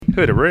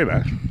Heard a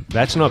rumour.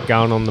 That's not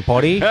going on the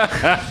potty.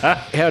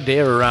 How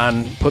dare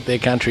Iran put their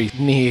country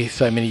near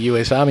so many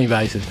US Army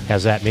bases?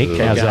 How's that, Mick?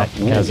 How's that?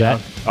 How's that?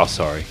 Oh,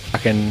 sorry.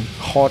 Fucking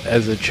hot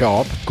as a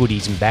chop.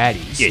 Goodies and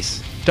baddies.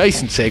 Yes.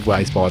 Decent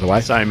segues, by the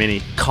way. So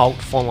many. Cult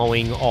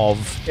following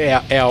of...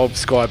 Our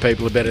Sky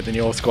people are better than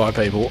your Sky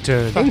people.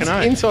 Fucking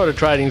oath. Insider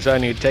trading's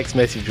only a text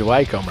message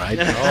away, comrade.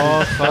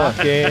 Oh,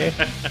 fuck yeah.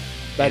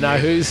 They know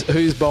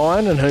who's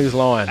buying and who's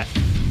lying.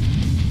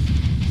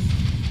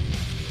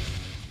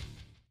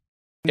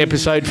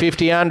 Episode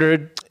 50.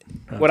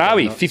 What are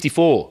we?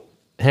 54.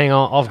 Hang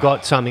on, I've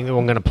got something that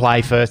I'm going to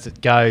play first that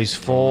goes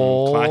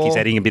for... Clarky's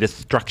adding a bit of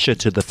structure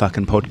to the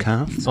fucking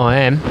podcast. I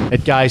am.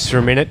 It goes for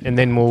a minute and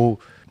then we'll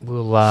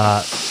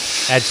add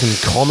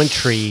some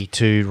commentary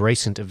to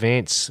recent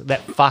events.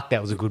 That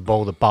was a good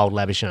ball that bowled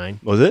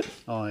Labuschagne. Was it?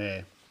 Oh,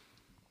 yeah.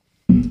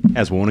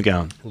 How's Warner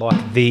going?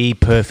 Like the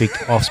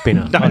perfect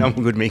off-spinner. No, I'm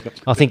good, Mick.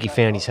 I think he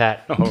found his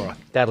hat. All right.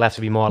 That'll have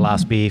to be my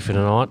last beer for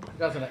tonight.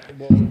 Doesn't it?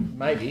 Well,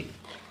 maybe.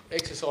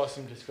 Exercise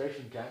some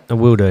discretion, Game. I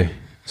will do.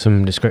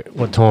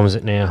 What time is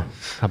it now?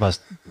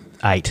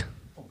 8:30.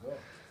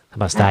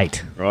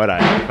 8:30. Righto.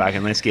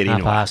 Fucking let's get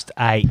into it.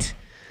 8:30.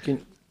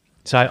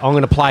 So I'm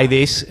going to play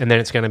this, and then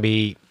it's going to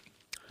be...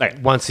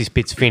 Once this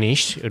bit's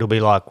finished, it'll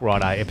be like,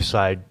 righto,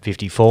 episode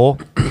 54.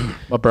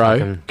 My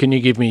bro, can you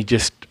give me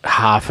just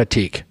half a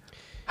tick?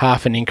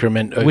 Half an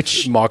increment of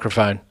Which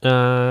microphone?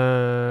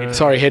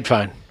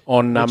 Headphone.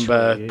 On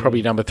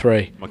probably number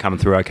 3. Am I coming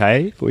through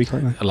okay for you,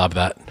 Clayton? I love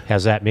that.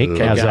 How's that, Mick?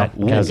 Keep How's going. that?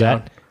 Keep How's going.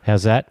 that?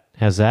 How's that?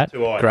 How's that?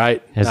 Do I?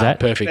 Great. How's that?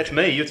 Perfect. That's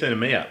me. You're turning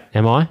me up.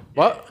 Am I?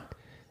 What?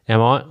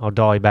 Am I? I'll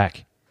dial you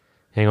back.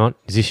 Hang on.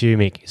 Is this you,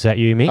 Mick? Is that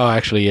you, Mick? Oh,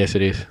 actually, yes,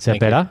 it is. Is that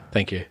better?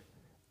 Thank you.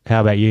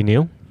 How about you,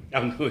 Neil?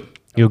 I'm good.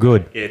 You're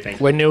good. Yeah, thank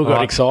you. When Neil got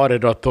Right.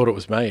 excited, I thought it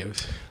was me. It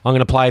was I'm going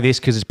to play this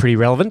because it's pretty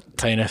relevant.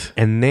 penis.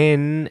 And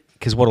then,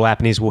 because what will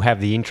happen is we'll have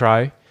the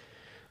intro.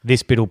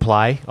 This bit will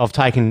play.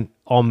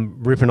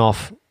 I'm ripping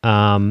off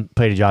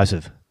Peter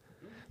Joseph's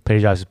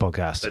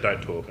podcast. They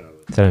don't talk.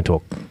 They don't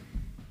talk.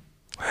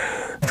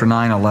 After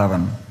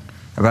 9/11,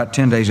 about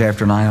 10 days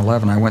after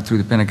 9/11, I went through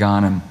the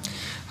Pentagon and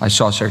I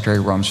saw Secretary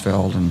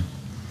Rumsfeld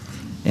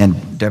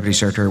and Deputy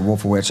Secretary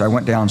Wolfowitz. I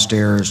went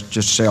downstairs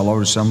just to say hello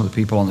to some of the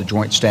people on the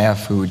Joint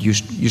Staff who had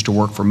used to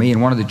work for me.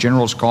 And one of the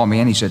generals called me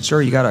in. He said,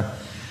 "Sir, you got to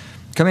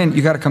come in.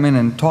 You got to come in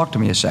and talk to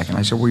me a second."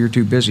 I said, "Well, you're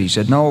too busy." He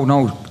said, "No."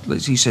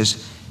 He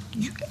says,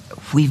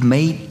 "We've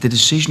made the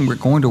decision. We're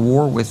going to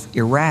war with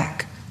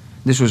Iraq."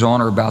 This was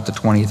on or about the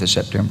 20th of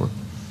September.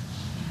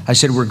 I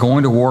said, "We're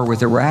going to war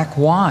with Iraq.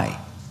 Why?"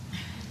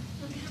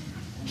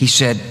 He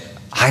said,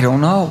 "I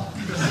don't know."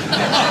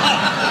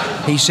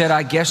 He said,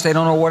 "I guess they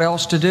don't know what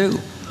else to do."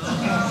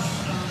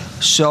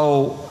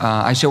 So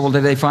I said, "Well,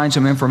 did they find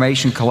some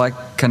information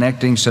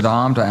connecting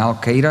Saddam to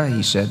Al-Qaeda?"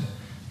 He said,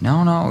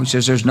 No. He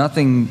says, "There's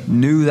nothing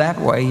new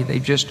that way. They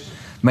just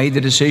made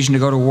the decision to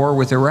go to war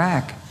with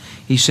Iraq."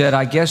 He said,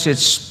 "I guess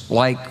it's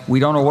like we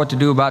don't know what to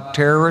do about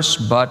terrorists,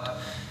 but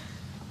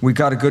we've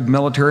got a good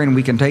military and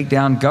we can take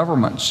down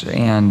governments."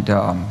 And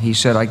he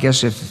said, "I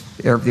guess if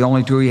the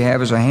only tool you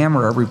have is a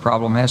hammer, every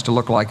problem has to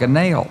look like a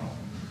nail."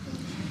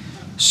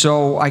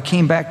 So I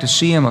came back to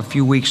see him a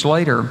few weeks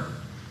later,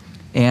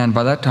 and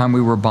by that time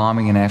we were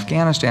bombing in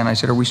Afghanistan. I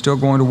said, "Are we still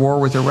going to war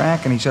with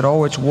Iraq?" And he said,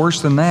 "Oh, it's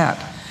worse than that."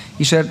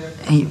 He said,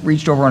 he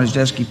reached over on his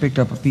desk, he picked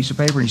up a piece of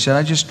paper, and he said,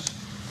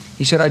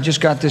 I just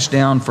got this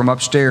down from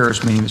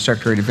upstairs," meaning the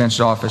Secretary of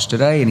Defense's office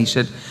today, and he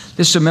said,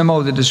 "This is a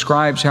memo that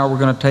describes how we're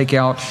going to take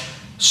out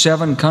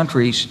 7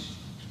 countries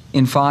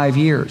in 5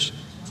 years,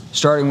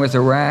 starting with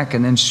Iraq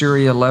and then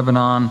Syria,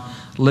 Lebanon,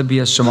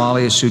 Libya,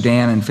 Somalia,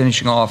 Sudan, and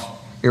finishing off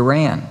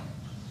Iran."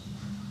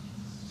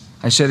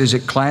 I said, "Is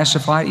it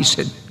classified?" He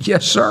said,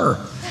 "Yes, sir."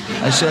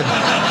 I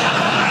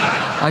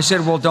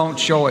said, "Well, don't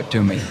show it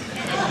to me."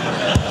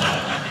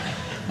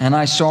 And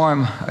I saw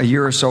him a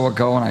year or so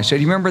ago, and I said,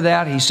 "You remember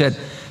that?" He said,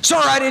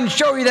 "Sir, I didn't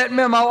show you that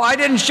memo. I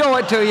didn't show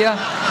it to you."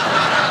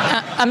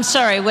 I'm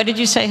sorry, what did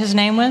you say his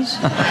name was?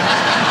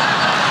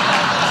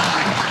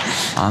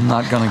 I'm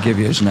not going to give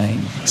you his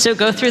name. So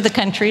go through the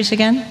countries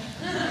again.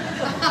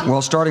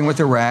 Well, starting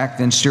with Iraq,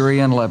 then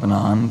Syria and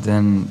Lebanon,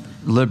 then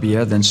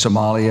Libya, then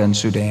Somalia and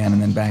Sudan,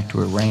 and then back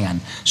to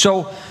Iran.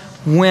 So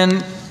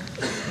when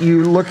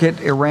you look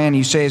at Iran,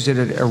 you say, is it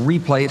a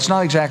replay? It's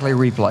not exactly a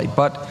replay,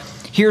 but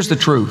here's the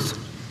truth,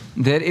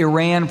 that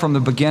Iran from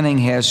the beginning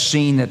has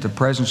seen that the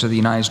presence of the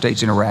United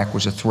States in Iraq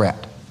was a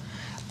threat.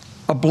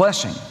 A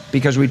blessing,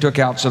 because we took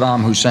out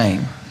Saddam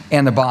Hussein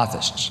and the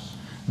Baathists.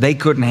 They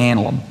couldn't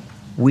handle them.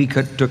 We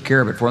took care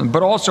of it for them.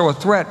 But also a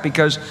threat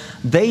because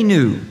they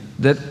knew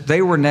that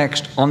they were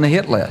next on the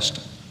hit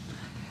list.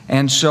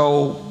 And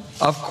so,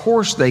 of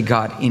course, they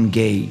got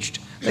engaged.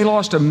 They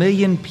lost 1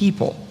 million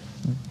people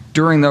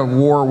during the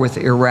war with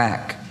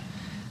Iraq.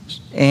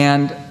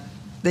 And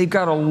they've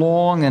got a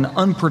long and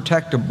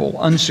unprotectable,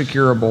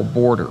 unsecurable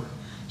border.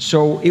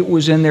 So it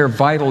was in their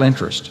vital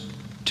interest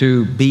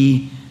to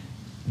be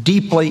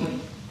deeply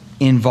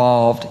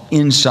involved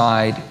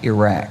inside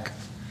Iraq.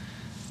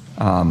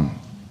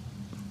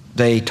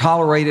 They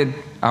tolerated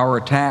our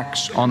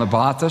attacks on the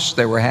Ba'athis.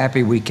 They were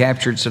happy we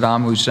captured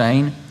Saddam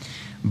Hussein,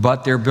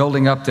 but they're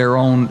building up their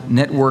own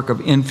network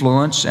of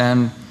influence,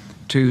 and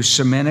to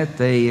cement it,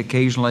 they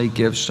occasionally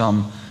give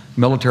some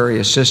military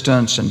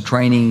assistance and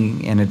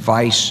training and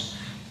advice,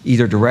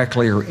 either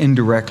directly or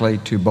indirectly,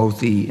 to both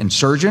the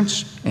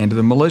insurgents and to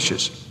the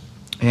militias.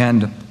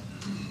 And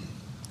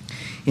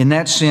in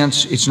that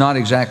sense, it's not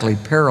exactly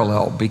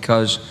parallel,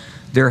 because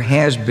there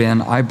has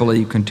been, I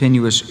believe,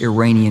 continuous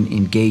Iranian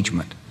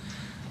engagement.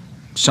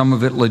 Some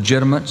of it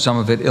legitimate, some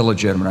of it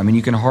illegitimate. I mean,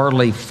 you can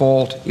hardly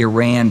fault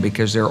Iran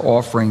because they're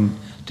offering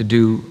to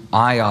do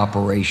eye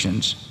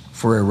operations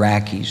for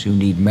Iraqis who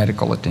need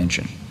medical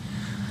attention.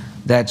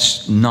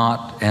 That's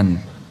not an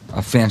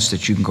offense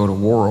that you can go to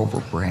war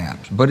over,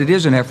 perhaps, but it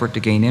is an effort to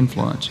gain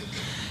influence.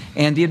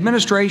 And the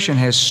administration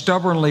has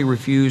stubbornly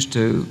refused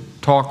to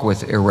talk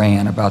with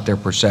Iran about their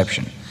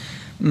perception,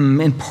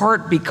 in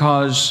part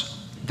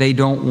because they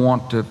don't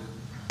want to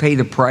pay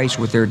the price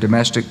with their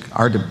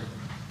our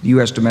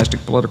U.S.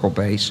 domestic political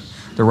base,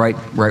 the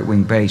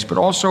right-wing base, but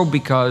also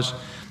because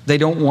they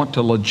don't want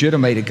to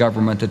legitimate a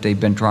government that they've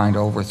been trying to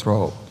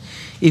overthrow.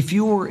 If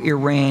you were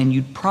Iran,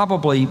 you'd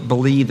probably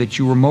believe that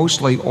you were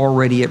mostly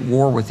already at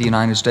war with the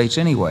United States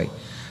anyway,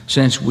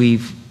 since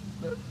we've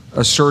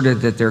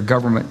asserted that their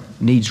government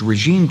needs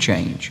regime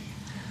change.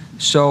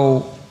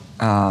 So,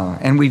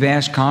 and we've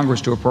asked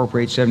Congress to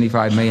appropriate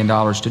 $75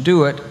 million to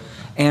do it,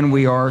 and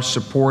we are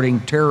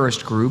supporting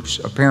terrorist groups,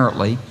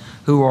 apparently,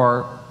 who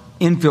are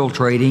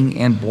infiltrating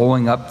and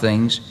blowing up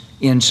things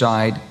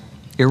inside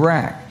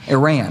Iran.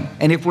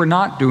 And if we're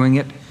not doing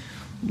it,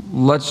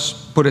 let's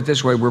put it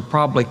this way, we're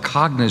probably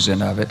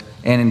cognizant of it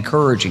and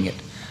encouraging it.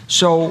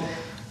 So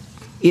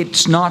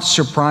it's not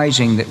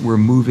surprising that we're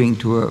moving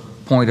to a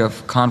point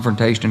of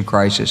confrontation and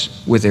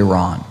crisis with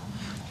Iran.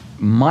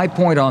 My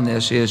point on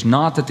this is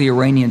not that the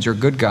Iranians are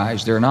good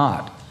guys, they're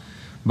not,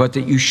 but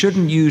that you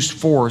shouldn't use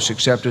force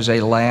except as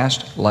a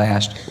last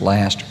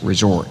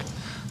resort.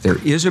 There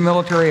is a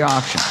military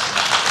option,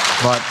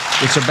 but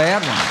it's a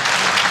bad one.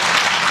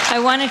 I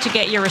wanted to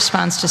get your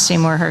response to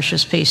Seymour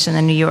Hersh's piece in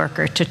The New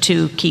Yorker to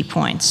two key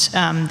points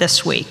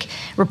this week,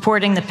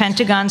 reporting the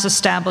Pentagon's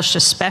established a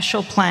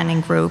special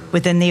planning group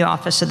within the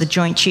Office of the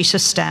Joint Chiefs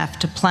of Staff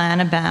to plan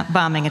a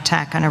bombing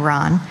attack on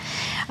Iran,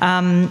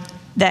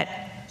 that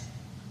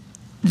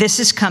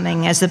this is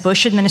coming as the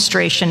Bush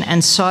administration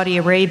and Saudi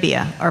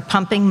Arabia are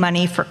pumping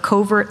money for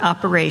covert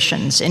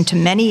operations into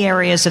many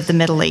areas of the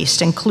Middle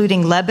East,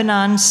 including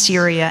Lebanon,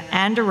 Syria,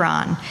 and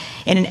Iran,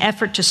 in an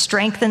effort to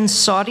strengthen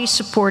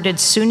Saudi-supported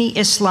Sunni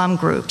Islam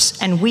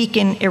groups and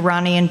weaken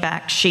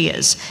Iranian-backed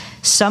Shias.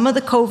 Some of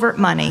the covert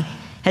money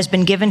has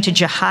been given to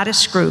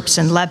jihadist groups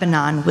in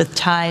Lebanon with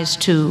ties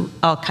to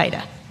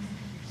al-Qaeda.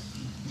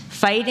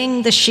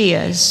 Fighting the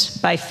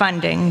Shias by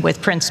funding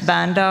with Prince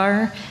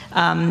Bandar,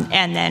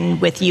 and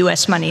then with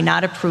U.S. money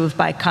not approved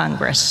by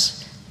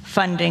Congress,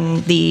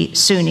 funding the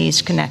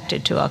Sunnis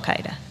connected to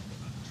al-Qaeda.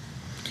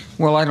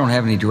 Well, I don't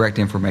have any direct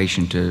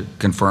information to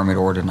confirm it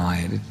or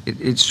deny it.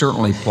 It's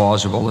certainly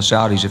plausible. The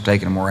Saudis have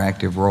taken a more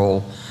active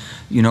role.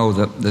 You know,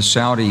 the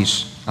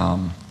Saudis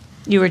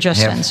you were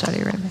just in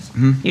Saudi Arabia.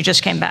 You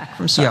just came back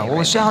from Saudi Arabia. Yeah,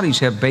 well, the Saudis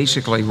have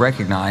basically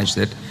recognized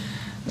that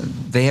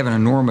they have an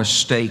enormous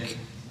stake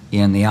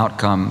in the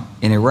outcome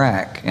in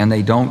Iraq, and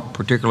they don't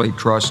particularly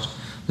trust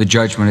the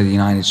judgment of the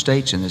United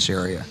States in this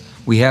area.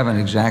 We haven't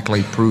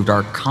exactly proved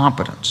our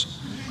competence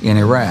in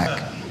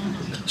Iraq.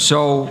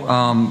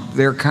 So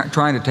they're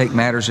trying to take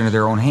matters into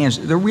their own hands.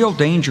 The real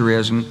danger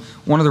is, and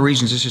one of the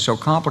reasons this is so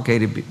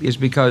complicated, is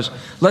because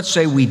let's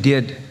say we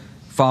did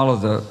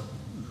follow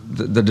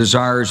the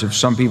desires of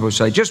some people who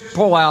say, just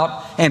pull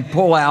out and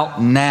pull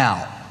out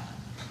now.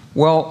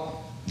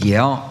 Well,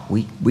 yeah,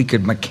 we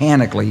could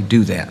mechanically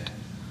do that.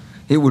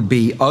 It would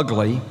be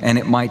ugly, and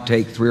it might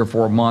take 3 or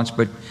 4 months,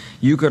 but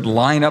you could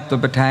line up the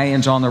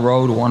battalions on the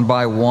road one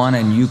by one,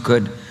 and you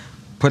could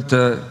put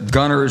the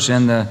gunners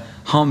in the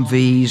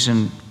Humvees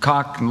and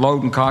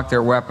load and cock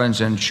their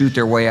weapons and shoot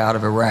their way out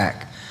of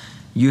Iraq.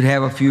 You'd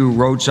have a few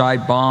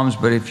roadside bombs,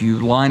 but if you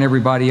line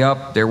everybody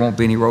up, there won't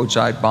be any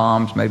roadside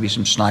bombs, maybe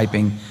some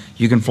sniping.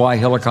 You can fly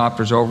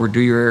helicopters over, do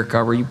your air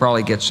cover, you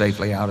probably get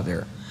safely out of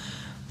there.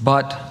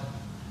 But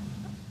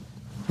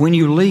when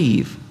you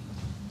leave,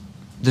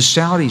 the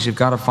Saudis have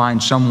got to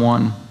find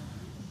someone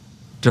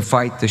to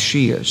fight the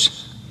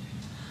Shias.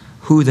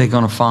 Who are they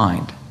going to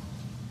find?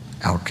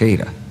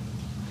 Al-Qaeda.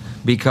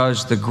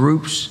 Because the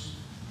groups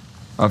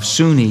of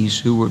Sunnis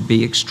who would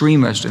be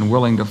extremists and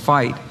willing to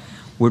fight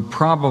would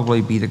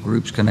probably be the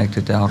groups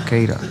connected to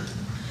Al-Qaeda.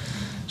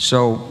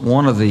 So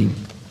one of the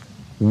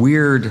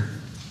weird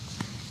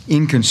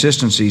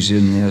inconsistencies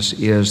in this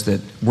is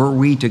that were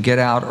we to get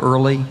out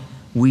early,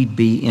 we'd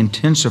be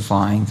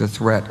intensifying the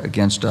threat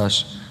against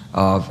us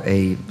of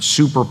a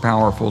super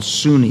powerful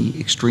Sunni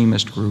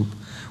extremist group,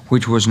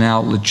 which was now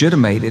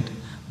legitimated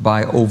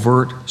by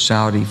overt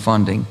Saudi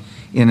funding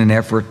in an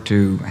effort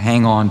to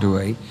hang on to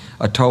a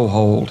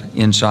toehold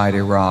inside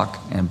Iraq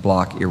and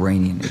block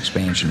Iranian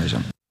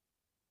expansionism.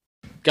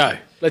 Go.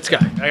 Let's go.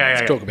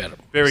 Let's talk about it.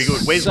 Very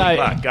good. Wesley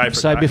Clark, go for it.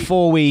 So Barky.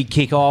 before we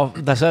kick off,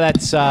 so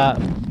that's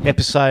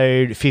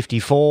episode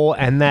 54,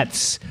 and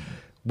that's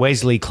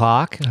Wesley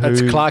Clark.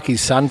 That's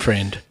Clarky's son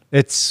friend.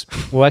 It's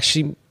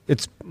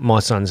my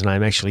son's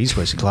name actually is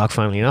Wesley Clark,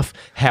 funnily enough.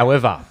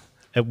 However,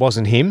 it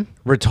wasn't him.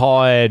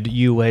 Retired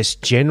US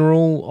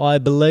general, I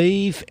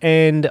believe,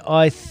 and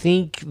I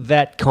think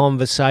that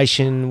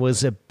conversation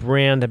was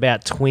around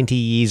about 20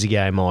 years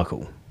ago,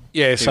 Michael.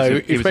 Yeah,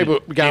 so if people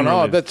are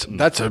going,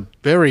 that's a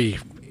very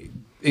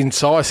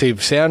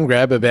incisive sound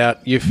grab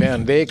about you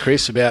found there,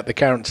 Chris, about the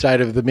current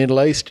state of the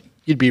Middle East,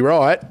 you'd be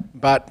right,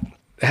 but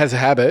has a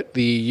habit,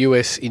 the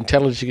US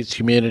intelligence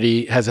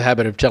community has a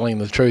habit of telling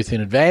the truth in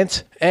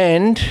advance,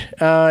 and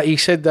he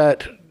said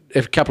that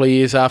a couple of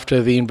years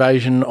after the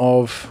invasion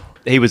of...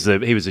 He was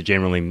a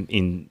general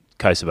in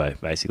Kosovo,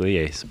 basically,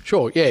 yes.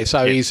 Sure, yeah,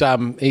 so he's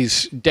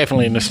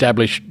definitely an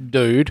established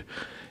dude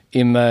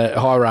in the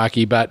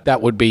hierarchy, but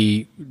that would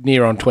be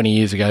near on 20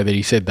 years ago that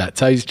he said that.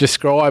 So he's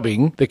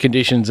describing the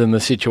conditions and the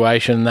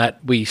situation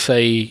that we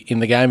see in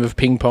the game of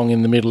ping pong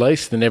in the Middle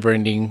East, the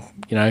never-ending,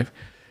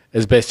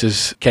 as best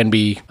as can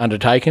be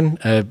undertaken,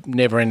 a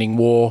never-ending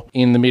war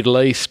in the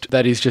Middle East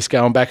that is just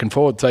going back and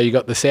forward. So you've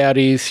got the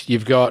Saudis,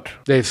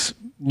 there's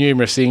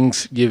numerous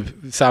things, you've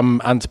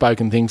some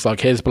unspoken things like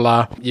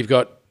Hezbollah, you've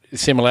got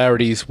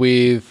similarities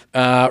with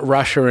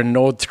Russia and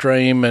Nord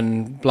Stream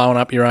and blowing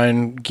up your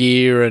own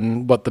gear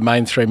and what the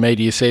mainstream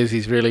media says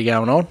is really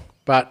going on.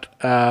 But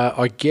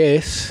I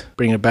guess,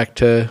 bringing it back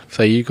to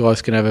so you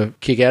guys can have a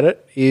kick at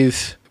it,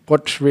 is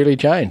what's really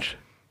changed.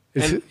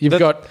 You've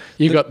got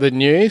the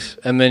news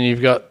and then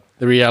you've got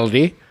the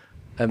reality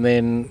and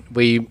then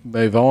we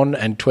move on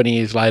and 20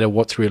 years later,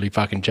 what's really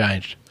fucking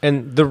changed?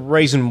 And the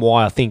reason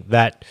why I think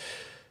that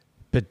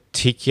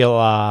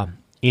particular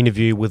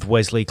interview with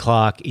Wesley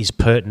Clark is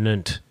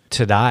pertinent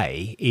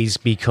today is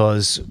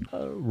because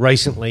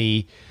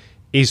recently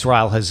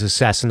Israel has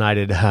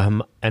assassinated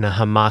a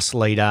Hamas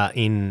leader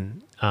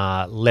in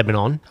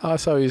Lebanon. Oh,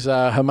 so is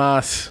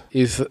Hamas,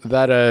 is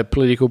that a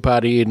political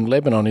party in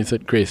Lebanon, is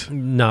it, Chris?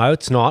 No,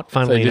 it's not,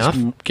 funnily enough.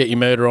 Just get your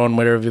murder on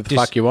wherever the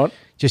fuck you want?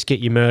 Just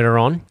get your murder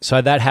on.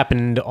 So that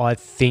happened, I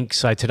think,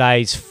 so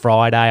today's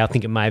Friday. I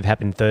think it may have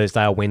happened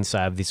Thursday or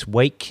Wednesday of this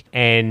week.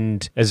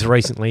 And as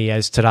recently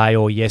as today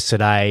or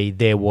yesterday,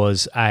 there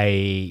was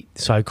a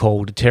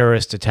so-called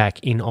terrorist attack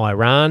in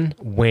Iran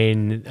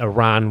when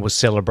Iran was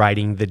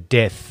celebrating the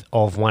death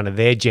of one of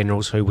their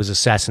generals who was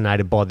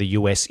assassinated by the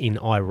US in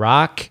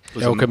Iraq.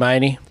 Al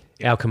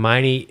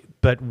Khamenei.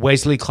 But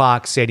Wesley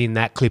Clark said in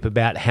that clip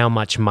about how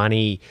much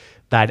money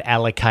they'd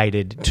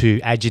allocated to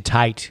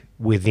agitate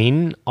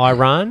within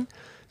Iran.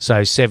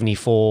 So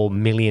 $74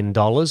 million,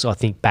 I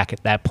think, back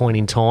at that point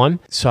in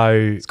time. So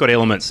it's got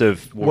elements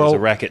of war as a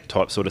racket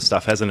type sort of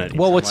stuff, hasn't it?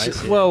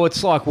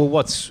 It's like,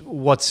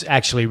 what's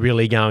actually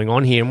really going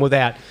on here? And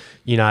without,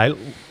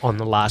 on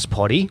the last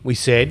potty, we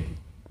said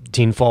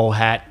tinfoil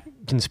hat,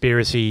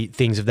 conspiracy,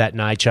 things of that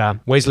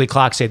nature. Wesley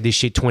Clark said this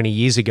shit 20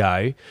 years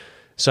ago.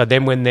 So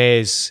then when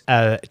there's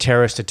a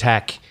terrorist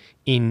attack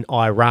in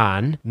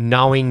Iran,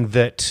 knowing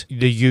that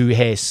the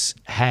US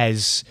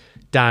has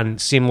done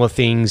similar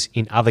things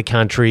in other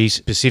countries,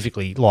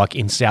 specifically like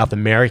in South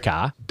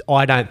America,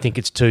 I don't think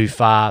it's too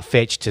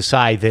far-fetched to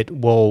say that,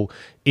 well,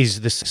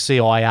 is the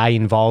CIA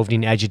involved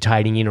in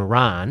agitating in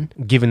Iran,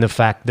 given the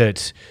fact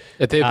that...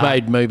 They've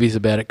made movies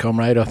about it,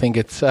 comrade. I think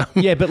it's...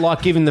 Yeah,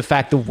 but given the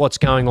fact of what's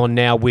going on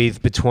now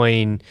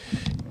between,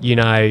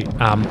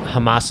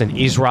 Hamas and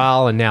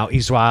Israel, and now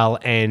Israel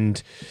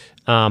and...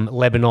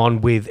 Lebanon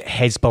with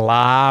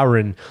Hezbollah,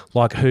 and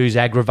who's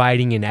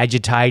aggravating and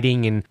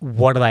agitating, and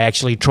what are they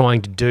actually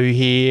trying to do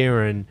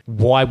here, and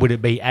why would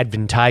it be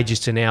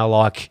advantageous to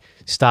now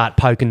start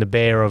poking the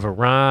bear of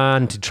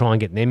Iran to try and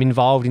get them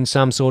involved in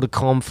some sort of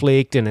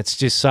conflict. And it's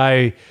just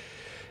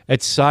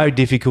it's so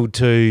difficult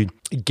to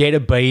get a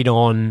beat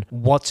on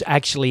what's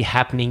actually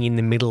happening in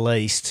the Middle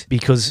East,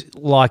 because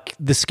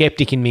the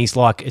skeptic in me is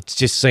it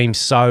just seems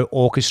so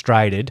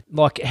orchestrated.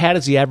 How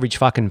does the average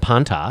fucking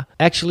punter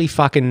actually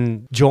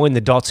fucking join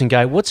the dots and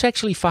go, what's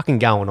actually fucking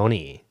going on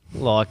here?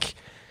 You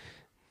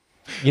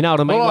know what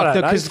I mean? Well, I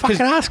don't know.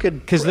 Fucking ask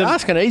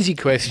an easy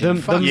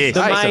question.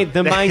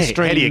 The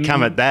mainstream... How do you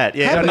come at that?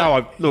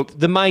 Yeah, look...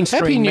 The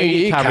mainstream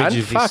media coverage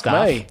of this Fuck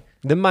stuff... me.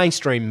 The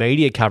mainstream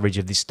media coverage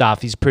of this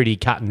stuff is pretty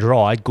cut and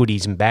dry,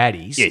 goodies and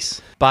baddies.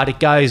 Yes. But it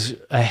goes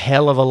a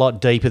hell of a lot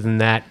deeper than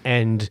that,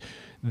 and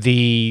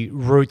the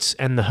roots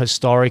and the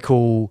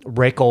historical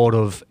record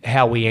of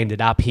how we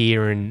ended up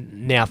here,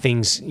 and now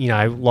things,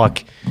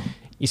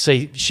 you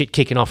see shit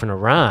kicking off in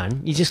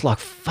Iran, you're just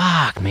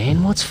fuck,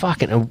 man, what's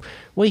fucking... Are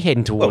we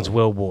heading towards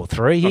World War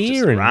III here? Not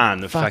just Iran,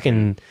 and the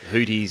fucking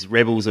Houthis,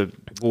 rebels are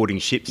boarding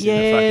ships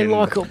yeah, in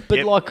the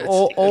fucking...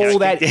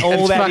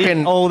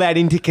 all that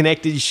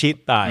interconnected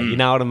shit though, you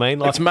know what I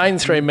mean? It's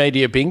mainstream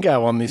media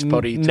bingo on this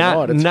potty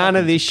tonight. None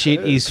of this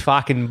shit is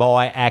fucking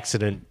by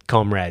accident,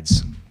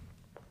 comrades.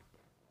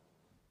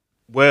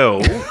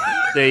 Well,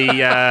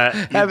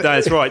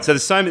 That's right. So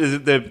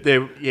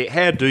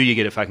how do you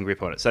get a fucking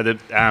grip on it? So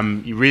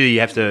you really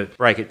have to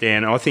break it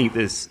down. I think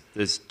there's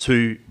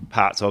two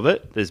parts of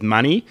it. There's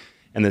money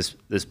and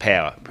there's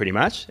power, pretty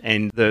much.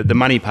 And the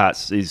money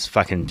parts is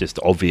fucking just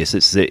obvious.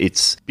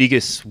 It's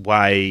biggest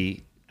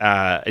way.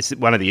 It's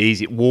one of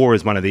the war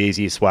is one of the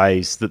easiest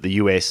ways that the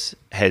US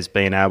has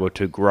been able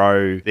to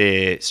grow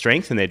their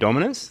strength and their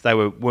dominance. They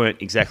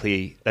weren't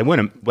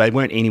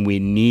anywhere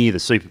near the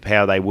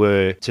superpower they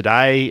were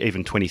today,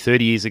 even 20,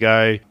 30 years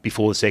ago,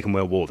 before the Second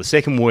World War. The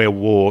Second World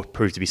War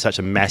proved to be such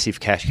a massive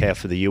cash cow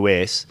for the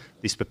US.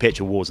 This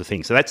perpetual war's a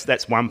thing. So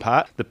that's one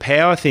part. The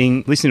power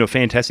thing, listening to a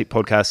fantastic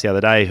podcast the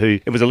other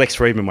day, it was a Lex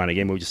Friedman one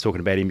again, we were just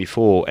talking about him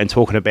before, and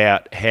talking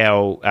about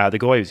how the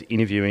guy he was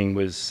interviewing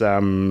was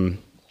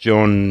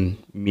John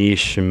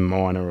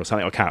Mearsheimer or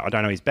something. I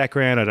don't know his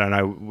background. I don't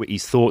know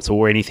his thoughts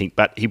or anything.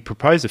 But he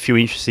proposed a few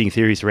interesting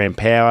theories around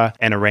power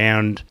and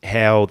around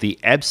how the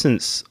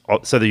absence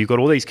so that you've got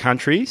all these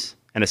countries,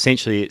 and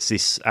essentially it's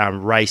this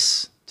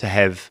race to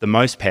have the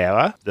most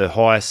power, the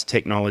highest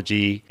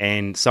technology,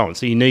 and so on.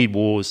 So you need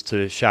wars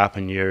to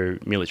sharpen your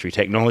military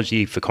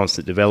technology for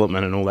constant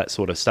development and all that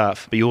sort of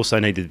stuff. But you also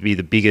need to be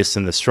the biggest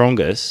and the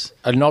strongest.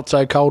 A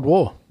not-so-cold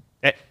war.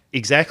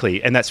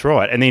 Exactly, and that's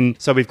right. And then,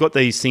 so we've got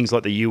these things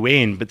like the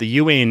UN, but the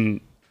UN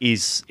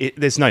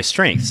there's no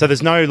strength. So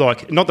there's no,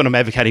 not that I'm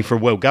advocating for a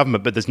world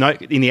government, but there's no,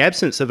 in the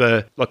absence of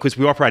because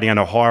we're operating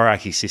under a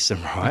hierarchy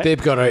system, right?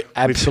 They've got an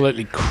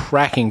absolutely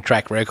cracking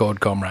track record,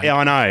 comrade. Yeah,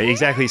 I know,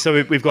 exactly.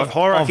 So we've got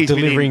hierarchies of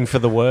delivering for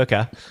the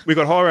worker. We've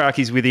got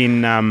hierarchies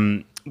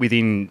within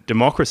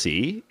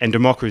democracy, and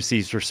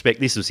democracies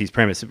respect, this was his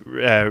premise,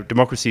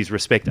 democracies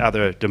respect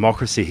other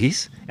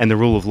democracies and the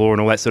rule of law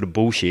and all that sort of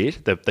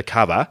bullshit, the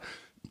cover.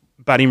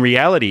 But in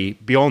reality,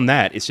 beyond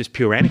that, it's just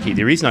pure anarchy.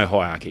 There is no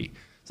hierarchy.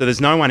 So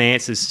there's no one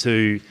answers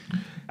to...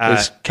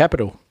 there's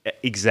capital.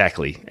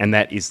 Exactly. And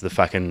that is the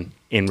fucking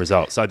end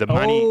result. So the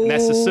money, and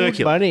that's the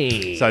circular.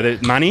 Money. So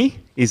the money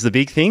is the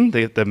big thing,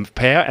 the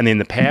power, and then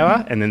the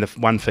power, and then the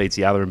one feeds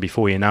the other, and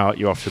before you know it,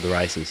 you're off to the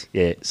races.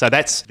 Yeah. So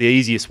that's the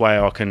easiest way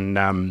I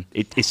can...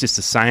 it's just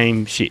the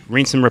same shit.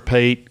 Rinse and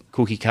repeat,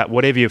 cookie cut,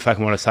 whatever you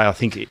fucking want to say. I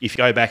think if you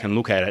go back and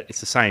look at it, it's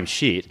the same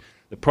shit.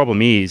 The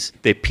problem is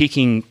they're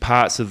picking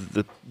parts of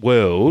the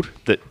world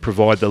that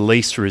provide the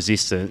least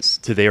resistance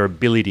to their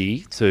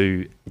ability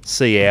to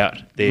see out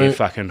their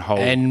fucking whole...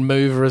 And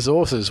move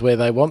resources where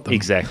they want them.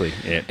 Exactly,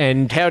 yeah.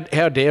 And how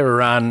dare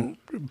Iran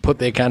put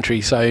their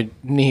country so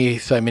near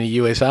so many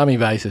US Army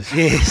bases?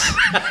 Yes.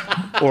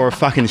 Or a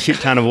fucking shit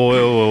ton of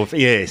oil, or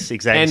yes,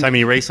 exactly. So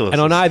many resources.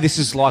 And I know this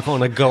is like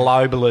on a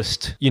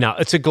globalist,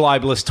 it's a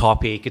globalist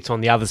topic. It's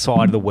on the other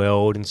side of the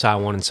world and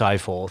so on and so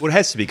forth. Well, it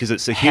has to be because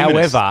it's a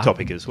humanist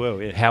topic as well.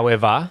 Yeah.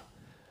 However,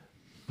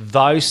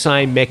 those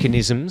same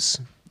mechanisms,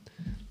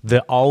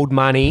 the old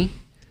money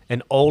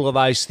and all of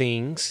those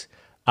things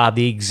are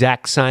the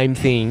exact same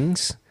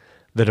things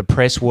that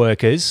oppress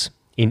workers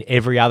in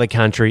every other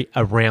country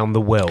around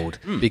the world.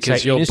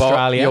 Because so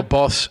your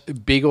boss,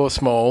 big or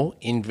small,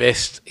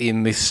 invests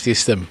in this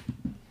system.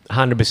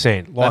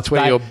 100%. That's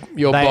where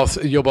your boss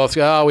goes,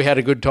 oh, we had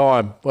a good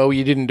time. Well,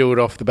 you didn't do it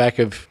off the back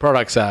of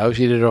product sales.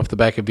 You did it off the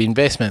back of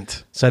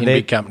investment in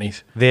big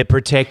companies. They're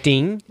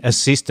protecting a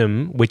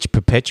system which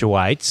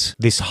perpetuates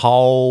this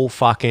whole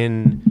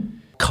fucking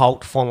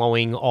cult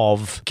following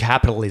of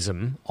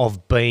capitalism,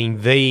 of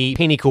being the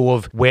pinnacle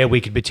of where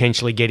we could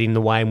potentially get in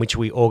the way in which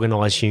we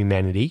organise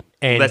humanity.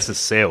 And that's the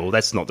sell.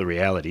 That's not the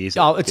reality, is it?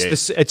 Oh,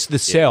 it's the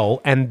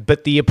sell,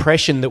 but the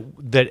oppression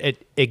that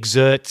it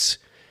exerts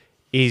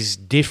is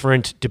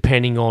different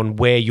depending on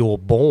where you're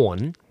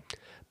born,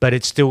 but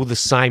it's still the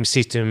same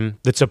system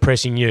that's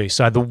oppressing you.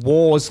 So the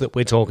wars that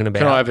we're talking about...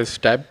 Can I have a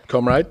stab,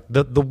 comrade?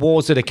 The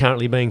wars that are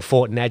currently being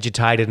fought and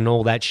agitated and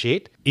all that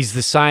shit is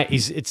the same.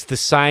 It's the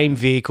same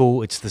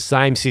vehicle. It's the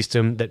same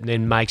system that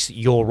then makes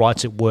your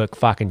rights at work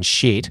fucking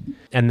shit,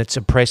 and that's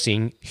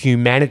oppressing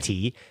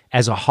humanity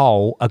as a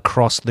whole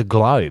across the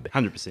globe.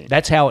 100%.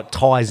 That's how it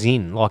ties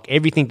in. Like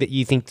everything that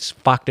you think's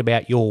fucked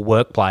about your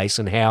workplace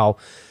and how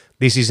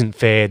this isn't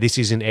fair, this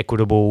isn't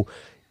equitable,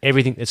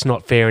 everything that's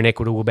not fair and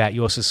equitable about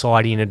your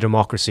society and a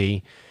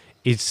democracy,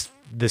 it's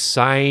the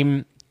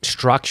same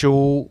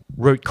structural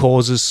root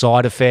causes,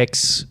 side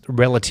effects,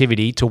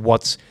 relativity to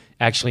what's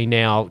actually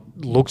now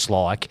looks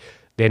like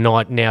they're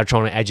not now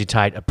trying to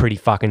agitate a pretty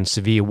fucking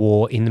severe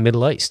war in the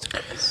Middle East.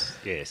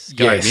 Yes.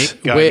 Go,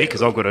 Mick,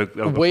 because I've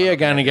got we are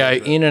going to go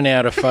in and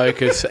out of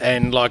focus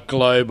and like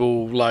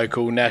global,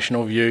 local,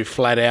 national view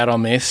flat out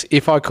on this.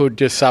 If I could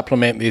just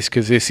supplement this,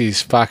 because this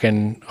is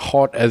fucking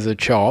hot as a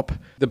chop.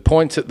 The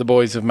points that the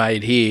boys have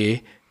made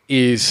here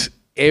is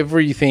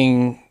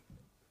everything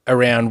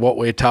around what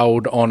we're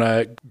told on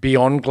a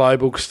beyond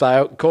global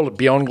scale. Call it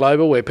beyond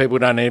global, where people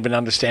don't even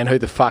understand who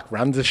the fuck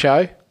runs the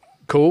show.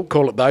 Cool.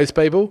 Call it those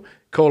people.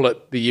 Call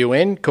it the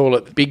UN, call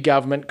it big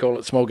government, call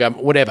it small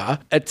government, whatever.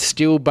 It's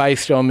still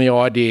based on the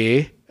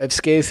idea of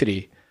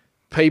scarcity.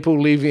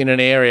 people live in an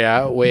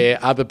area where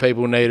other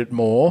people need it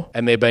more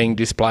and they're being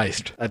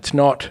displaced. It's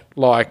not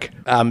like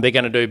they're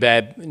going to do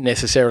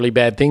necessarily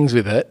bad things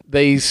with it.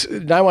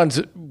 No one's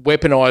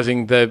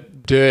weaponising the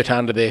dirt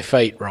under their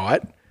feet,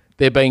 right?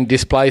 They're being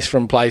displaced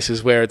from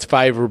places where it's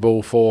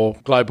favourable for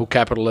global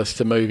capitalists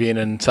to move in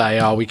and say,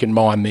 oh, we can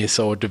mine this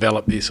or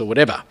develop this or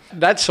whatever.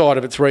 That side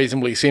of it's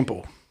reasonably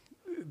simple.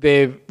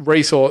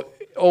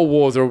 All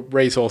wars are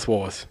resource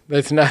wars.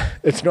 It's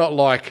not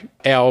like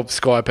our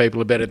sky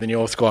people are better than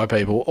your sky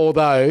people,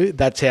 although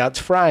that's how it's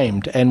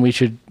framed, and we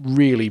should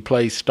really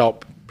please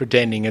stop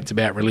pretending it's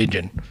about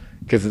religion,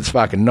 because it's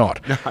fucking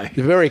not. No. It's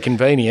very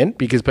convenient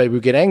because people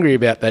get angry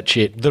about that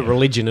shit. The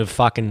religion of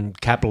fucking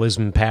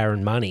capitalism, power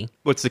and money.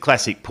 Well, it's the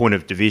classic point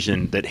of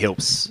division that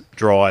helps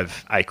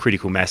drive a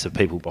critical mass of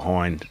people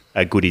behind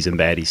a goodies and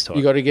baddies type.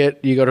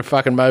 You got to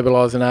fucking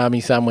mobilise an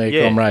army somewhere,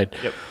 comrade.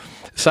 Yep.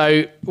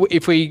 So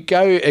if we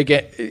go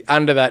again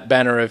under that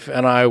banner of,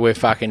 I know we're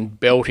fucking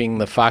belting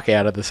the fuck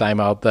out of the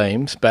same old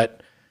themes,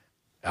 but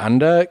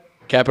under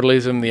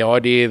capitalism, the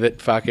idea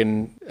that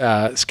fucking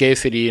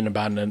scarcity and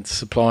abundance,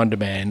 supply and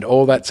demand,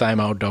 all that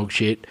same old dog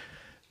shit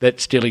that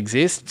still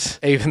exists,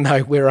 even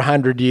though we're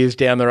 100 years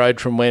down the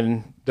road from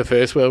when the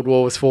First World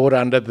War was fought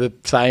under the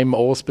same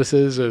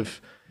auspices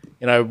of,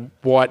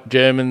 white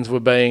Germans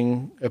were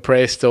being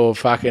oppressed, or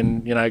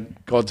fucking,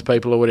 God's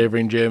people or whatever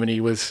in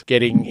Germany was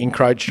getting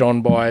encroached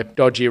on by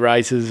dodgy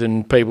races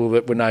and people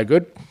that were no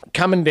good.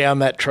 Coming down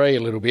that tree a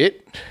little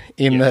bit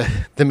in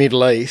the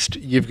Middle East,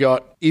 you've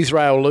got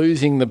Israel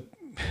losing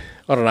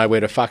I don't know where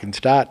to fucking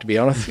start, to be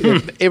honest.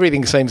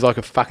 Everything seems like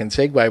a fucking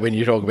segue when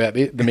you talk about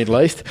the Middle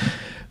East.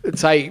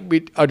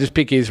 I'll just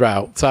pick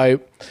Israel.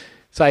 So,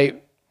 say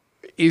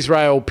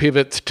Israel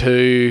pivots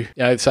to,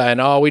 saying,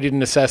 oh, we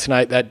didn't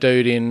assassinate that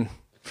dude in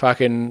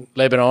fucking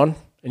Lebanon.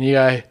 And you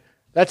go,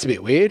 that's a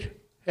bit weird.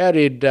 How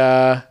do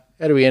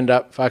we end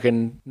up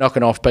fucking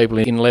knocking off people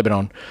in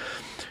Lebanon?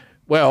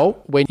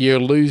 Well, when you're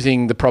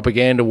losing the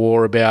propaganda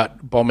war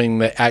about bombing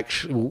the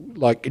actual,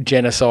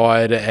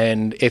 genocide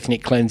and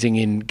ethnic cleansing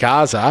in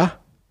Gaza,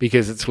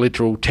 because it's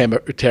literal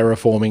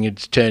terraforming,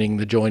 it's turning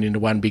the joint into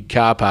one big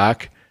car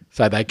park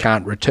so they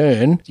can't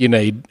return, you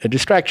need a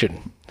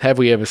distraction. Have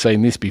we ever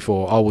seen this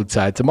before? I would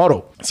say it's a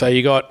model. So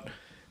you got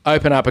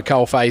open up a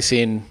coalface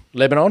in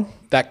Lebanon.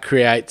 That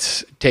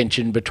creates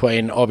tension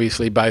between,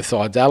 obviously, both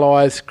sides'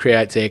 allies,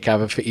 creates air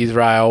cover for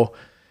Israel.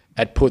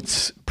 It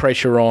puts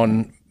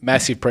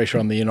massive pressure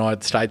on the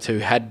United States, who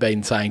had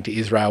been saying to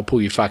Israel,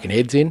 pull your fucking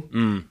heads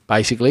in,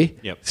 basically.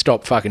 Yep.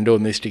 Stop fucking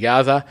doing this to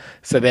Gaza.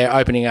 So they're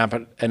opening up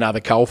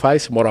another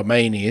coalface. And what I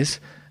mean is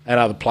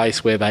another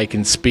place where they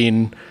can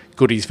spin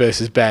goodies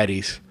versus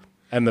baddies.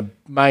 And the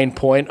main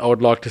point I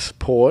would like to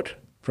support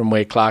from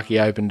where Clarkey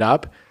opened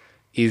up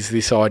is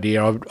this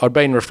idea. I've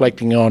been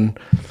reflecting on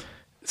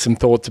some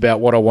thoughts about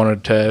what I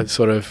wanted to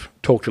sort of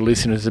talk to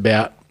listeners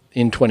about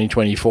in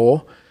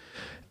 2024,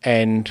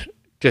 and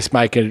just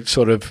make a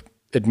sort of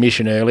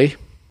admission early.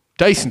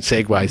 Decent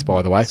segues,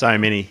 by the way. So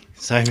many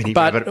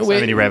rabbit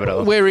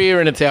holes. We're here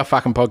and it's our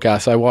fucking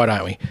podcast, so why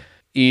don't we?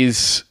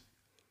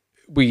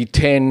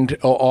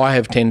 I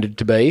have tended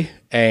to be,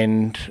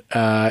 and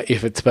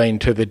if it's been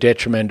to the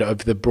detriment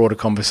of the broader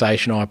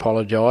conversation, I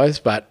apologise,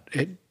 but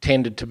it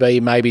tended to be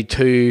maybe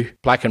too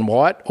black and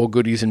white or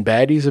goodies and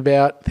baddies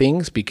about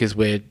things, because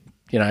we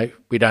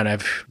don't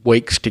have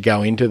weeks to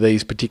go into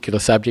these particular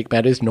subject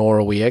matters, nor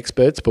are we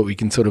experts, but we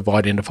can sort of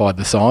identify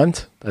the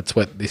signs. That's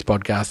what this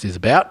podcast is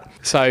about.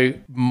 So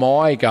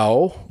my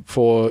goal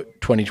for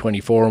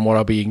 2024, and what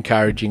I'll be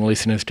encouraging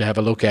listeners to have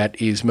a look at,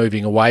 is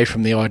moving away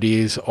from the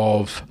ideas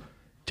of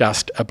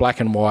just a black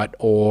and white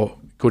or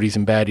goodies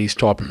and baddies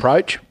type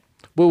approach.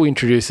 We'll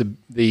introduce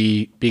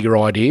the bigger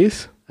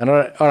ideas, and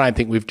I don't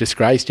think we've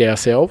disgraced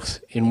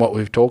ourselves in what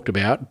we've talked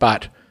about,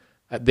 but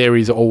there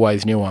is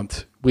always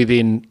nuance.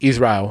 Within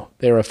Israel,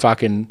 there are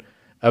fucking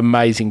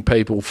amazing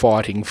people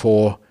fighting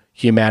for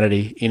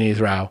humanity in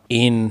Israel.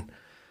 In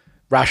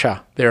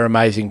Russia, there are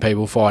amazing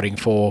people fighting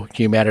for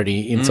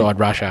humanity inside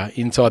Russia.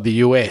 Inside the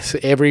US,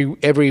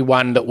 every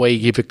one that we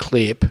give a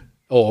clip,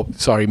 or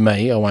sorry,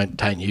 me, I won't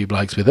taint you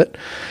blokes with it,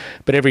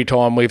 but every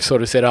time we've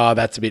sort of said, oh,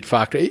 that's a bit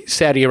fucked.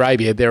 Saudi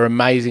Arabia, there are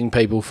amazing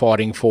people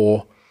fighting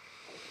for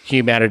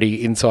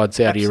humanity inside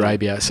Saudi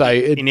Arabia. So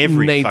it in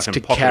every needs fucking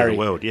to pocket carry. of the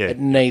world, yeah. It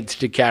needs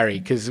to carry,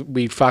 because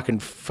we fucking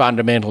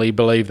fundamentally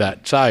believe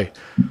that. So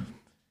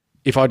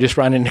if I just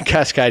run in a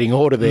cascading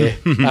order there,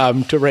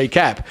 to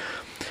recap,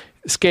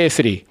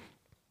 scarcity,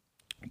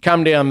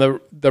 come down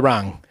the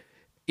rung.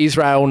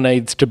 Israel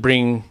needs to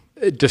bring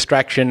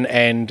distraction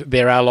and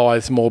their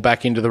allies more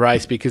back into the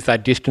race, because they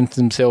distanced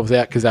themselves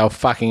out because they were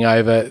fucking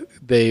over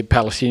the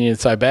Palestinians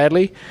so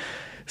badly.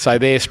 So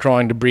they're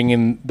trying to bring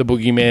in the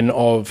boogeymen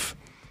of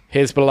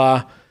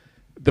Hezbollah.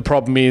 The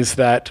problem is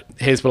that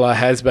Hezbollah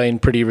has been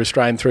pretty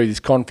restrained through this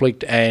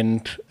conflict,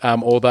 and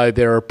although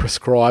they're a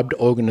prescribed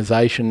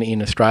organisation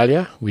in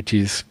Australia, which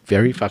is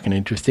very fucking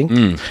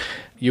interesting,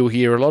 you'll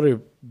hear a lot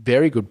of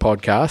very good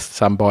podcasts,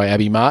 some by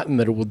Abby Martin,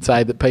 that would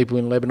say that people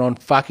in Lebanon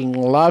fucking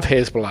love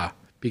Hezbollah.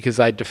 because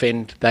they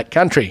defend that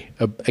country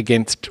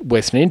against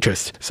Western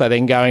interests. So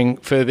then going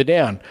further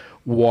down,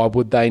 why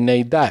would they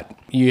need that?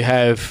 You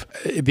have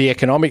the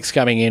economics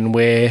coming in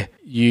where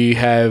you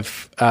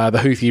have the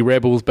Houthi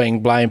rebels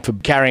being blamed for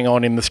carrying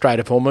on in the Strait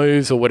of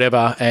Hormuz or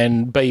whatever,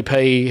 and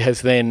BP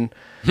has then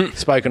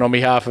spoken on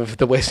behalf of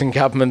the Western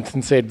government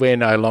and said we're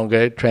no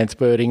longer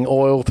transporting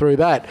oil through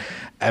that.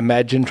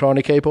 Imagine trying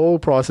to keep oil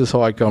prices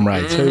high,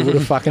 comrades. Who would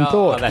have fucking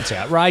thought? That's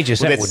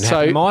outrageous. That wouldn't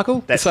happen,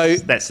 Michael. That's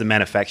the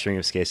manufacturing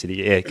of scarcity.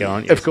 Yeah, go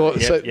on. Of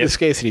course, the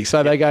scarcity.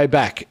 So they go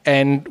back.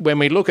 And when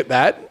we look at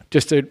that,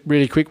 just a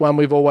really quick one,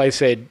 we've always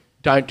said,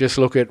 don't just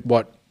look at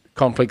what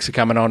conflicts are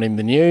coming on in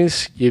the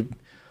news.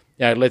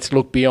 Let's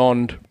look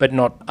beyond, but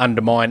not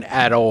undermine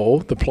at all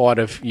the plight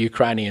of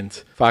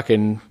Ukrainians,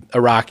 fucking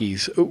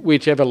Iraqis,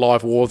 whichever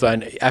live war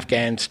zone,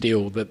 Afghans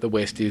still that the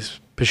West is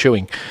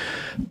pursuing.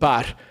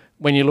 But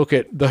when you look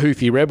at the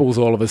Houthi rebels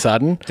all of a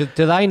sudden... Do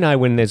they know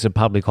when there's a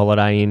public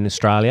holiday in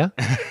Australia?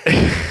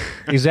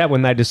 Is that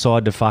when they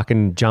decide to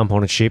fucking jump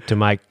on a ship to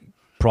make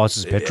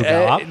prices of petrol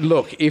go up?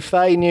 Look, if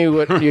they knew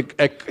what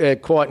a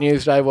quiet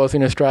news day was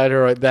in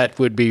Australia, that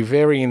would be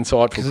very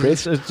insightful,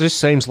 Chris. It just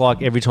seems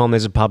like every time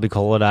there's a public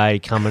holiday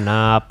coming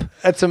up,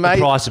 that's amazing.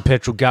 The price of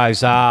petrol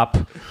goes up.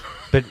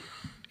 But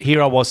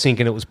here I was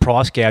thinking it was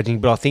price gouging,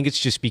 but I think it's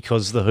just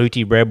because the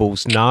Houthi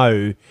rebels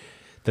know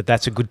that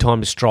that's a good time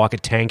to strike a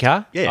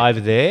tanker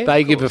over there.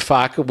 They give a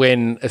fuck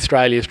when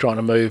Australia's trying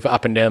to move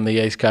up and down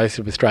the east coast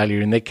of Australia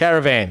in their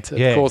caravans.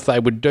 Of course they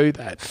would do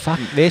that. Fuck,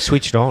 they're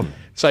switched on.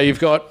 So you've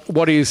got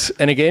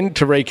and again,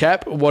 to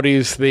recap, what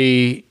is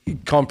the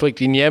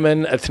conflict in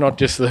Yemen? It's not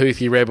just the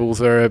Houthi rebels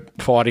that are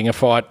fighting a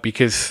fight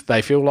because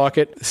they feel like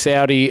it.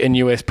 Saudi and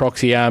US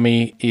proxy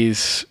army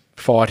is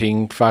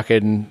fighting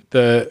fucking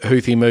the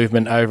Houthi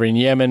movement over in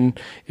Yemen.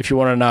 If you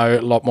want to know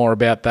a lot more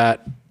about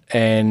that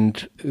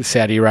and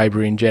Saudi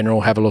Arabia in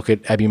general, have a look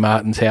at Abby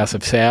Martin's House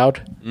of Saud.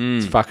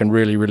 It's fucking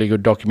really, really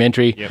good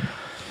documentary. Yep.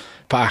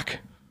 Fuck.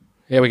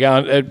 There we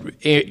go.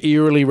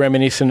 Eerily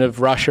reminiscent of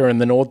Russia and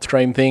the Nord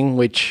Stream thing,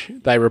 which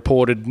they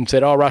reported and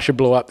said, Russia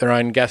blew up their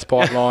own gas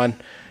pipeline.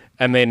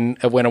 And then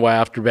it went away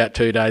after about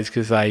 2 days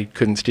because they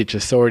couldn't stitch a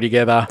story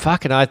together.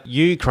 Fucking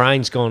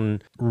Ukraine's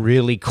gone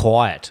really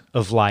quiet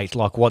of late,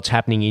 like what's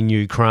happening in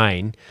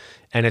Ukraine.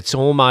 And it's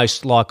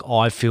almost like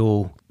I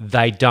feel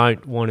they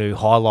don't want to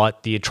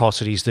highlight the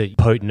atrocities that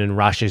Putin and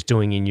Russia's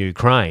doing in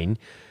Ukraine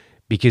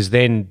because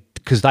they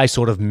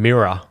sort of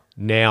mirror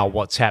now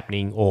what's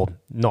happening, or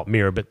not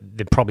mirror, but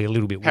they're probably a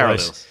little bit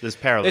worse. There's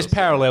parallels. There's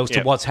parallels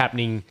to what's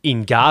happening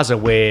in Gaza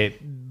where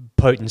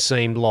Putin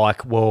seemed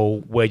like,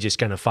 well, we're just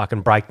going to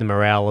fucking break the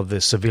morale of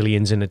the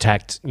civilians and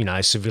attack,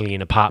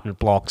 civilian apartment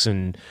blocks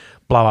and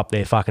blow up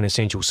their fucking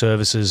essential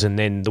services, and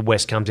then the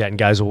West comes out and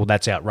goes, well,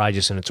 that's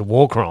outrageous and it's a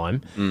war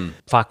crime.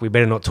 Fuck, we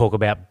better not talk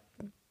about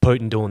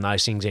Putin doing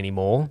those things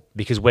anymore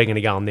because we're going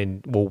to go and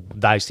then, well,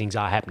 those things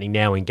are happening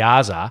now in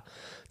Gaza.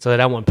 So they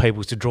don't want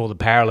people to draw the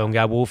parallel and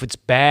go, well, if it's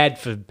bad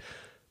for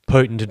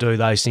Putin to do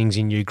those things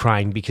in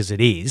Ukraine because it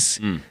is,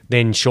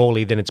 then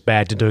surely it's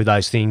bad to do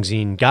those things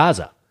in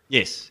Gaza.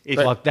 Yes.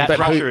 But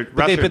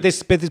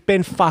there's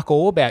been fuck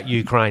all about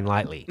Ukraine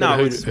lately. No,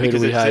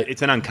 because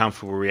it's an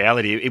uncomfortable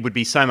reality. It would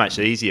be so much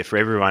easier for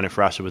everyone if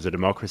Russia was a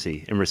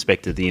democracy in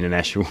respect of the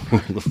international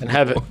rule of and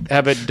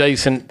have a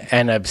decent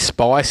and a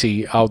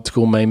spicy old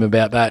school meme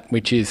about that,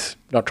 which is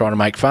not trying to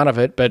make fun of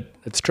it, but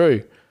it's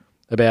true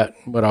about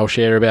what I'll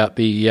share about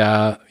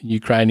the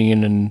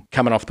Ukrainian and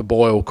coming off the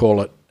boil,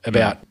 call it,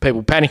 about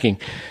people panicking.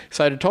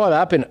 So to tie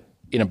that up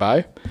in a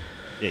bow...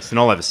 Yes, and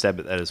I'll have a stab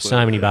at that as well.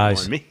 So many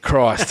bows.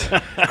 Christ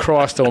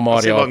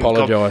almighty, I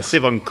apologise. See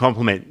if I can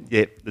compliment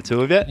the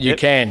two of you. You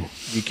can,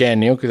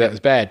 Neil, because that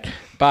was bad.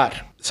 But,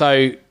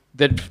 so,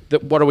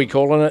 what are we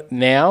calling it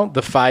now?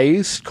 The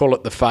phase, call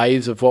it the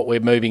phase of what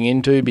we're moving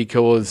into,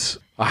 because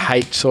I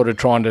hate sort of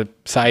trying to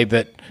say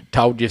that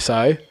told you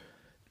so,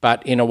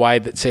 but in a way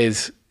that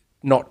says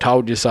not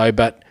told you so,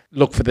 but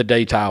look for the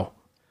detail.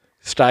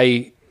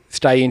 Stay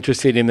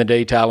interested in the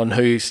detail and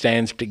who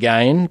stands to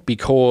gain,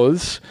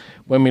 because...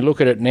 when we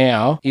look at it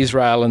now,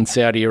 Israel and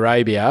Saudi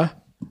Arabia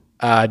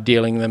are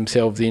dealing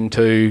themselves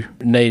into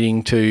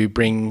needing to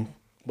bring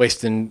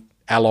Western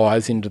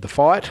allies into the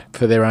fight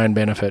for their own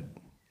benefit.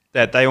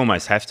 That they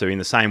almost have to, in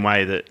the same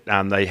way that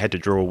they had to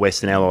draw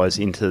Western allies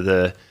into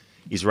the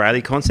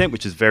Israeli concept,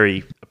 which is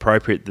very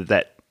appropriate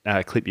that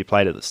clip you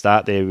played at the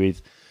start there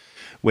with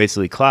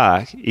Wesley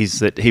Clark, is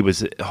that he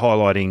was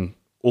highlighting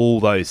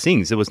all those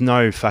things. There was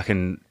no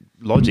fucking...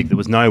 logic. There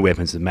was no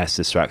weapons of mass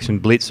destruction.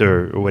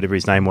 Blitzer, or whatever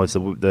his name was,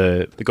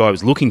 the guy who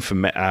was looking for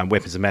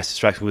weapons of mass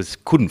destruction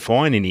couldn't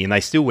find any, and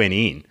they still went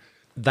in.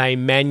 They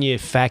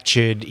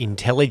manufactured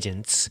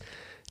intelligence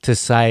to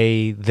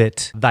say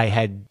that they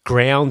had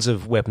grounds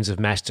of weapons of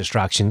mass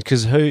destruction,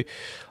 because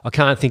I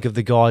can't think of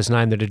the guy's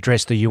name that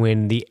addressed the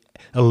UN, the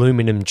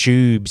aluminum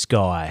tubes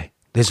guy.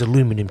 There's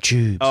aluminum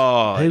tubes.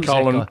 Oh, Who's that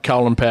guy?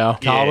 Colin Powell.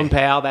 Colin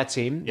Powell, that's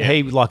him. Yeah. He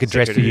addressed the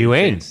Secretary of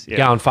UN, Defence, yeah.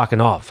 going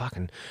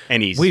fucking.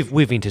 And he's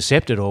we've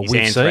intercepted or his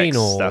we've anthrax seen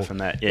or stuff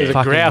and that. There's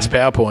Yeah. a grouse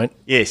PowerPoint.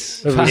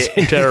 Yes. It was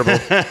Yeah. terrible.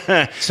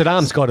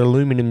 Saddam's got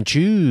aluminum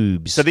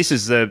tubes. So this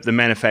is the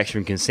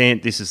manufacturing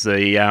consent. This is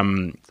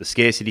the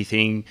scarcity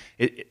thing.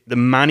 The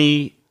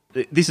money.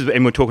 This is,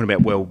 and we're talking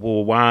about World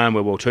War One,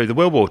 World War Two. The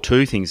World War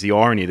Two thing is the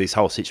irony of this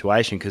whole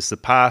situation, because the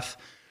path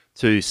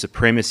to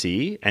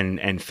supremacy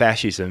and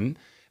fascism.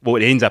 Well,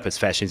 it ends up as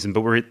fascism,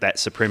 but we're at that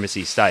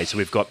supremacy stage. So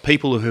we've got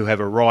people who have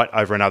a right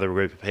over another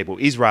group of people.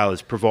 Israel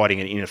is providing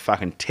it in a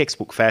fucking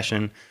textbook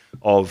fashion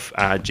of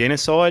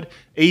genocide.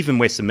 Even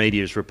Western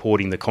media is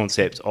reporting the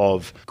concept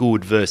of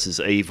good versus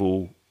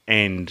evil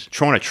and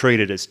trying to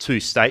treat it as two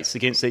states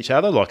against each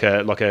other, like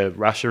a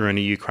Russia and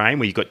a Ukraine,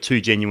 where you've got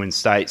two genuine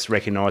states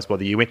recognised by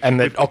the UN. And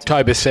that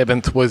October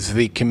 7th was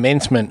the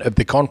commencement of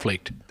the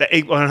conflict.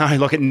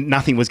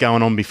 Nothing was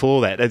going on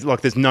before that.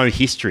 There's no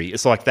history.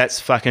 It's like that's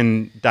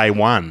fucking day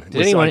one.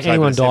 Did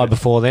anyone die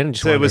before then?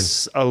 There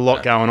was a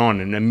lot going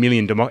on and a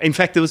million... In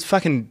fact, there was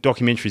fucking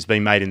documentaries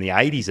being made in the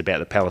 80s about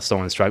the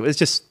Palestine struggle. It's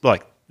just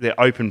like the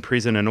open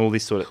prison and all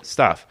this sort of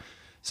stuff.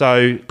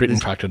 So Britain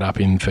fucked it up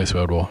in First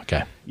World War.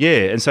 Okay.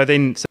 Yeah, and so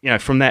then,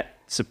 from that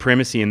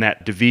supremacy and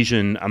that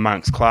division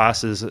amongst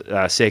classes,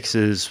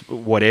 sexes,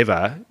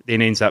 whatever,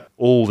 then ends up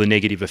all the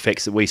negative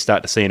effects that we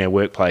start to see in our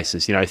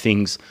workplaces.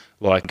 Things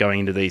like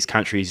going into these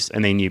countries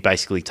and then you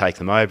basically take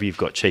them over. You've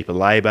got cheaper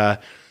labour,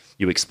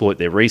 you exploit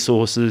their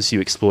resources, you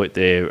exploit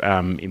their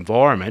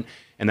environment,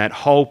 and that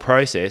whole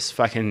process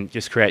fucking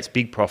just creates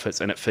big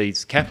profits and it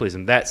feeds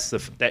capitalism.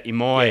 That in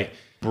my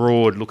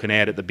broad looking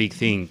out at the big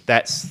thing,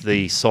 that's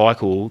the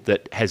cycle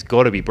that has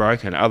got to be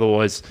broken.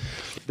 Otherwise,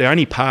 the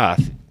only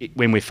path,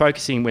 when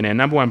our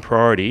number one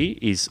priority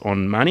is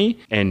on money,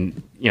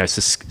 and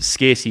so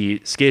scarcity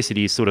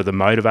is sort of the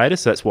motivator.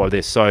 So that's why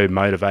they're so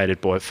motivated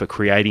for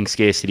creating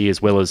scarcity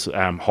as well as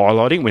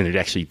highlighting when it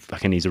actually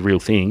fucking is a real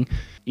thing,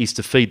 is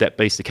to feed that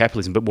beast of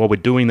capitalism. But while we're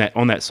doing that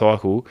on that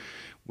cycle,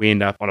 we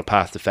end up on a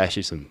path to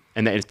fascism.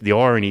 And the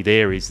irony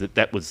there is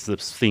that was the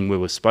thing we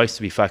were supposed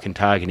to be fucking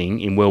targeting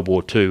in World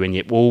War II, and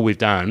yet all we've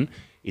done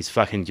is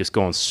fucking just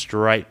gone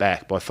straight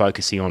back by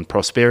focusing on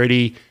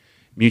prosperity,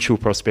 mutual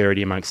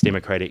prosperity amongst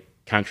democratic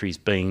countries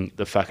being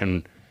the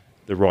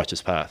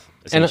righteous path,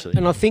 essentially.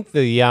 And I think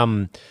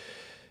the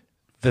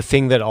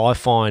thing that I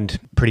find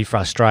pretty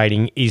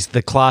frustrating is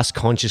the class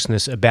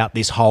consciousness about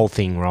this whole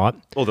thing, right?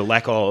 Or the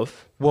lack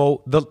of.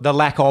 Well, the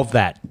lack of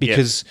that,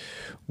 because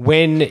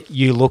when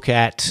you look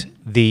at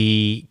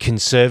the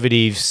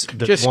conservatives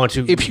that want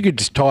to... If you could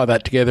just tie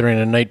that together in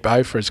a neat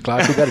bow for us,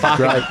 Clarky, that'd be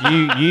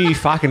great. You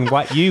fucking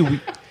wait. Mate,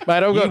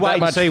 I've got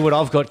wait and see what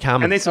I've got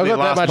coming. And this will be the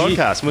last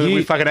podcast.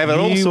 We fucking have it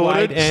all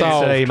sorted.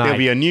 So there'll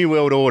be a new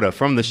world order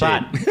from the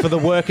shed. But for the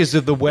workers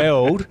of the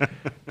world,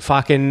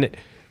 fucking...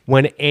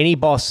 When any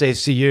boss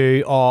says to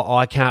you,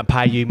 I can't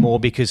pay you more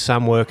because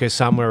some worker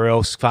somewhere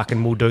else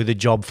fucking will do the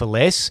job for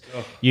less,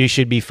 you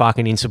should be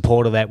fucking in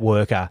support of that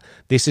worker.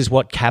 This is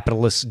what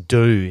capitalists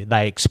do.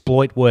 They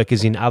exploit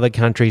workers in other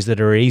countries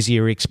that are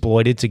easier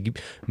exploited to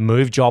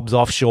move jobs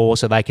offshore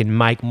so they can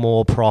make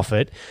more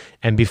profit.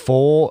 And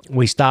before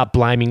we start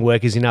blaming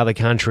workers in other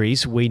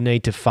countries, we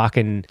need to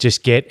fucking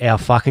just get our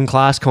fucking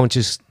class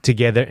conscious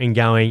together and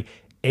going,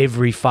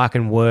 every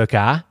fucking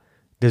worker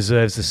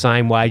deserves the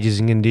same wages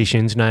and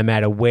conditions no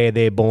matter where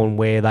they're born,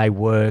 where they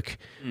work,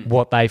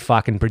 what they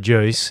fucking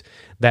produce,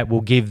 that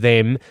will give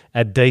them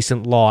a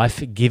decent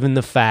life, given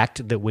the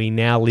fact that we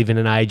now live in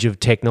an age of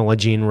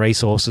technology and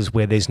resources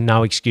where there's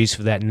no excuse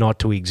for that not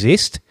to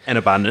exist. And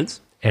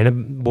abundance.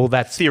 And,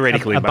 that's...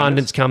 Theoretically,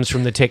 abundance comes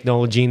from the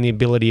technology and the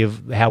ability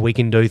of how we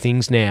can do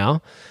things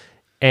now.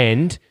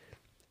 And...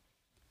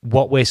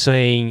 what we're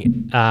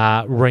seeing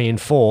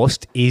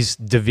reinforced is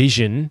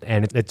division,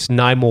 and it's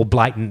no more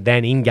blatant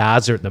than in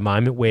Gaza at the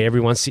moment, where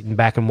everyone's sitting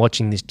back and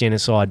watching this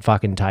genocide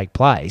fucking take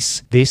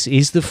place. This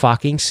is the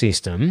fucking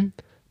system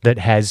that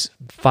has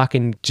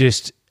fucking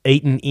just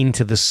eaten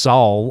into the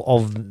soul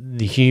of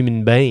the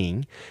human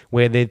being,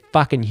 where their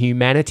fucking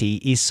humanity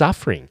is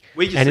suffering.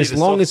 And as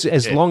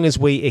long as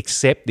we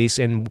accept this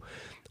and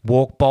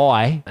walk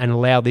by and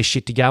allow this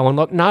shit to go on.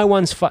 Like, no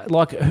one's...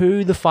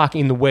 who the fuck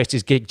in the West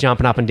is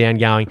jumping up and down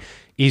going,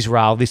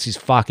 Israel, this is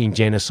fucking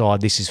genocide,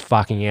 this is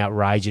fucking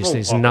outrageous,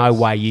 there's no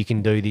way you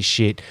can do this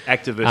shit.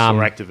 Activists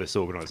or activist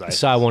organisations.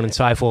 So on and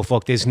so forth.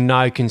 Like, there's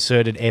no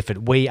concerted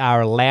effort. We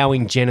are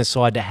allowing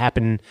genocide to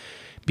happen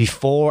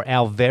before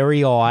our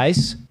very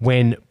eyes,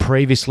 when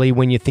previously,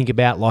 when you think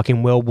about, like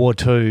in World War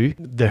II,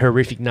 the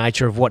horrific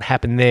nature of what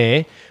happened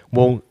there,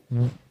 well...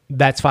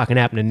 that's fucking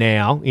happening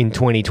now in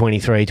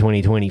 2023,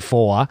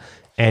 2024,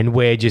 And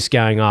we're just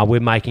going, we're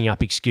making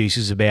up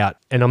excuses about,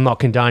 and I'm not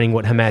condoning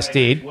what Hamas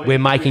did. We're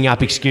making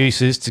up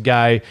excuses to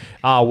go,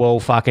 well,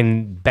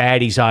 fucking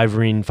baddies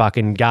over in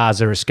fucking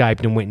Gaza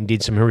escaped and went and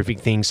did some horrific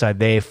things. So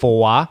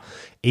therefore,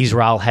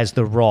 Israel has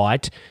the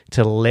right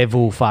to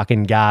level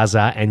fucking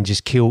Gaza and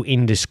just kill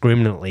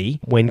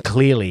indiscriminately, when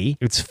clearly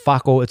it's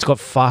got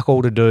fuck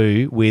all to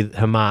do with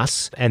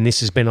Hamas. And this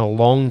has been a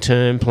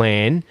long-term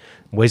plan.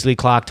 Wesley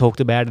Clark talked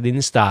about it in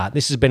the start.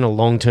 This has been a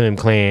long-term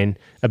plan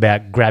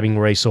about grabbing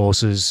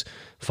resources,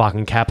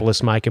 fucking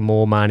capitalists making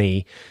more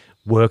money,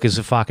 workers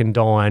are fucking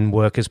dying,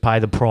 workers pay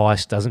the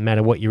price, doesn't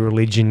matter what your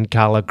religion,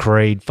 colour,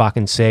 creed,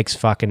 fucking sex,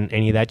 fucking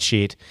any of that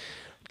shit.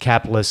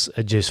 Capitalists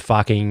are just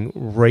fucking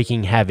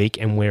wreaking havoc,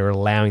 and we're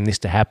allowing this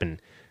to happen.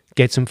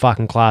 Get some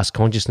fucking class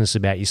consciousness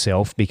about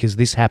yourself, because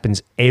this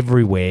happens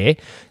everywhere.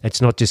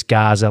 It's not just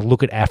Gaza.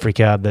 Look at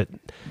Africa,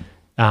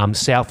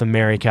 South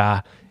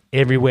America,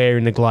 everywhere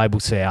in the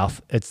global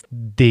south.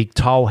 The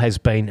toll has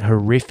been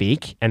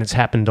horrific, and it's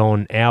happened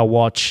on our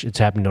watch. It's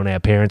happened on our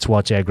parents'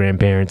 watch, our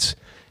grandparents.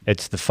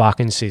 It's the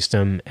fucking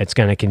system. It's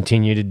going to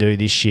continue to do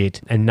this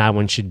shit, and no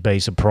one should be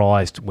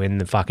surprised when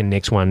the fucking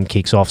next one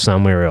kicks off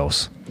somewhere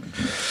else.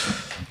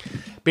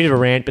 Bit of a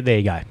rant, but there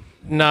you go.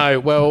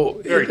 No, well,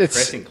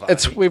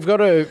 we've got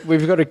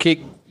to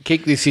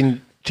kick this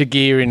into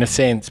gear in a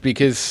sense,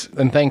 because,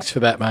 and thanks for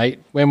that, mate.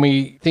 When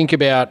we think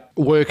about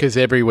workers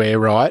everywhere,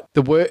 right?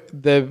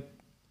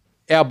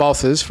 Our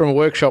bosses from a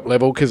workshop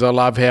level, because I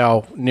love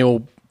how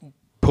Neil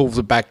pulls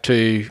it back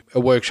to a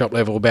workshop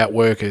level about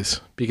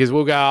workers, because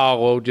we'll go,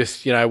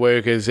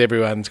 workers,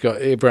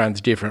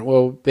 everyone's different.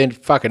 Well, then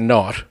fucking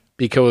not,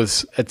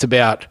 because it's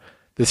about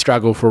the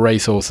struggle for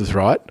resources,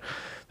 right?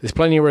 There's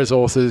plenty of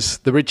resources.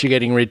 The rich are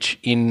getting rich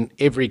in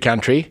every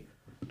country.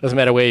 Doesn't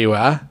matter where you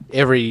are.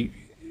 Every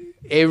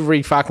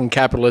fucking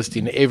capitalist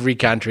in every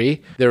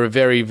country. There are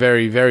very,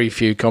 very, very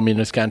few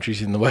communist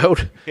countries in the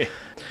world. Yeah.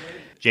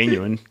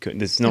 Genuine.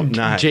 There's not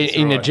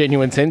in a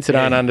genuine sense that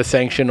aren't under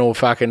sanction or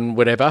fucking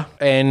whatever.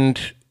 And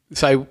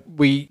so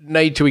we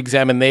need to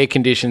examine their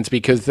conditions,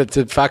 because that's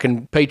a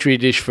fucking petri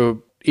dish for,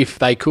 if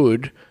they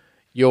could,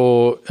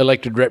 your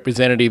elected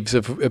representatives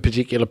of a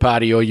particular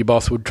party or your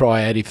boss would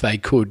try out if they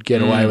could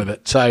get away with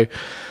it. So,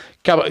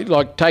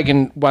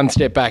 taking one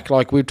step back,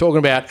 like we were talking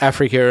about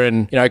Africa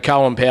and,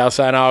 Colin Powell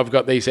saying, I've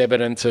got these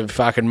evidence of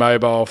fucking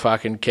mobile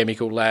fucking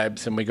chemical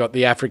labs, and we got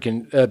the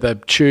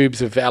the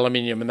tubes of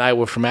aluminium, and they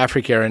were from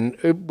Africa. And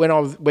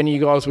when you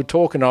guys were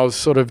talking, I was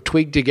sort of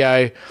twigged to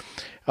go,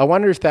 I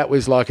wonder if that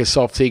was like a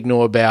soft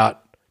signal about,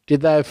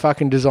 did they have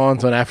fucking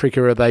designs on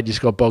Africa, or they just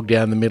got bogged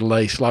down in the Middle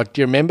East? Like,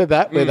 do you remember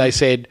that, where they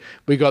said,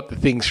 we got the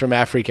things from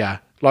Africa?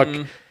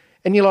 And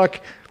you're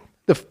like,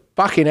 the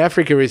fucking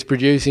Africa is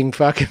producing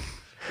fucking...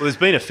 Well, there's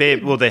been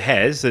there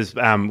has. There's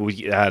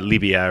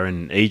Libya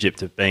and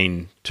Egypt have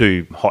been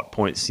two hot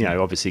points.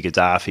 Obviously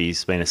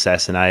Gaddafi's been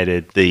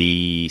assassinated.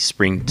 The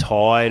spring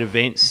tide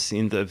events I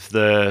think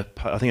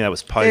that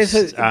was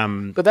post.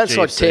 But that's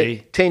GFC.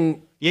 like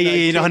 10.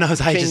 I know, it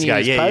was ages ago.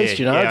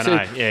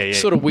 It's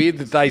sort of weird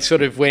that they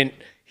sort of went,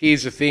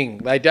 here's the thing.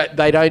 They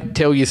don't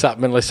tell you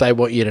something unless they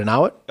want you to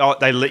know it. Oh,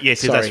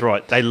 that's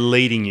right. They're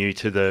leading you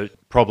to the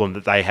problem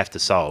that they have to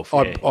solve.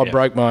 I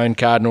broke my own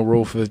cardinal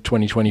rule for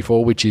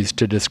 2024, which is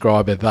to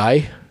describe a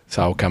they.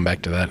 So I'll come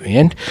back to that in the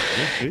end.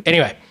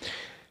 Anyway,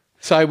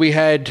 so we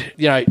had,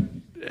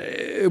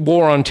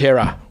 war on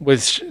terror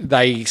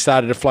they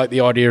started to float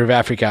the idea of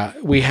Africa.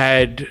 We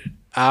had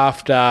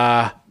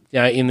after...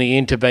 in the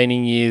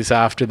intervening years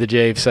after the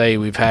GFC,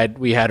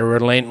 we had a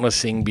relentless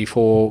thing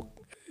before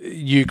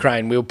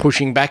Ukraine. We were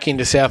pushing back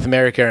into South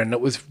America, and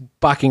it was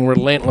fucking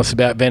relentless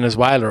about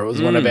Venezuela. It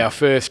was one of our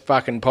first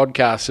fucking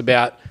podcasts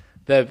about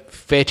the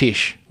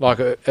fetish, like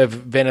a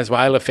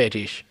Venezuela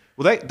fetish.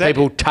 Well,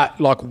 people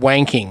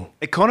wanking.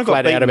 It kind of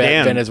got flat out about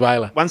down.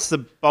 Venezuela. Once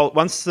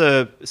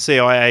the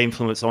CIA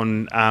influence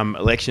on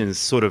elections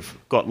sort of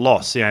got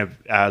lost,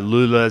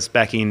 Lula's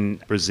back in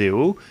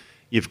Brazil.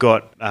 You've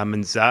got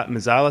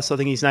Manzales, I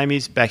think his name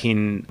is, back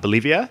in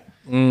Bolivia.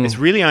 It's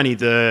really only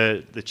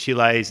the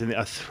Chiles and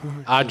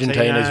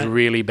Argentina's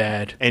really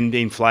bad, and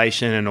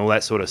inflation and all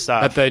that sort of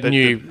stuff. But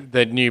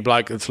the new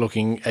bloke that's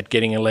looking at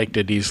getting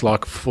elected is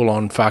like full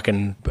on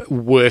fucking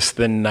worse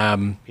than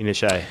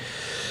Pinochet.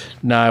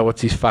 No,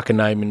 what's his fucking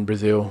name in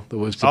Brazil that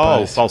was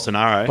deposed?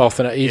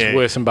 Bolsonaro. He's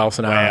worse than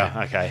Bolsonaro.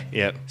 Wow. Okay.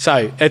 Yep.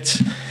 So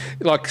it's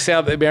like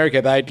South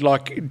America. They'd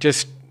like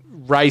just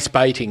race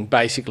baiting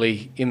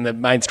basically in the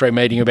mainstream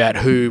media about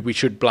who we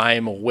should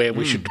blame or where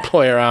we should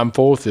deploy our armed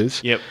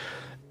forces. Yep.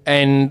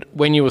 And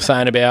when you were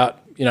saying about,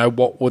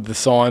 what were the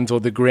signs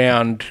or the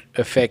ground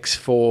effects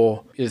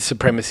for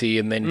supremacy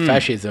and then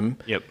fascism,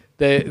 yep.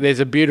 There's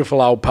a beautiful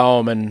old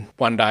poem, and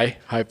one day,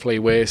 hopefully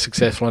we're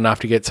successful enough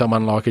to get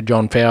someone like a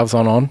John Fowles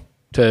on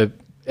to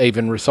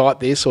even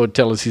recite this or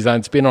tell us his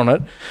own spin on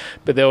it.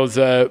 But there was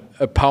a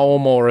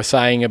poem or a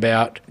saying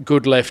about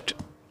good left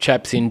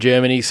chaps in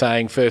Germany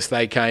saying first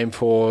they came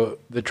for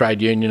the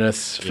trade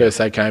unionists, first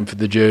they came for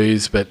the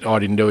Jews, but I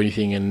didn't do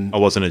anything. And I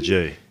wasn't a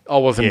Jew. I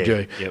wasn't Yeah,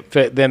 due.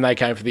 yep. Then they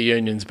came for the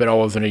unions, but I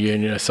wasn't a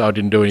unionist, so I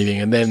didn't do anything.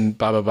 And then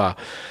blah, blah, blah.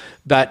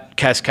 That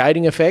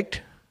cascading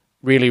effect,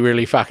 really,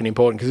 really fucking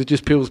important because it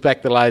just peels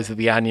back the layers of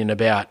the onion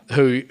about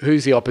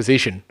who's the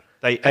opposition.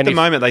 At the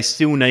moment, they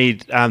still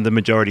need the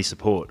majority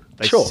support.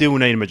 They Sure. still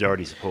need a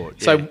majority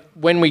support. So yeah.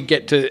 when we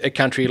get to a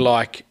country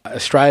like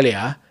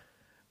Australia,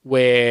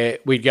 where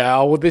we'd go,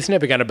 oh, well, there's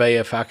never going to be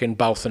a fucking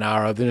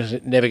Bolsonaro,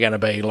 there's never going to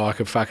be like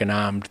a fucking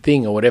armed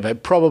thing or whatever.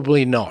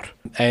 Probably not.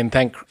 And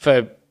thank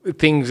for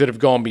things that have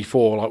gone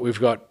before, like we've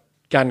got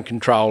gun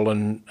control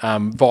and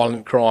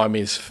violent crime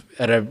is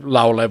at a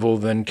lower level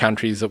than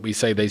countries that we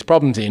see these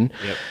problems in.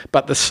 Yep.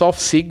 But the soft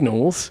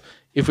signals,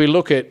 if we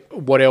look at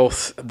what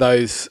else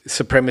those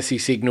supremacy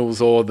signals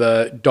or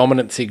the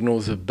dominant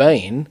signals have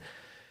been,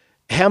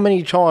 how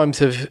many times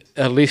have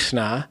a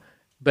listener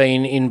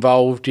been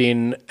involved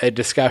in a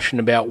discussion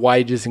about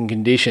wages and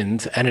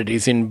conditions and it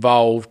has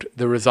involved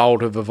the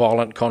result of a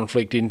violent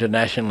conflict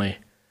internationally?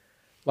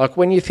 Like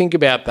when you think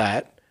about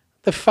that,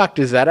 the fuck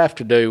does that have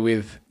to do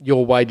with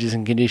your wages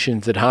and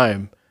conditions at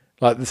home?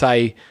 Like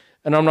say,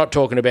 and I'm not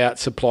talking about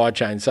supply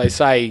chains. So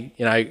say,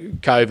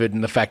 COVID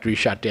and the factory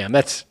shut down.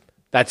 That's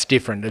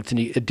different. It's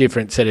a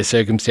different set of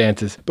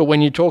circumstances. But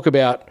when you talk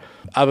about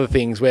other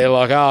things where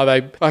like, oh,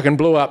 they fucking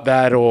blew up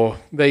that or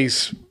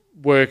these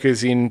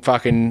workers in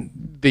fucking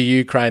the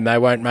Ukraine, they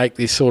won't make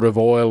this sort of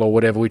oil or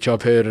whatever, which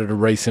I've heard at a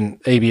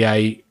recent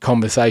EBA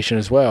conversation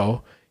as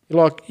well.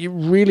 Like, you're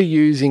really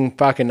using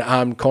fucking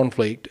armed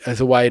conflict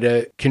as a way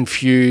to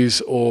confuse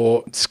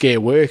or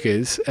scare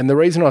workers. And the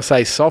reason I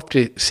say soft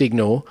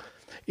signal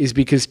is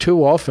because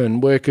too often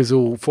workers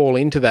will fall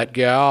into that,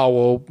 go, oh,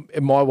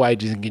 well, my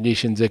wages and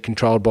conditions are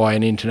controlled by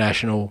an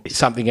international,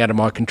 something out of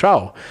my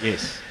control.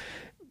 Yes.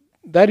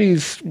 That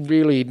is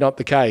really not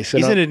the case.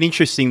 Isn't it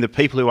interesting, the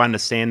people who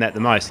understand that the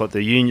most, like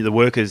the union, the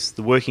workers,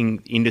 the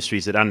working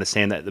industries that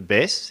understand that the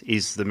best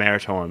is the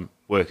maritime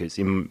workers,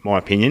 in my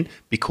opinion,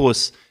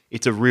 because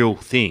it's a real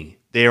thing.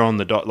 They're on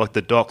the dock, like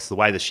the docks, the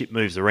way the ship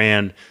moves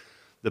around,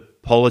 the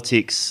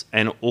politics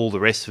and all the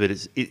rest of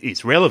it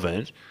it's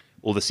relevant,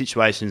 or the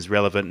situation is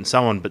relevant and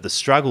so on. But the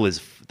struggle is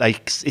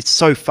it's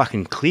so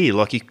fucking clear.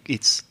 Like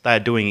they're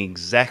doing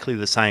exactly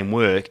the same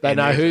work. They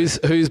know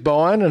who's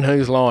buying and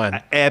who's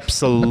lying.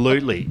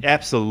 Absolutely,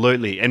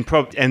 absolutely, and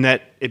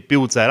that it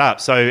builds that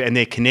up. So and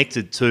they're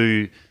connected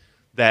to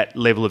that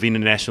level of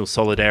international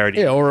solidarity.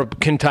 Yeah, or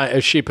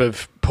a ship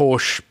of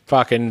Porsche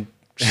fucking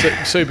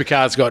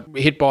supercars got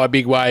hit by a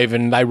big wave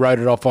and they rode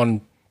it off on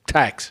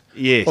tax.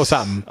 Yes. Or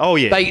something. Oh,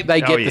 yeah. They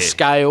get the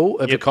scale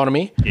of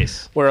economy.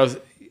 Yes. Whereas,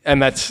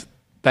 and that's,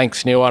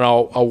 thanks, Neil, and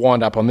I'll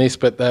wind up on this,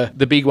 but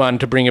the big one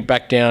to bring it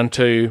back down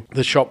to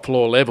the shop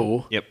floor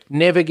level,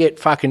 never get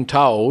fucking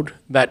told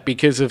that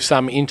because of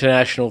some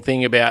international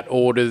thing about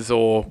orders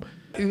or...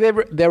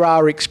 There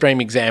are extreme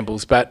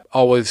examples, but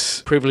I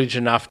was privileged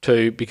enough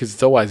to, because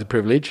it's always a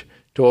privilege,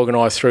 to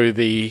organise through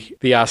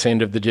the arse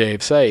end of the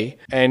GFC.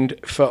 And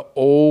for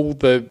all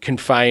the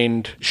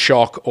confined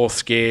shock or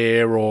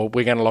scare or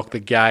we're going to lock the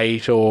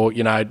gate or,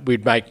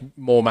 we'd make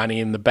more money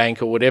in the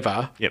bank or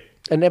whatever,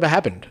 it never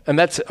happened. And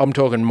I'm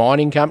talking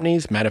mining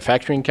companies,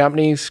 manufacturing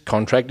companies,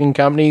 contracting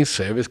companies,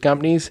 service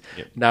companies.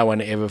 No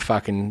one ever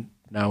did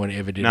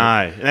it.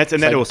 No,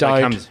 and that also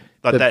comes...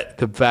 Like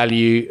the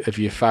value of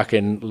your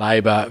fucking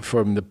labour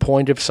from the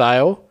point of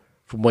sale,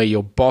 from where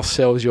your boss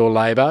sells your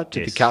labour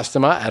to the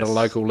customer at a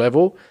local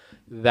level,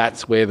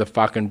 that's where the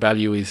fucking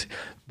value is.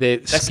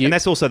 And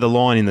that's also the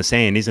line in the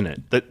sand, isn't it?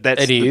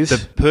 It is.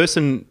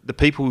 The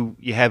people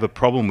you have a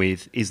problem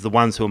with is the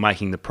ones who are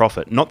making the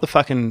profit, not the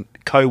fucking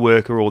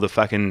co-worker or the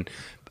fucking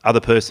other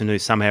person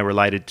who's somehow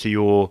related to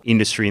your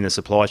industry in the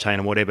supply chain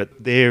or whatever.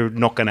 They're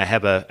not going to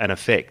have an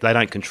effect. They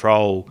don't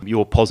control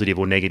your positive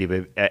or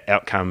negative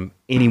outcome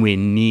anywhere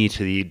near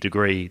to the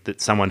degree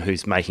that someone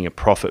who's making a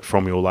profit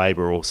from your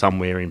labour or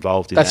somewhere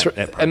involved in that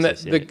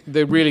process. And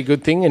the really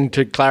good thing, and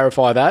to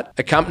clarify that,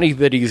 a company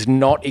that is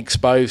not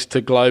exposed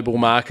to global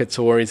markets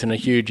or isn't a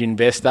huge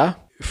investor,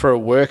 for a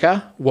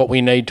worker, what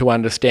we need to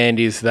understand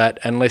is that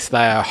unless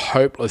they are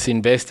hopeless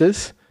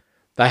investors,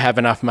 they have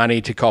enough money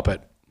to cop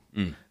it.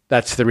 Mm.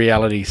 That's the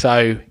reality.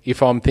 So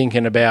if I'm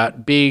thinking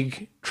about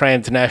big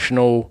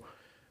transnational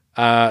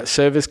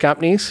service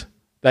companies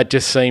that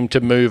just seem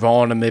to move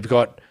on and they've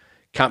got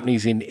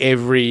companies in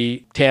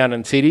every town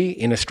and city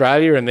in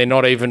Australia and they're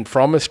not even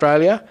from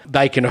Australia,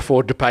 they can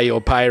afford to pay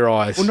your pay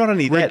rise. Well, not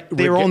only that,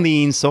 they're on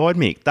the inside,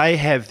 Mick. They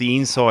have the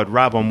inside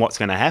rub on what's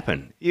going to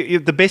happen.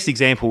 The best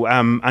example,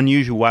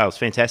 Unusual Whales,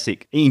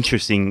 fantastic,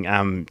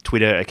 interesting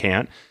Twitter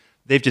account.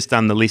 They've just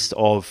done the list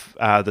of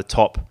the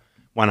top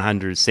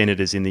 100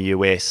 senators in the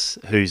US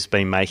who's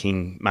been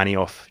making money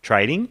off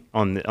trading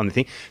on the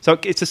thing. So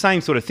it's the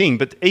same sort of thing,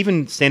 but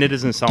even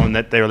senators and so on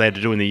that they're allowed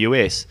to do in the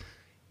US,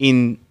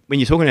 when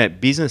you're talking about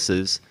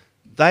businesses,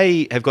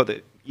 they've got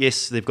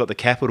the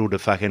capital to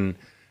fucking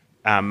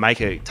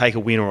take a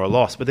win or a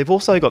loss, but they've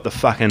also got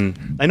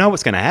they know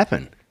what's going to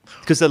happen.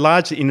 Because to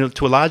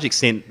a large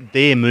extent,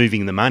 they're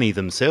moving the money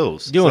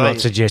themselves. You're So not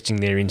suggesting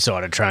they're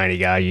insider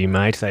trading, are you,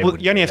 mate? They Well,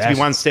 wouldn't you only do have to be that.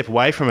 one step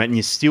away from it, and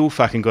you still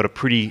fucking got a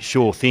pretty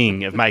sure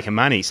thing of making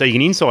money. So you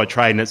can inside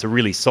trade, and it's a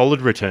really solid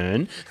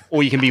return,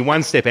 or you can be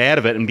one step out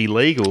of it and be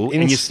legal,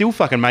 and you're still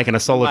fucking making a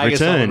solid Make a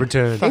return. solid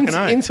return. Fucking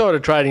oath. Insider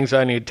trading's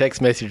only a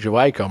text message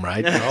away,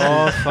 comrade.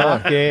 Oh,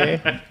 fuck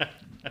yeah.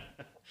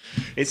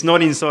 It's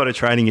not insider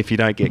trading if you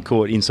don't get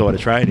caught insider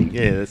trading.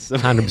 Yeah, that's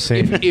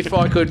 100%. If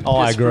I could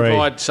I just agree.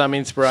 provide some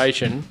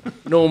inspiration,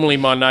 normally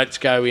my notes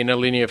go in a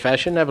linear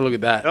fashion. Have a look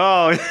at that.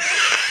 oh,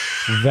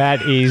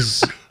 That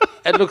is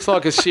It looks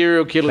like a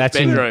serial killer's That's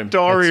in- bedroom.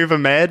 Diary of a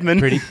Madman.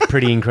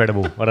 pretty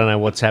incredible. I don't know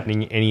what's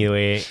happening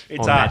anywhere on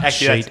art. that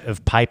Actually, sheet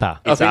of paper.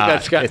 I think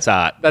art. It's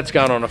art. That's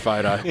going on a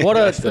photo.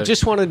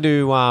 Just wanted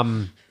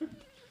to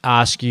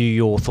ask you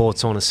your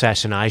thoughts on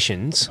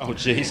assassinations. Oh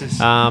Jesus!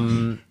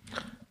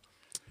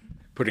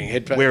 Putting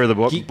headphones. where are the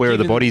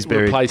given bodies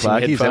buried? replacing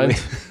Clarky? Is that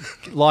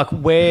headphones. Like,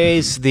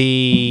 where's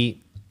the?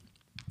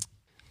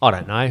 I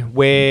don't know.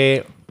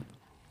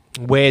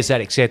 Where's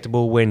that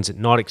acceptable? When's it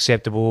not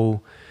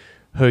acceptable?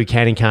 Who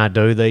can and can't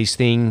do these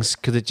things?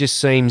 Because it just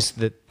seems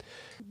that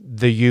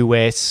the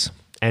US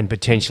and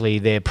potentially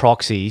their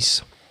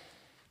proxies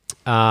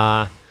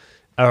are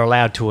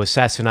allowed to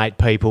assassinate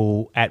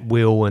people at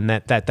will, and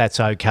that's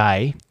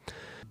okay.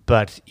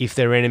 But if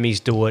their enemies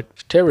do it,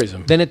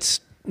 Terrorism. then it's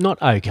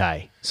not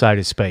okay, so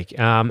to speak.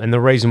 And the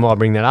reason why I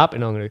bring that up,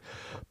 and I'm going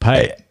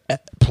to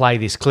play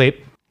this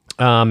clip,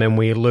 and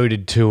we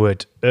alluded to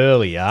it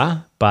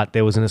earlier, but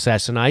there was an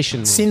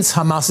assassination. Since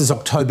Hamas's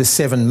October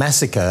 7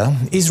 massacre,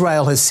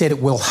 Israel has said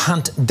it will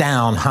hunt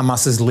down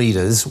Hamas's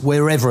leaders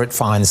wherever it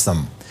finds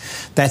them.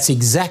 That's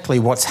exactly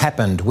what's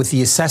happened with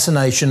the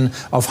assassination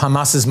of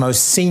Hamas's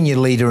most senior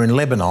leader in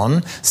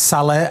Lebanon,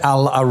 Saleh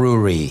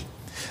al-Aruri.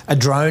 A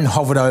drone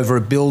hovered over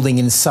a building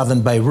in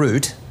southern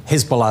Beirut,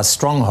 Hezbollah's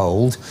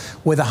stronghold,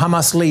 where the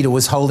Hamas leader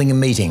was holding a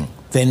meeting,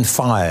 then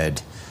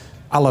fired.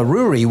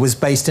 Al-Aruri was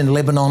based in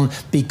Lebanon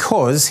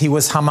because he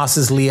was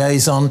Hamas's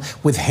liaison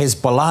with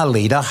Hezbollah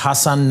leader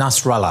Hassan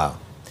Nasrallah.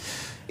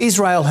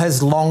 Israel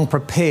has long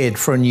prepared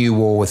for a new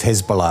war with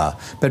Hezbollah,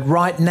 but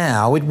right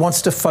now it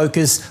wants to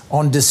focus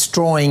on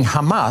destroying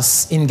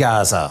Hamas in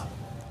Gaza.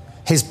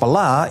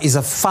 Hezbollah is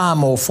a far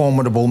more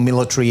formidable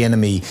military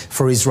enemy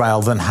for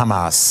Israel than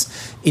Hamas.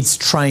 It's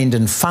trained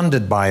and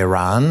funded by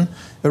Iran.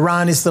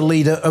 Iran is the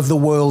leader of the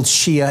world's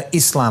Shia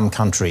Islam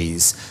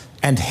countries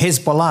and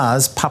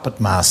Hezbollah's puppet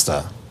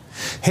master.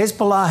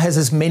 Hezbollah has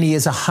as many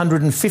as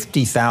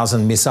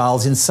 150,000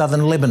 missiles in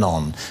southern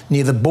Lebanon,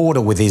 near the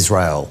border with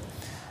Israel.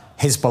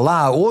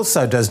 Hezbollah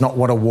also does not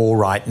want a war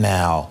right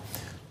now.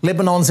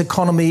 Lebanon's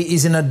economy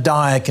is in a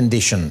dire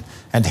condition,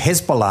 and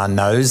Hezbollah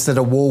knows that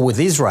a war with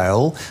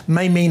Israel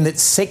may mean that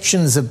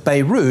sections of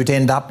Beirut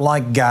end up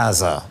like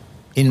Gaza,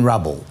 in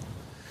rubble.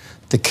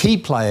 The key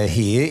player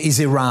here is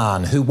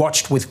Iran, who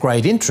watched with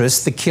great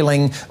interest the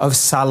killing of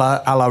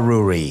Saleh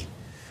al-Aruri.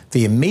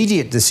 The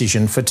immediate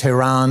decision for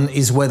Tehran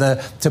is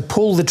whether to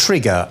pull the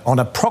trigger on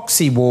a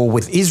proxy war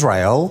with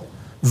Israel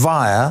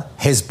via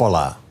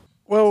Hezbollah.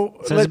 Well,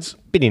 So there's a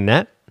bit in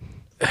that.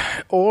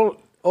 all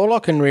I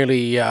can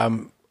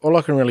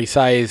really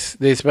say is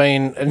there's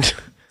been,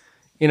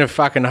 in a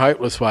fucking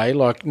hopeless way,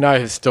 like no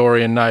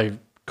historian, no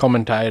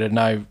commentator,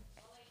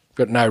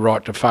 got no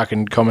right to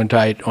fucking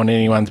commentate on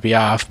anyone's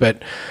behalf.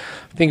 But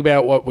think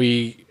about what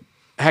we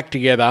hacked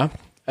together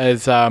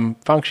as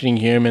functioning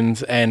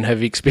humans and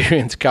have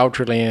experienced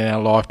culturally in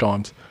our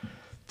lifetimes.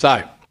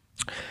 So,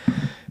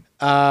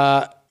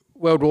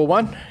 World War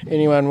One.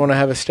 Anyone want to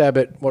have a stab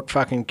at what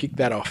fucking kicked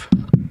that off?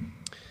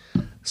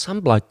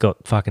 Some bloke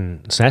got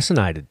fucking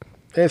assassinated.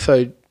 Yeah,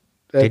 so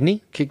that Didn't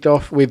he? kicked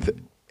off with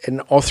an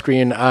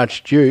Austrian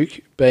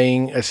Archduke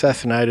being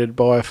assassinated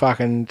by a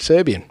fucking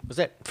Serbian. Was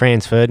that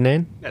Franz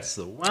Ferdinand? That's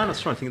the one. I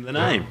was trying to think of the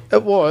name.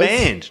 It was.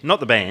 Band, not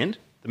the band.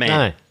 The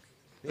man.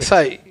 No.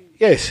 So,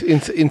 yes,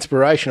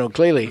 inspirational,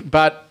 clearly.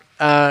 But,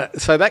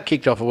 so that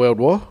kicked off a world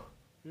war.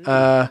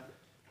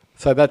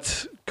 So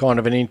that's kind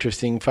of an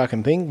interesting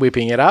fucking thing,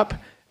 whipping it up.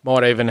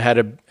 Might even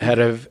had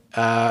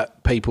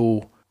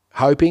people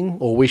hoping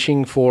or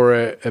wishing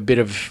for a bit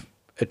of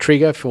a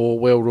trigger for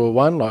World War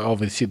One. Like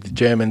obviously the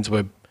Germans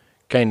were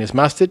keen as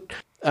mustard.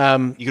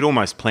 You could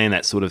almost plan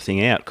that sort of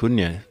thing out, couldn't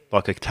you?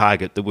 Like a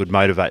target that would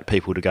motivate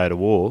people to go to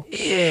war.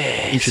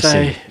 Yeah.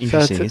 Interesting,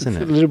 it's isn't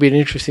a it? little bit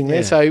interesting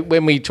there. So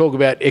when we talk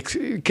about,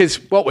 because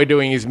what we're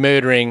doing is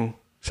murdering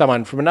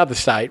someone from another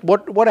state,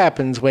 what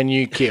happens when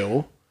you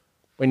kill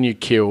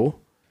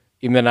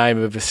in the name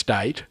of a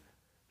state,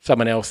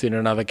 someone else in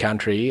another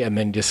country, and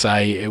then just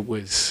say it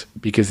was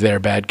because they're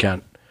a bad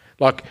cunt?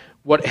 Like,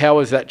 how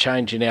has that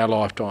changed in our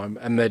lifetime?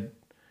 And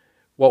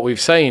what we've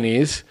seen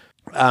is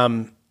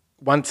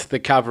once the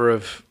cover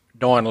of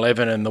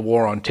 9/11 and the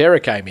war on terror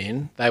came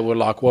in, they were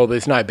like, well,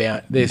 there's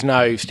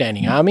no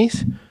standing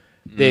armies.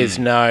 They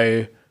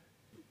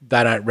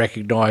don't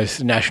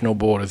recognise national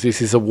borders.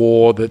 This is a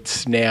war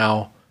that's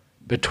now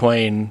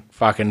between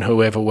fucking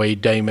whoever we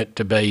deem it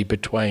to be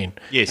between.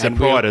 Yeah, so And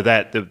prior to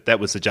that, that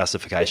was the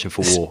justification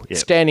for war. Yeah.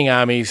 standing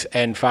armies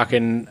and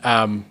fucking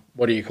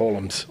what do you call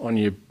them on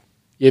your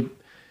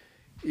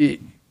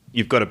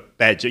You've got a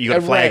badge, you've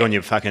got a flag on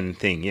your fucking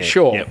thing. Yeah,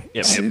 sure.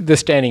 Yep. The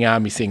standing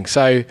army thing.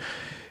 So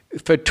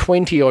for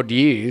 20 odd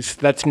years,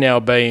 that's now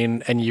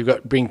been, and you've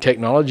got bring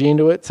technology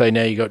into it. So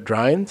now you've got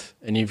drones,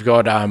 and you've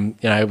got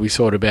we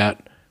talking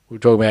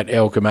about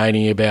El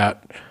Khomeini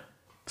about,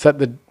 is that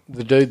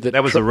the dude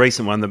that was the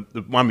recent one.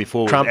 The one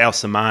before Trump. was Al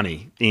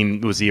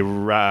Samani. Was the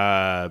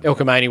El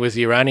Khomeini was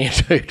the Iranian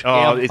dude.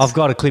 I've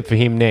got a clip for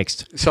him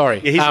next. Sorry,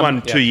 he's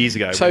one 2 years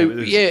ago. So and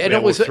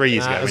it was 3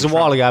 years ago. It was a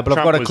while ago, but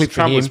I've got a clip for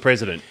Trump him. was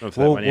president of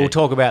that one. Yeah. We'll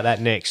talk about that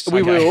next.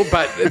 We will,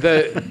 but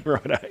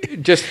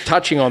Right. just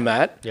touching on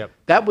that, Yep.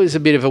 that was a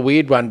bit of a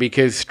weird one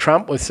because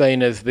Trump was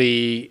seen as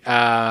the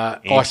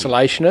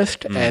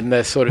isolationist and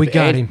the sort of We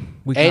got him.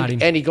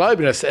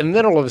 anti-globalist, and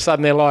then all of a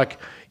sudden they're like,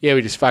 yeah,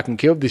 we just fucking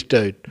killed this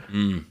dude,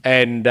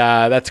 and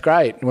that's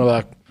great. And we're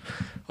like,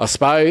 I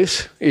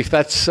suppose if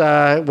that's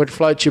what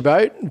floats your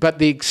boat, but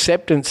the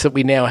acceptance that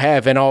we now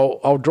have, and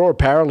I'll draw a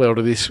parallel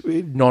to this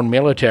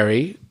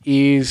non-military,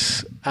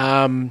 is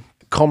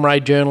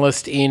comrade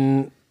journalist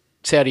in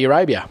Saudi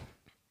Arabia.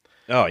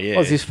 Oh, yeah.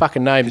 What's his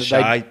fucking name?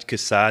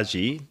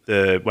 Khashoggi,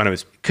 the one who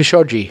was...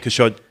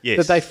 Khashoggi. Yes.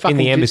 That they fucking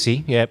in the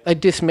embassy, yep. They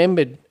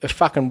dismembered a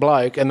fucking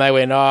bloke and they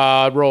went,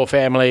 royal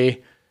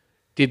family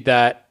did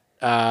that.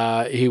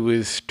 He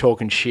was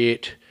talking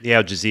shit. The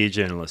Al Jazeera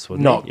journalist,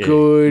 wasn't Not he? Yeah.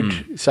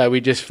 good. So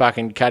we just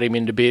fucking cut him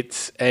into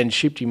bits and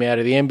shipped him out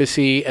of the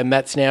embassy, and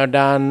that's now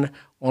done.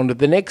 On to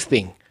the next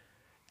thing.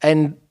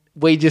 And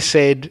we just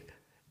said,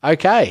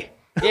 okay.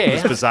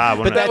 It's bizarre,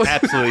 wasn't it?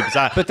 Absolutely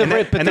bizarre. But the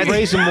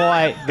reason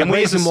why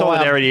Where's the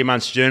solidarity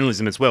amongst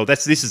journalism as well?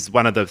 This is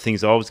one of the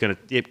things I was going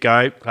to...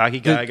 go,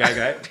 Clarky,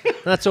 go.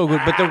 That's all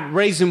good. But the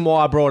reason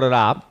why I brought it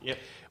up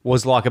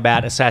was like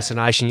about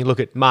assassination. You look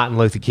at Martin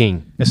Luther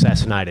King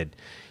assassinated.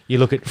 You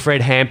look at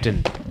Fred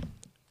Hampton.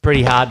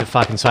 Pretty hard to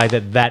fucking say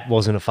that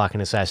wasn't a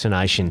fucking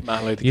assassination.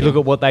 You look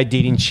at what they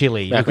did in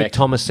Chile. You look at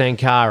Thomas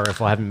Sankara,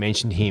 if I haven't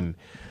mentioned him.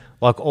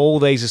 Like all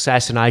these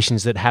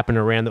assassinations that happen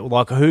around,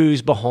 like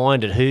who's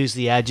behind it? Who's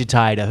the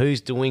agitator? Who's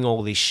doing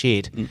all this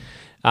shit?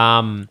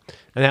 And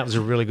that was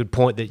a really good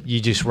point that you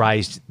just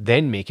raised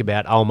then, Mick,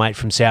 about old mate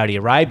from Saudi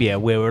Arabia,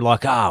 where we're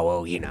like,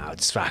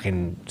 it's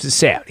fucking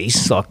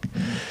Saudis. Like,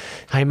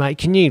 hey, mate,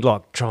 can you,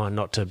 like, try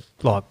not to,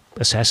 like,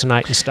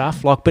 assassinate and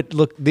stuff? Like, but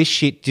look, this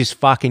shit just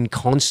fucking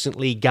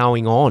constantly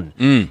going on.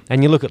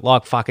 And you look at,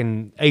 like,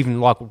 fucking, even,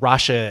 like,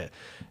 Russia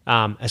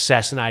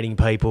assassinating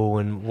people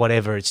and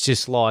whatever. It's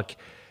just like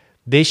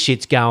this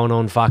shit's going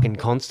on fucking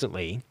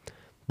constantly.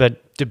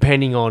 But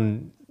depending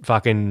on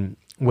fucking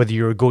whether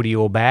you're a goodie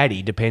or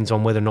baddie depends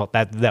on whether or not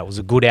that was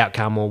a good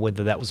outcome or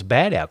whether that was a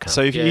bad outcome.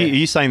 So are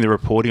you saying the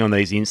reporting on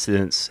these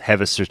incidents have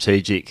a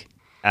strategic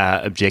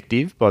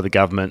objective by the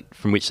government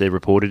from which they're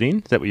reported in?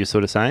 Is that what you're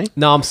sort of saying?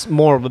 No, I'm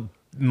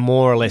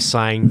more or less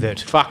saying that...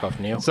 Fuck off,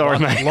 Neil. Sorry,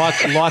 mate.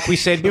 Like we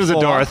said before... It was a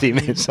Dorothy,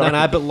 man. Sorry.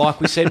 No, but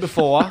like we said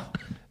before,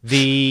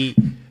 the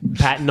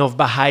pattern of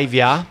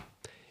behaviour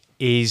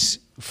is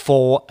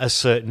for a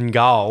certain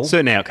goal.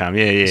 Certain outcome,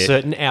 yeah.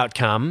 Certain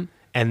outcome,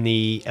 and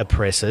the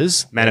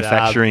oppressors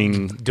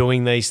manufacturing that are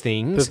doing these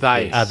things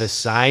are the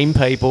same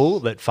people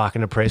that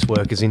fucking oppress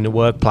workers in the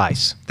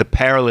workplace. The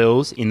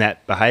parallels in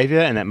that behaviour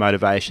and that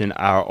motivation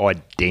are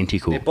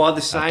identical. They're by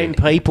the same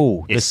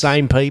people. Yes. The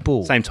same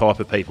people. Same type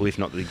of people, if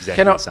not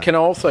exactly the same. Can I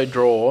also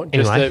draw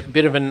just Anyway. a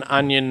bit of an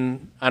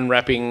onion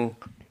unwrapping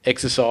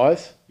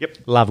exercise? Yep.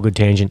 Love a good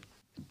tangent.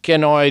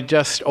 Can I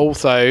just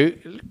also,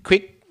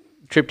 quick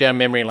trip down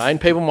memory lane,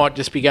 people might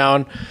just be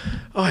going,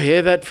 oh yeah,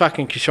 that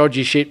fucking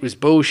Khashoggi shit was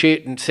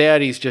bullshit and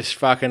Saudis just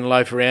fucking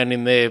loaf around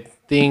in their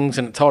things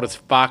and it's hot as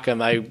fuck and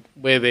they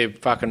wear their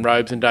fucking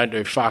robes and don't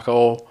do fuck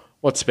all.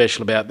 What's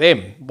special about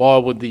them? Why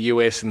would the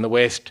US and the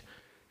West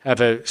have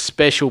a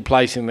special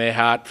place in their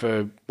heart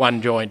for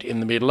one joint in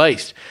the Middle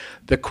East?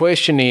 The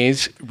question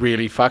is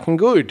really fucking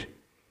good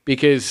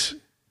because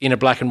in a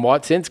black and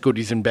white sense,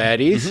 goodies and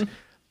baddies,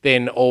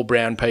 then all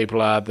brown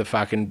people are the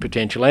fucking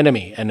potential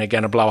enemy and they're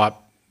going to blow up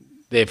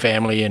their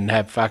family and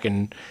have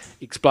fucking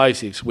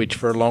explosives, which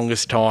for the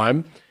longest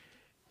time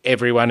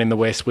everyone in the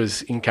West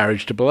was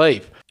encouraged to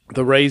believe.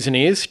 The reason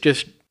is,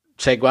 just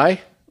segue,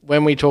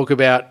 when we talk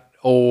about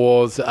all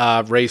wars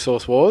are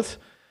resource wars,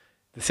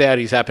 the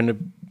Saudis happen to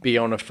be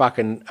on a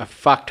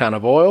fuck ton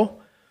of oil,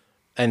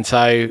 and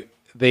so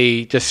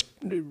the just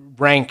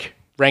rank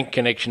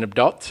connection of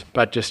dots,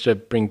 but just to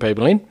bring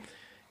people in,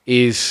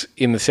 is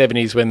in the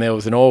 70s when there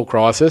was an oil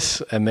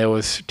crisis and there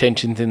was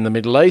tensions in the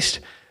Middle East,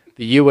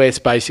 the US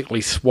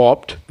basically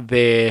swapped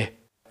their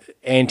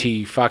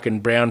anti-fucking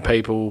brown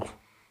people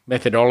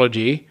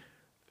methodology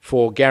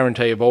for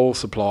guarantee of oil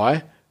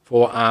supply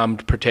for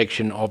armed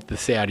protection of the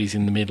Saudis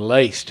in the Middle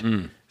East.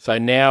 So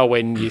now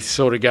when you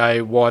sort of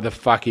go, why the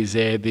fuck is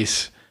there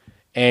this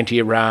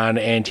anti-Iran,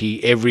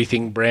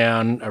 anti-everything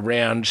brown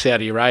around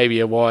Saudi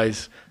Arabia, why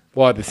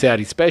the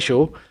Saudi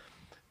special?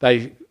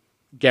 They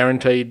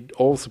guaranteed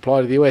oil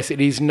supply to the US.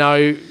 It is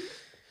no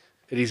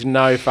It is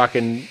no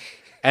fucking...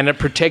 And it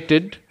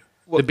protected...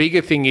 The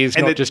bigger thing is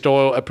not just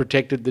oil, it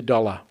protected the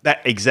dollar. That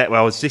exactly.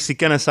 Well, I was just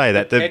going to say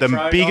that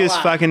the biggest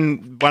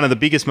fucking one of the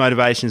biggest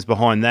motivations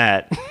behind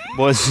that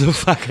was the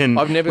fucking.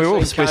 I've never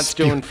seen cunts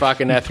doing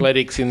fucking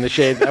athletics in the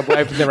shed,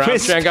 waving their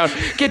arms around, going,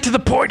 "Get to the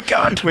point,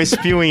 cunt." We're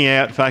spewing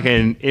out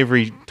fucking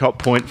every top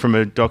point from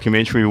a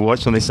documentary we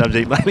watched on this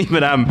subject lately,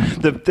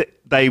 but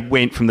they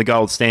went from the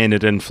gold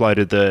standard and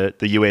floated the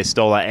US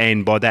dollar,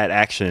 and by that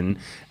action,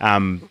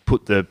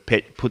 put the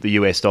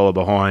US dollar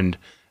behind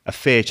a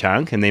fair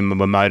chunk, and then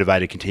were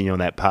motivated to continue on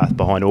that path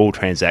behind all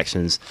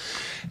transactions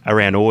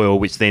around oil,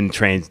 which then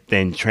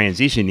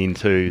transitioned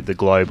into the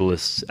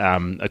globalist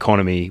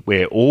economy,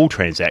 where all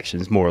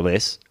transactions, more or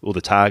less, or the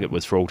target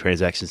was for all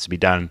transactions to be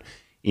done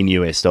in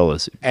US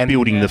dollars, and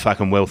building the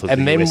fucking wealth of the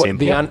US empire. And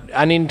then the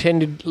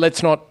unintended,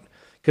 let's not,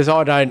 because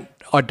I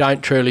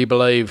don't truly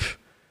believe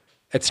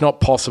it's not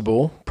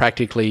possible,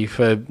 practically,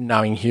 for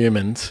knowing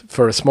humans,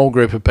 for a small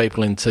group of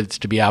people in suits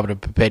to be able to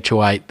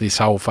perpetuate this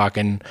whole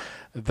fucking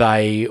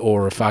they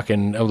or a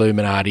fucking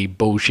Illuminati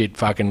bullshit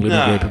fucking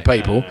little group of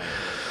people. No.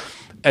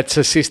 It's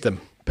a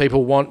system.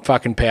 People want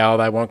fucking power,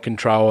 they want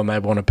control, and they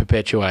want to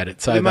perpetuate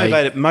it. So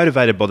they're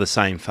motivated by the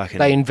same fucking...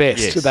 They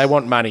invest. Yes. They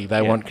want money.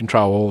 They want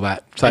control, all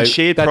that. So and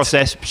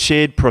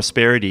shared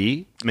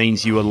prosperity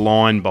means you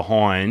align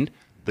behind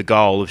the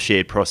goal of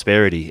shared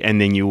prosperity,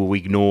 and then you will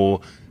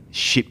ignore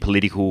shit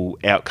political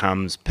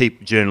outcomes,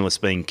 journalists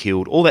being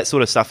killed, all that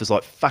sort of stuff is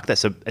like, fuck,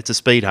 it's a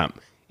speed hump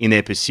in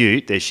their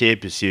pursuit, their shared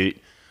pursuit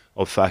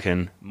of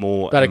fucking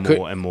more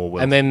and more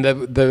wealth. And then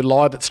the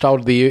lie that stole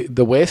the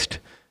West,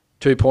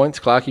 2 points,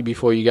 Clarkie,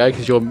 before you go,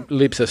 because your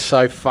lips are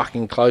so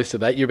fucking close to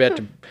that. You're about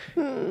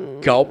to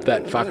gulp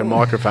that fucking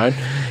microphone.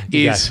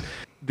 Is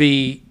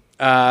the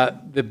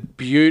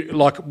beauty,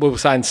 like we were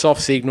saying,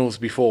 soft signals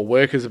before.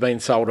 Workers have been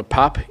sold a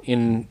pup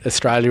in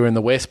Australia and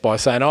the West by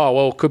saying, oh,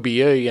 well, it could be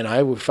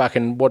you, we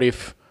fucking, what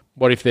if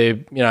they're,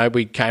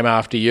 we came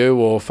after you,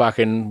 or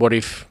fucking, what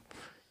if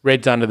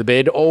Red's under the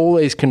bed, all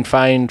these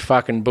confined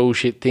fucking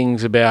bullshit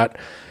things about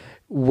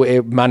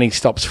where money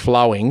stops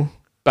flowing,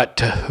 but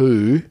to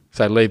who?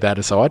 So leave that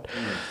aside.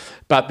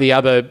 But the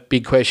other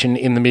big question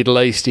in the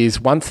Middle East is,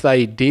 once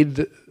they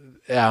did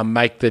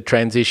make the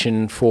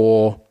transition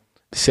for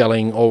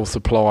selling oil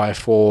supply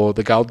for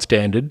the gold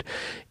standard,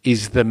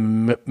 is the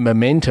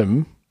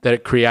momentum that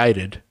it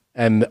created.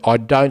 And I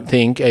don't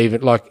think even,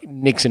 like,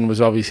 Nixon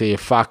was obviously a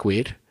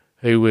fuckwit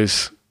who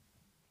was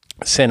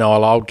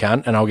senile old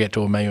cunt, and I'll get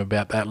to a meme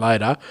about that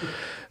later,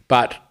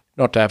 but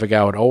not to have a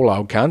go at all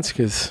old cunts,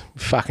 because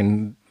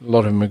fucking a lot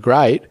of them are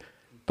great,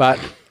 but...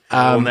 we're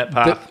all on that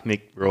path,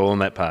 Mick, we're all on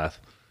that path.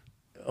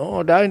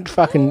 Oh, don't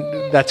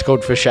fucking... That's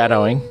called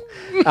foreshadowing.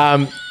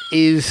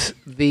 Is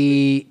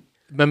the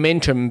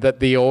momentum that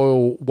the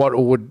oil, what it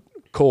would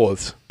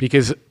cause,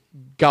 because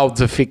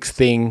gold's a fixed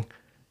thing,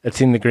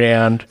 it's in the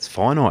ground. It's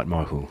finite,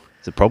 Michael.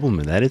 It's a problem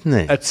with that, isn't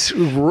there? It's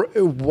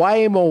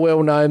way more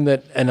well known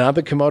than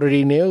another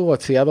commodity, Neil.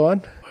 What's the other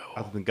one?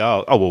 Other than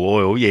gold. Oh, well,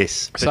 oil,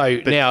 yes.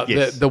 But now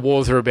yes. The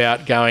wars are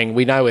about going,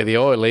 we know where the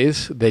oil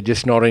is, they're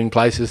just not in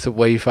places that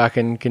we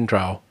fucking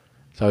control.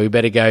 So we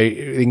better go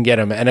and get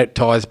them. And it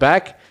ties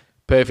back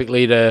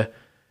perfectly to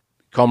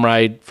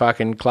Comrade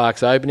fucking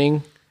Clark's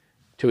opening,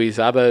 to his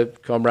other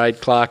Comrade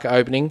Clark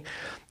opening,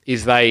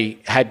 is they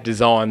had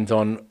designs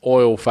on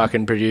oil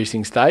fucking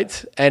producing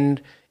states.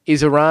 And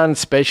is Iran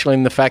special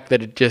in the fact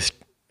that it just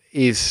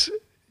is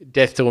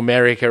death to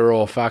America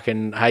or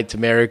fucking hates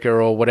America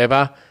or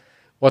whatever?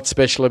 What's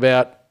special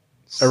about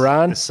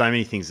Iran? There's so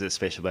many things that are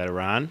special about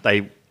Iran.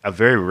 They are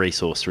very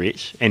resource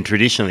rich and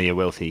traditionally a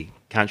wealthy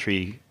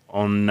country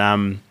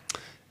on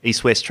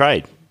east-west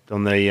trade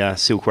on the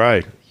Silk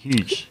Road.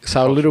 Huge.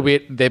 So a little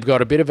bit, they've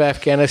got a bit of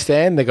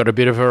Afghanistan, they've got a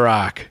bit of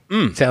Iraq.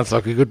 Sounds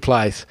like a good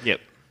place.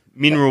 Yep.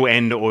 Mineral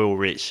and oil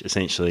rich,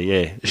 essentially,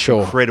 yeah.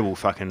 Sure. Incredible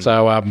fucking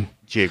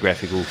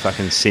geographical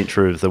fucking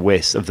centre of the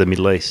West, of the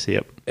Middle East,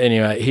 yep.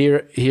 Anyway,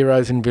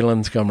 heroes and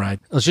villains, Comrade.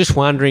 I was just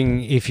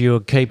wondering if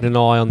you're keeping an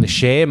eye on the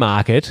share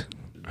market.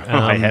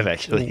 I have,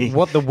 actually.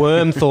 What the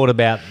worm thought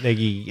about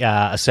the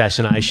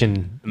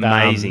assassination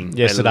amazing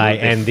yesterday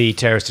and the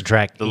terrorist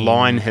attack. The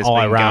line has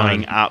been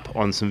going up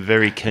on some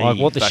very key... Like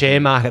what the share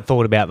market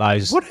thought about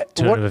those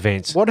turn of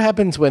events. What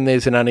happens when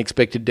there's an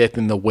unexpected death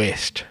in the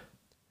West?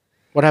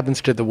 What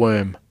happens to the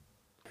worm?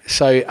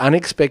 So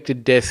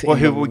unexpected death in the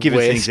who will give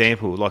West, us an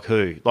example? Like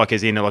who? Like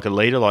as in like a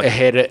leader? Like a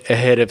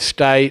head of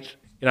state.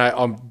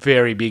 I'm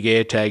very big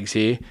air tags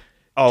here.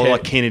 Oh,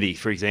 like Kennedy,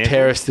 for example.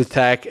 Terrorist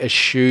attack, a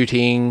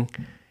shooting,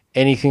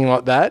 anything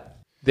like that.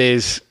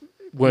 There's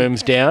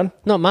worms down.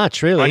 Not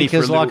much, really,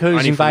 because like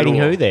who's invading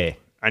who there?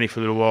 Only for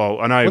a little while.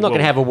 I know. We're not going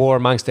to have a war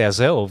amongst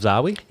ourselves,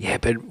 are we? Yeah,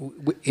 but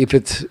if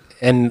it's...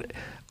 And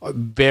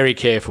very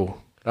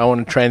careful. I don't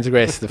want to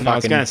transgress the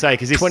fucking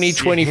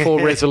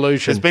 2024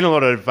 resolution. There's been a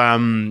lot of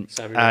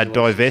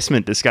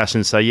divestment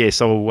discussions, so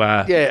yes, I'm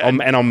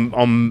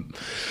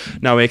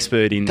no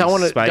expert in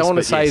this space.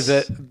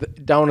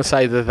 Don't want to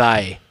say the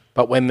they,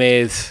 but when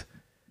there's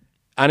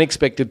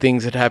unexpected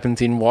things that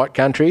happens in white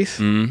countries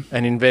and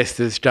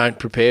investors don't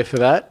prepare for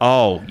that.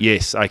 Oh,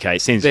 yes. Okay.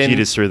 It sends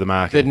jitters through the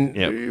market.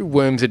 Then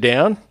worms are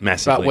down.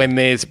 Massively. But when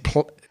there's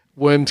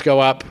worms go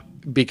up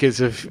because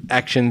of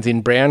actions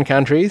in brown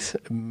countries,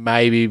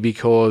 maybe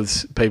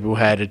because people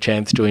had a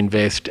chance to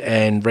invest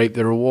and reap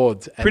the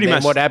rewards. And Pretty then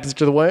much what happens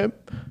to the worm?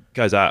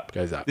 Goes up.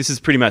 This is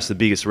pretty much the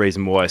biggest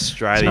reason why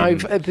Australia...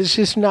 There's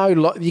just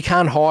you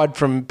can't hide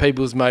from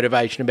people's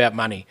motivation about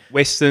money.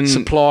 Western...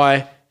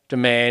 Supply,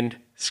 demand,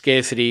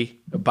 scarcity,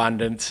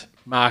 abundance,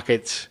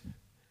 markets.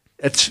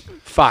 It's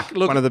fuck.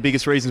 Look, one of the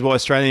biggest reasons why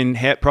Australian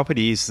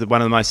property is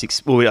one of the most...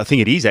 I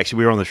think it is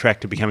actually. We're on the track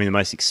to becoming the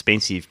most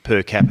expensive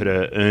per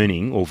capita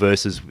earning, or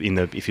versus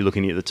if you're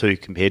looking at the two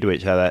compared to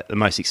each other, the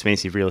most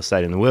expensive real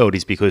estate in the world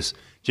is because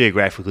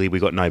geographically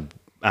we've got no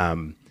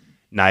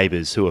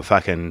neighbours who are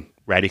fucking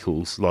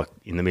radicals like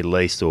in the Middle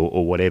East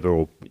or whatever,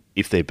 or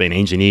if they've been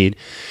engineered,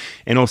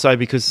 and also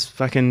because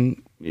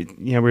fucking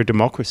we're a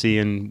democracy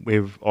and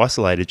we're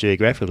isolated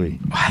geographically.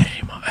 I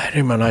had it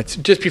in my notes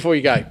just before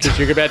you go because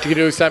you're about to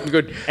do something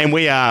good. And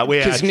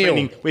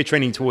we're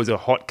trending towards a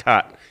hot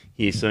cut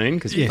here soon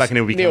because fucking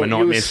it'll become Neil, a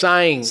nightmare. You were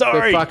saying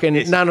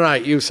no.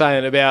 You were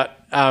saying about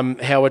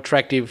how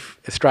attractive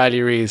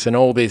Australia is and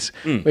all this.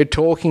 We're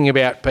talking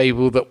about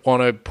people that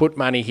want to put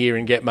money here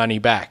and get money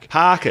back.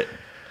 Park it.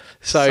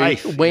 So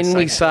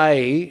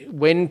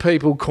when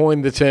people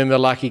coined the term the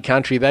lucky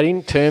country, they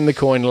didn't term the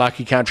coin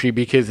lucky country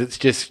because it's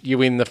just you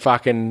win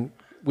the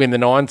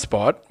 9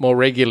 spot more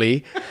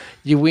regularly.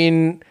 You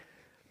win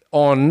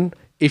on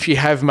if you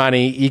have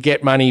money, you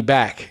get money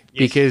back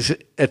because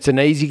it's an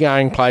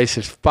easygoing place.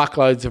 There's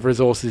fuckloads of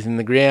resources in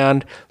the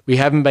ground. We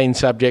haven't been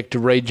subject to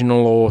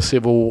regional or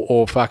civil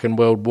or fucking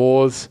world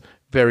wars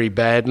very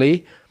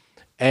badly.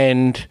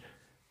 And...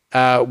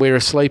 we're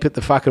asleep at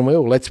the fucking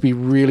wheel. Let's be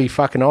really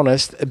fucking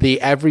honest.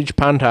 The average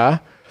punter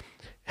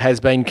has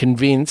been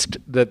convinced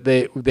that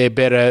they're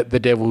better the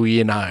devil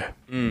you know.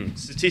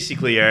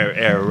 Statistically,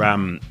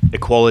 our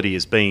equality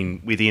has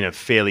been within a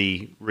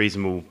fairly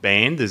reasonable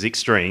band. There's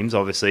extremes,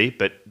 obviously,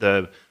 but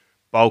the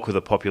bulk of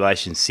the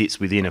population sits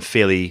within a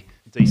fairly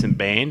decent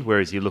band,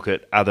 whereas you look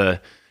at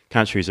other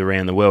countries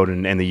around the world,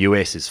 and the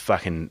US is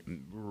fucking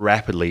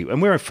rapidly,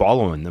 and we're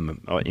following them,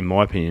 in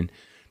my opinion,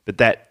 but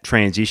that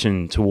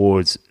transition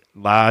towards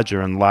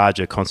larger and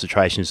larger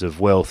concentrations of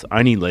wealth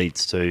only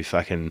leads to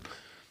fucking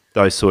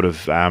those sort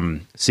of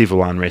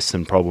civil unrest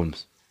and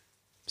problems.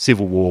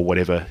 Civil war,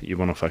 whatever you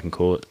want to fucking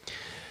call it.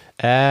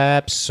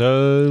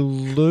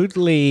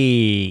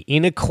 Absolutely.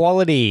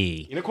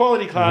 Inequality.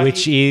 Inequality, Clarky.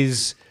 Which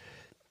is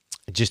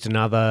just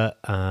another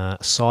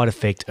side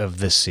effect of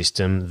the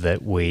system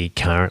that we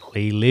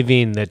currently live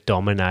in that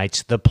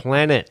dominates the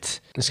planet.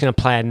 I'm just going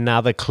to play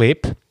another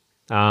clip.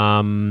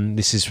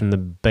 This is from the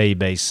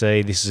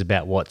BBC. This is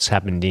about what's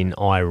happened in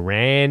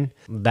Iran.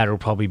 That'll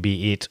probably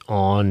be it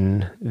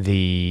on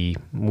the...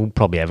 We'll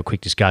probably have a quick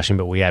discussion,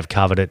 but we have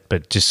covered it.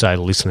 But just so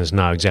the listeners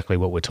know exactly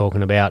what we're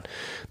talking about,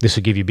 this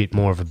will give you a bit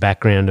more of a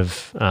background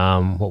of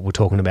what we're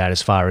talking about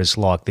as far as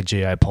like the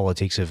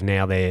geopolitics of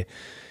now there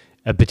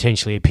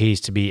potentially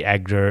appears to be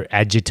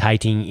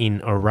agitating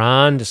in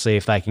Iran to see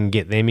if they can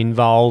get them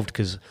involved,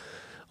 because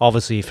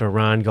obviously if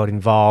Iran got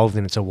involved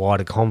then it's a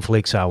wider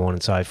conflict, so on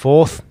and so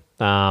forth.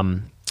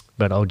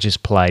 But I'll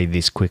just play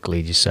this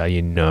quickly just so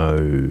you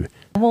know.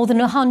 More than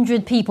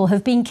 100 people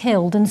have been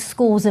killed and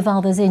scores of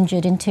others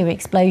injured in 2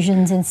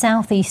 explosions in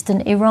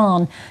southeastern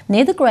Iran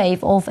near the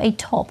grave of a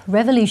top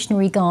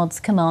Revolutionary Guards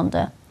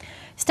commander.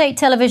 State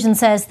television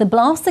says the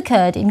blast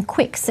occurred in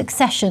quick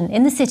succession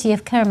in the city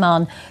of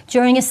Kerman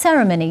during a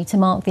ceremony to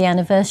mark the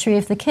anniversary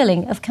of the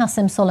killing of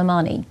Qasem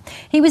Soleimani.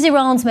 He was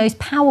Iran's most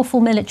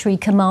powerful military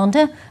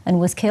commander and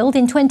was killed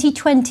in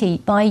 2020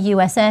 by a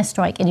US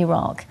airstrike in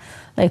Iraq.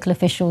 Local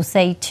officials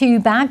say 2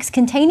 bags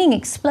containing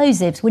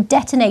explosives were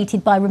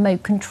detonated by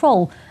remote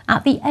control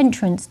at the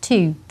entrance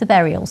to the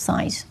burial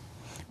site.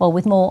 Well,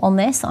 with more on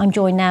this, I'm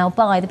joined now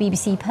by the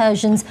BBC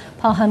Persian's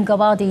Parham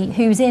Gawadi,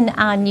 who's in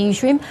our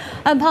newsroom.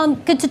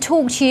 Parham, good to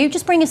talk to you.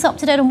 Just bring us up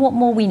to date on what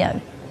more we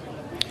know.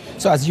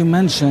 So as you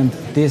mentioned,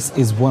 this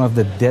is one of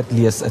the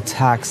deadliest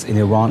attacks in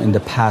Iran in the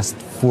past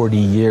 40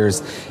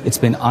 years. It's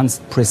been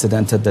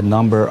unprecedented. The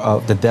number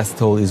of the death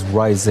toll is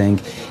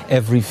rising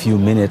every few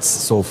minutes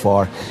so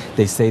far.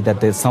 They say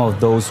that some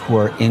of those who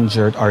are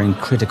injured are in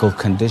critical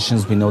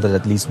conditions. We know that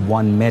at least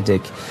 1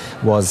 medic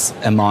was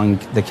among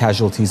the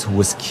casualties who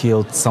was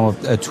killed. Some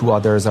of 2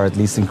 others are at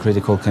least in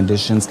critical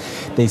conditions.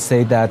 They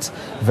say that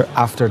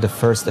after the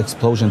first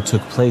explosion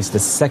took place, the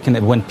second,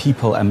 when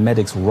people and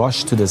medics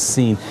rushed to the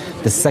scene,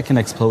 the second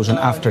explosion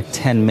after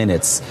 10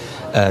 minutes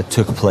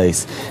took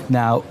place.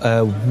 Now,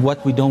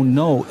 what we don't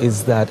know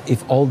is that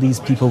if all these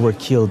people were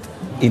killed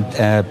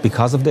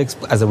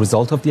as a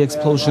result of the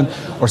explosion,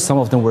 or some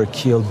of them were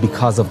killed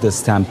because of the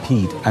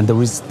stampede. And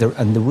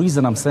the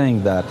reason I'm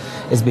saying that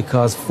is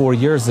because 4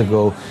 years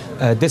ago,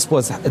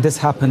 this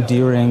happened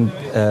during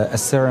a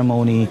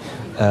ceremony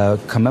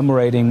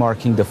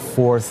marking the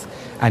 4th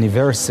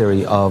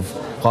anniversary of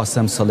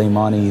Qasem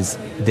Soleimani's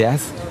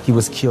death. He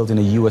was killed in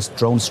a U.S.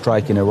 drone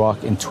strike in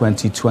Iraq in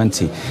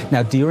 2020.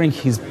 Now, during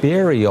his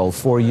burial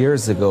 4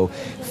 years ago,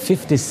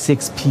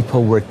 56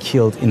 people were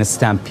killed in a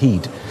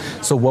stampede.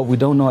 So what we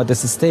don't know at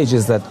this stage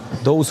is that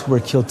those who were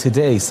killed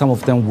today, some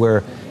of them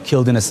were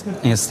killed in a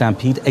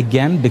stampede,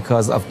 again,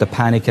 because of the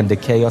panic and the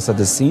chaos at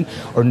the scene,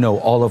 or no,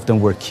 all of them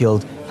were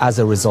killed as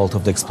a result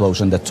of the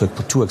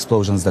two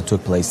explosions that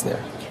took place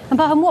there.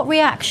 And what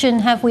reaction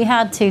have we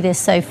had to this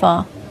so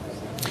far?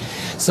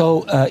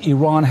 So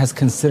Iran has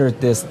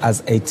considered this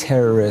as a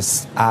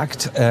terrorist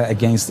act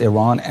against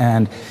Iran,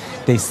 and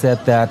they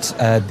said that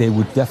they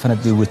would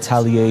definitely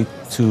retaliate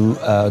to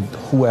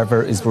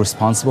whoever is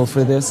responsible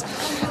for this.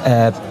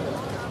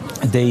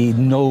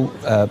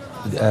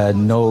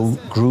 No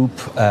group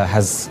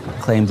has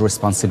claimed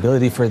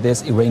responsibility for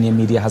this. Iranian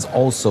media has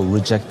also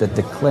rejected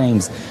the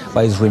claims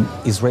by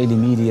Israeli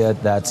media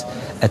that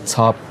a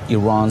top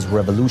Iran's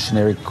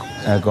Revolutionary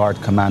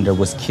Guard commander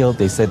was killed.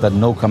 They said that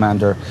no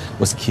commander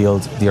was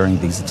killed during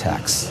these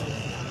attacks.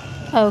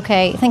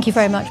 Okay, thank you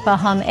very much,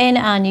 Baham, in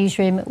our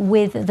newsroom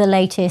with the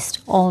latest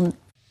on.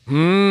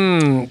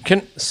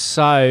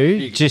 So,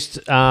 just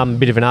a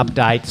bit of an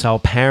update. So,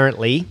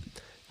 apparently,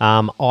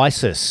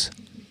 ISIS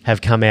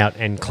have come out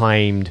and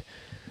claimed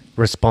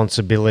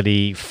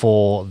responsibility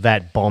for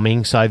that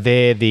bombing. So,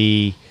 they're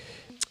the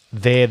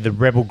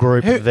rebel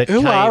group that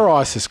who are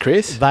ISIS,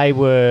 Chris? They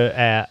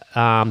were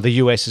the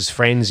US's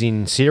friends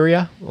in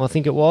Syria, I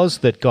think it was,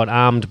 that got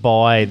armed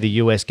by the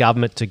US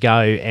government to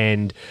go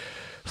and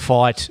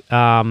fight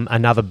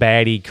another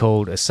baddie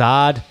called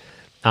Assad,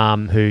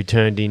 who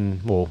turned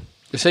in, well...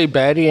 Is he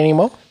baddie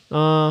anymore?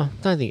 I'm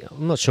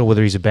not sure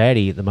whether he's a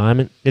baddie at the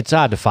moment. It's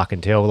hard to fucking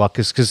tell, like,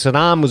 because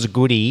Saddam was a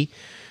goodie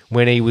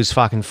when he was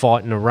fucking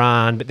fighting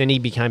Iran, but then he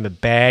became a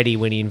baddie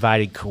when he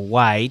invaded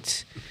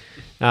Kuwait.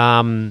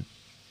 And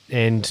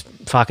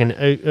fucking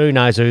who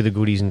knows who the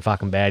goodies and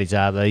fucking baddies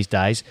are these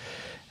days.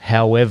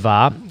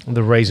 However,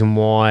 the reason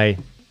why,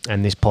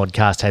 and this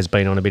podcast has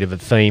been on a bit of a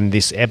theme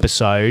this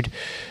episode,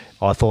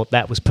 I thought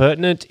that was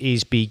pertinent,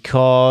 is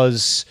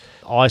because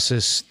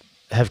ISIS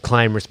have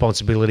claimed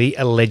responsibility,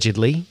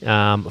 allegedly,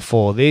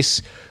 for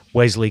this.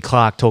 Wesley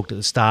Clark talked at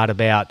the start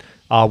about,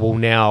 oh, well,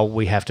 now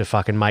we have to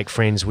fucking make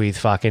friends with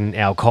fucking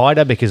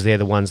Al-Qaeda because they're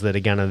the ones that are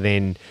going to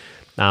then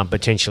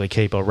potentially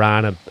keep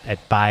Iran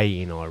at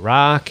bay in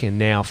Iraq. And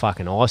now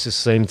fucking ISIS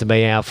seem to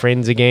be our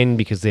friends again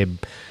because they're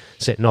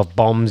setting off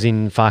bombs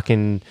in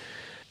fucking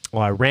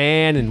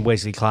Iran. And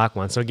Wesley Clark,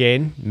 once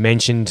again,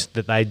 mentioned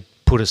that they'd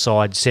put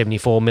aside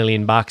 $74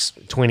 million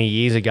 20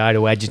 years ago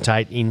to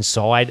agitate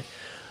inside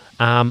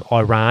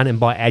Iran, and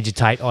by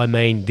agitate I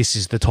mean this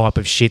is the type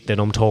of shit that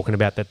I'm talking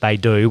about that they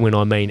do when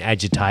I mean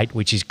agitate,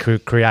 which is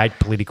create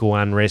political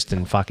unrest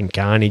and fucking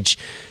carnage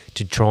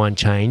to try and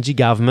change the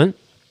government.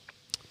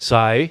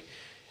 So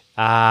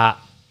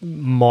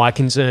my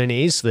concern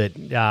is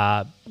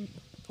that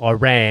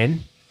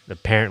Iran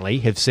apparently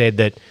have said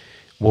that,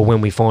 well,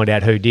 when we find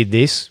out who did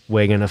this,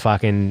 we're going to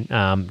fucking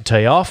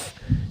tee off.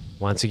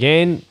 Once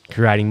again,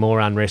 creating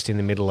more unrest in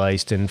the Middle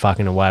East, and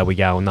fucking away we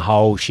go. And the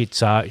whole shit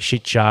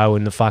show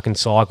and the fucking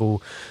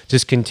cycle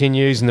just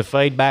continues, and the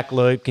feedback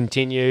loop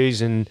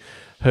continues, and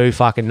who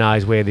fucking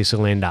knows where this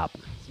will end up.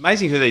 It's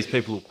amazing who these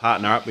people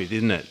partner up with,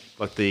 isn't it?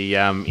 Like the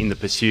in the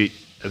pursuit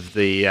of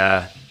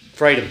the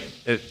freedom,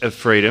 of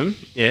freedom,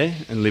 yeah,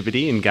 and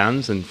liberty and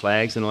guns and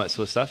flags and all that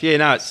sort of stuff. Yeah,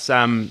 no, it's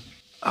I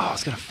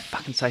was going to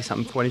fucking say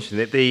something quite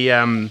interesting.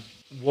 The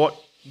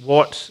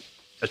what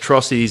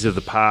atrocities of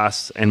the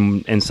past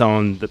and so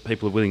on that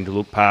people are willing to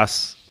look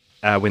past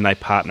when they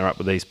partner up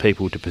with these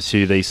people to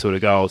pursue these sort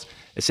of goals,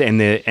 and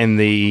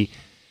the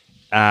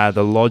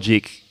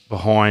logic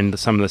behind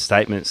some of the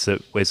statements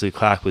that Wesley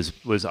Clark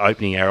was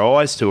opening our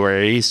eyes to, or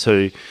is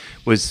to,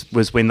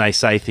 was when they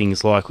say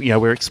things like, you know,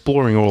 we're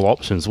exploring all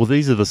options. Well,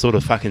 these are the sort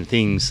of fucking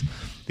things,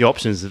 the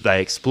options that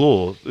they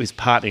explore is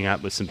partnering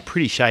up with some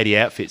pretty shady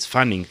outfits,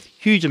 funding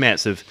huge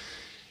amounts of,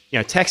 you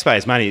know,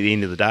 taxpayers' money at the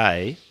end of the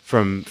day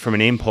from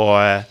an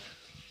empire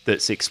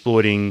that's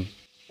exploiting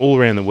all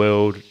around the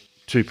world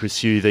to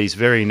pursue these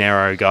very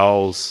narrow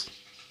goals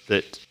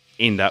that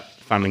end up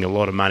funding a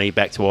lot of money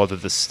back to either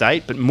the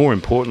state, but more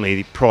importantly,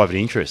 the private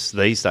interests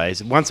these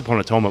days. Once upon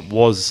a time, it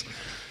was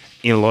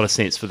in a lot of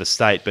sense for the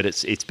state, but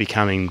it's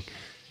becoming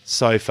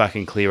so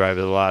fucking clear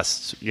over the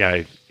last, you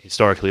know,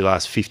 historically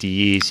last 50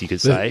 years, you could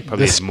say,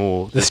 probably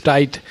more. The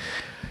state,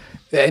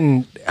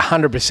 and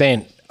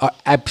 100%, I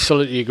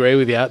absolutely agree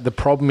with you. The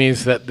problem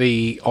is that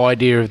the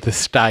idea of the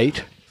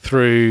state,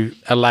 through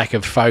a lack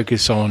of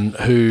focus on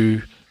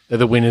who are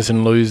the winners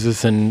and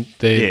losers and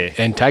the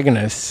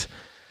antagonists,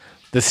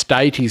 the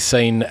state is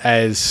seen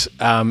as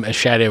a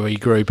shadowy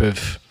group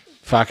of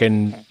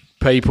fucking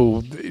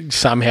people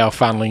somehow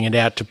funneling it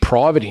out to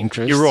private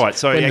interests. You're right.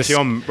 So actually,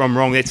 I'm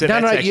wrong. That's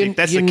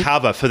the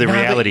cover for the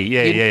reality.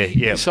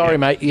 Yeah. Sorry,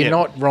 mate. You're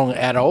not wrong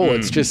at all.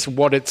 It's just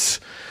what it's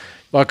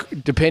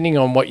like. Depending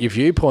on what your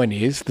viewpoint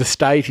is, the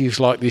state is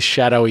like this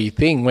shadowy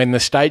thing when the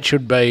state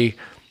should be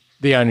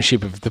the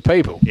ownership of the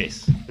people.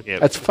 Yes. Yeah.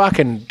 That's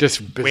fucking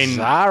just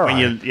bizarre.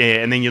 And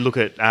then you look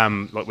at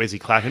like Wesley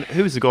Clark, and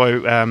who was the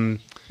guy,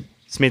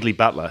 Smedley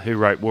Butler, who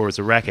wrote War as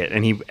a Racket,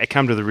 and he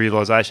come to the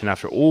realisation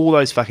after all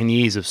those fucking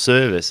years of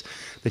service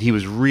that he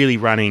was really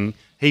running.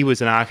 He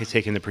was an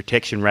architect in the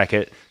protection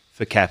racket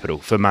for capital,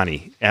 for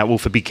money.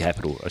 For big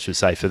capital, I should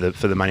say, for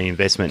the money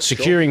investment.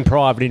 Securing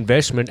private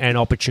investment and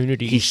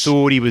opportunities. He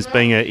thought he was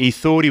being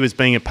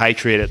a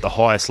patriot at the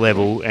highest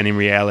level, and in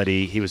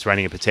reality, he was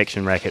running a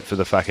protection racket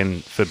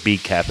for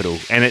big capital.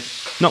 And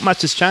not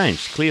much has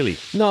changed. Clearly,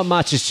 not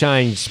much has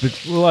changed. But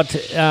what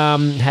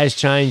has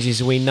changed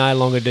is we no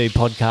longer do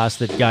podcasts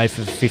that go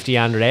for 50,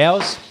 100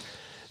 hours.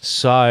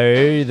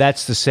 So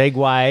that's the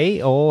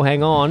segue. Oh,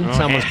 hang on.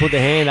 Someone's put their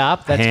hand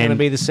up. That's going to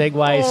be the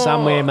segue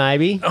somewhere,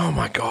 maybe. Oh,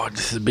 my God.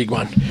 This is a big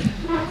one.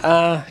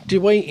 Did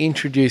we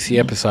introduce the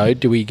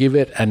episode? Did we give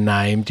it a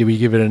name? Did we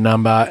give it a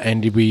number?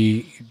 And did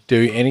we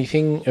do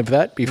anything of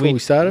that before we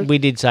started? We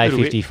did say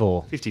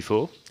 54.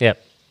 54?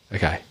 Yep.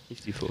 Okay.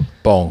 54.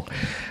 Bong.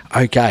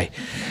 Okay.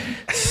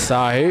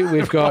 So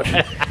we've got...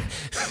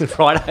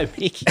 Righto,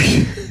 Mickey.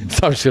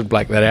 So I'm just going to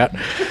black that out.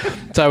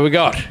 So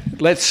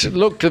let's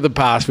look to the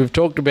past. We've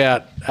talked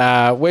about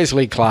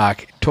Wesley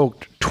Clark,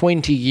 talked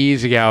 20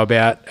 years ago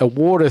about a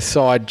water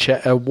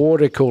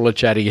cooler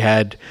chat he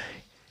had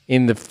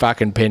in the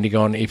fucking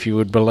Pentagon, if you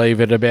would believe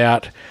it,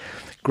 about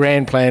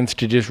grand plans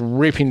to just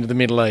rip into the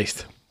Middle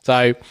East.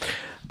 So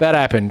that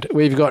happened.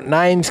 We've got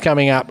names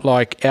coming up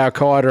like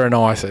Al-Qaeda and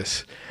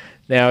ISIS.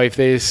 Now, if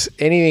there's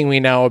anything we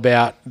know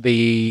about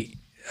the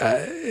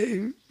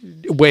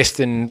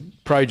Western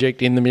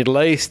project in the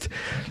Middle East,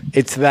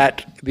 it's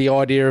that the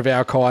idea of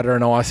Al-Qaeda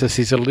and ISIS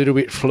is a little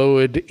bit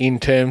fluid in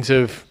terms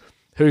of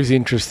whose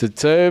interest it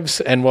serves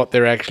and what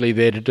they're actually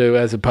there to do,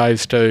 as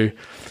opposed to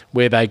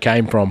where they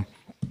came from.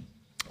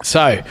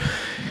 So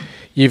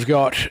you've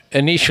got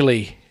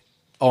initially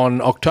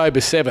on October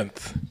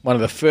 7th, one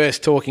of the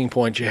first talking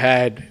points you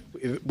had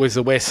was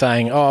the West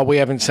saying, we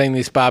haven't seen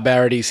this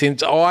barbarity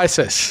since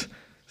ISIS.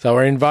 So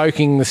we're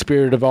invoking the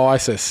spirit of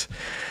ISIS.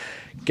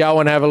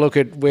 Go and have a look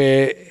at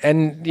where,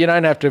 and you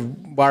don't have to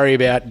worry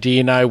about, do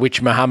you know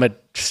which Muhammad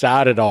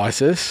started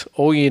ISIS?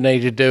 All you need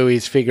to do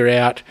is figure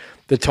out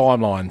the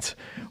timelines.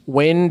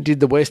 When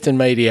did the Western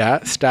media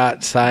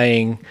start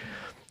saying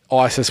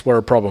ISIS were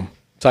a problem?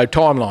 So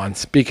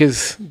timelines,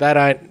 because they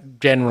don't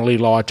generally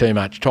lie too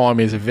much.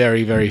 Time is a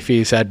very, very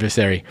fierce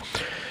adversary.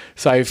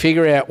 So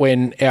figure out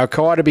when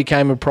Al-Qaeda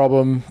became a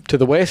problem to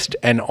the West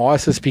and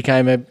ISIS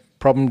became a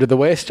problem to the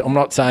West. I'm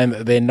not saying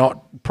that they're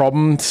not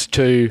problems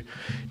to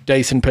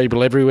decent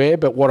people everywhere,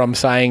 but what I'm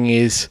saying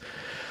is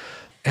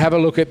have a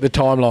look at the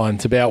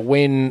timelines about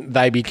when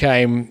they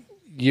became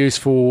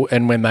useful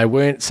and when they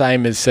weren't,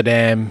 same as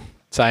Saddam,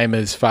 same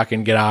as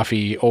fucking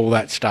Gaddafi, all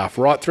that stuff,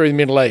 right through the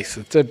Middle East.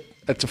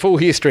 It's a full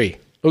history.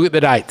 Look at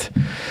the dates.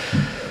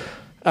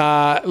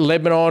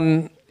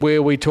 Lebanon,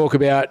 where we talk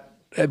about,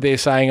 they're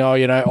saying,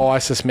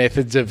 ISIS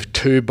methods of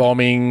 2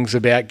 bombings,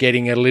 about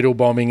getting a little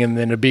bombing and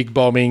then a big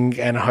bombing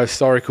and a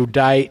historical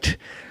date,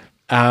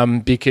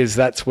 because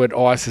that's what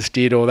ISIS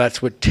did, or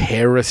that's what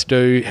terrorists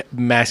do,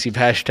 massive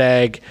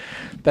hashtag.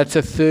 That's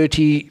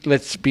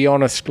let's be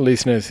honest,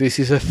 listeners, this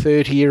is a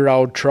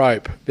 30-year-old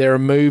trope. There are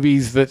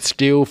movies that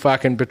still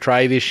fucking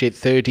portray this shit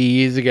 30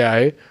 years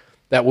ago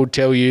that will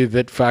tell you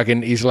that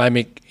fucking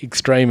Islamic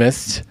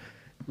extremists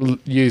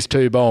used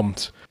 2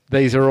 bombs.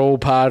 These are all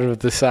part of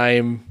the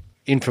same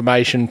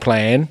information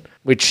plan,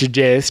 which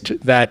suggests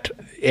that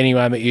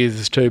anyone that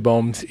uses 2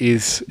 bombs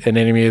is an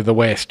enemy of the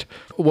West.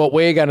 What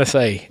we're going to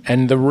see,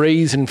 and the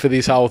reason for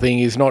this whole thing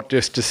is not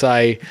just to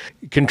say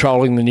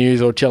controlling the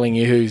news or telling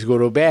you who's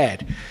good or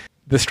bad.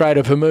 The Strait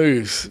of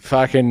Hormuz,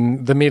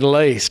 fucking the Middle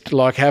East,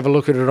 like have a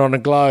look at it on a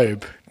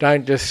globe.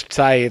 Don't just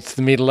say it's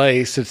the Middle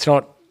East. It's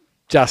not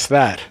just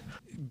that.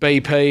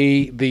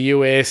 BP, the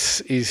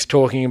US, is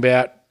talking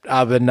about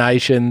other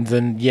nations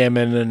and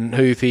Yemen and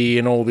Houthi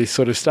and all this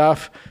sort of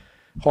stuff.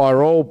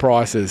 Higher oil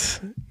prices.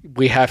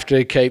 We have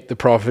to keep the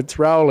profits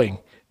rolling.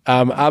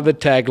 Other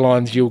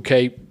taglines you'll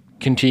keep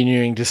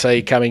continuing to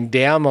see coming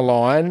down the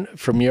line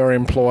from your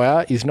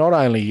employer is not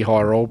only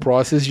higher oil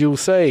prices, you'll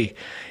see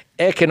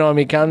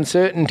economic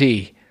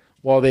uncertainty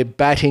while they're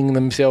batting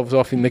themselves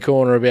off in the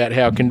corner about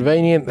how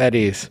convenient that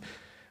is.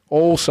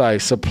 Also,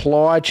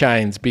 supply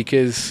chains,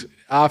 because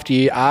after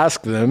you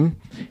ask them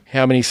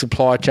how many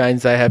supply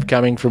chains they have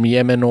coming from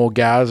Yemen or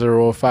Gaza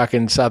or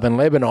fucking southern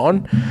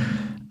Lebanon,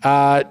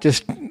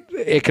 just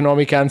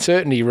economic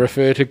uncertainty,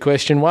 refer to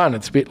question 1.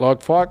 It's a bit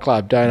like Fight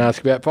Club. Don't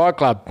ask about Fight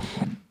Club.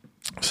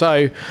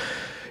 So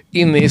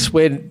in this,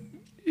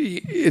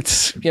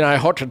 it's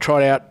hot to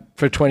trot out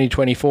for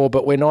 2024,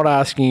 but we're not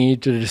asking you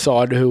to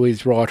decide who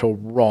is right or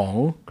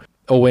wrong,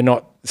 or we're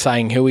not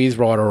saying who is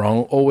right or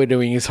wrong. All we're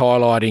doing is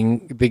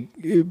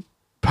highlighting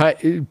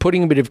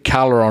putting a bit of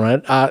colour on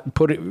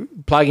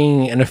it,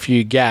 plugging in a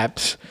few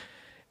gaps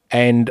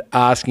and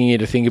asking you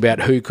to think about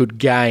who could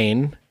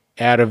gain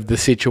out of the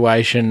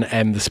situation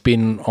and the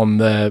spin on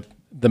the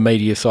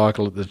media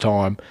cycle at the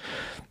time.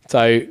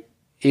 So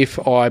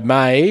if I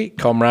may,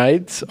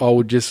 comrades, I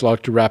would just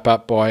like to wrap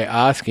up by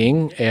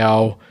asking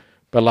our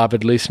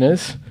beloved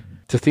listeners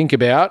to think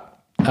about,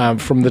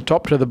 from the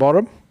top to the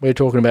bottom, we're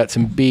talking about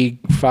some big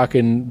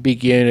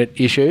unit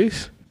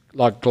issues,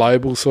 like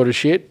global sort of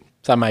shit.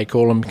 Some may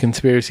call them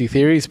conspiracy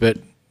theories, but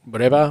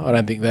whatever. I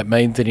don't think that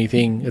means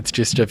anything. It's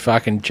just a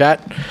fucking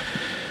chat.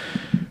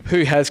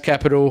 Who has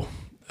capital?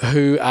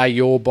 Who are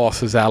your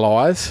boss's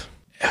allies?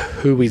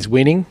 Who is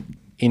winning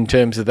in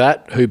terms of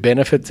that? Who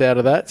benefits out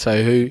of that?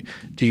 So who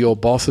do your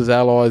boss's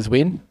allies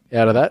win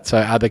out of that? So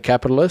are the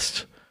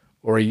capitalists,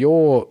 or are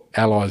your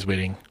allies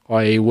winning,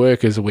 i.e.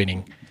 workers are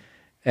winning?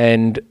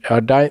 And I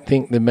don't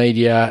think the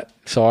media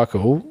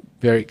cycle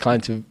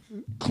paints a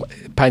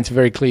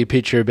very clear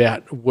picture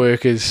about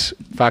workers'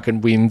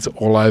 fucking wins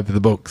all over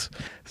the books.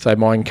 So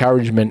my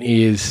encouragement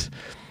is,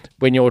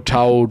 when you're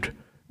told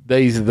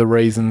these are the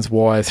reasons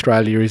why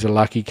Australia is a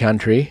lucky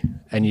country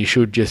and you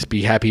should just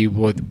be happy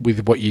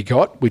with what you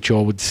got, which I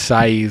would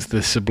say is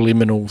the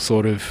subliminal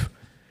sort of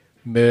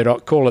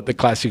Murdoch, call it the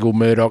classical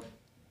Murdoch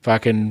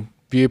fucking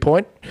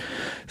viewpoint.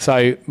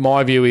 So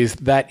my view is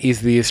that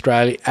is the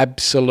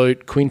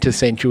absolute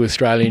quintessential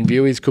Australian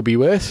view is could be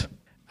worse.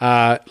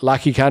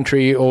 Lucky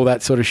country, all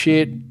that sort of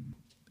shit.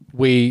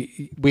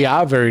 We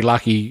are very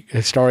lucky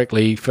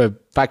historically for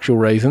factual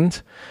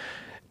reasons.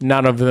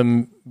 None of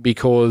them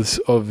because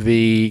of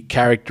the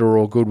character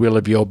or goodwill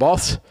of your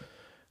boss.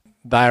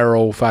 They are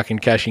all fucking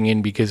cashing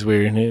in because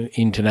we're in an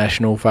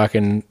international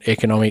fucking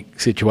economic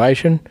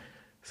situation.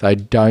 So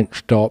don't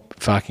stop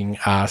fucking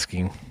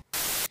asking.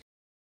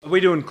 Are we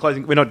doing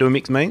closing? We're not doing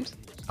mixed memes?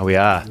 Oh, we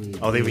are.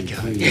 Oh, there we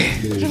go.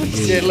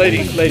 Yeah,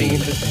 leading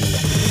into...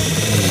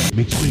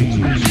 Mixed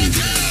memes.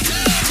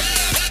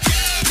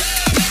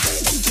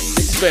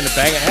 It's been a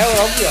banger. How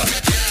long have you got?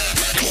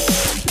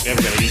 We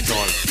haven't got any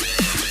time.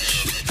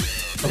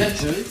 Is that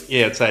two?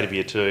 Yeah, I'd say it'd be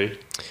a 2.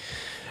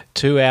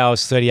 2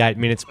 hours, 38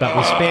 minutes, but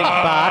we spent,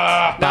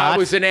 No, it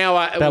was an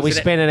hour.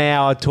 spent an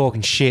hour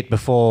talking shit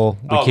before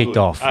we kicked good.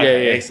 off.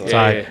 Okay, excellent.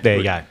 So there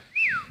you go.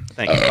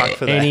 Thank you, fuck,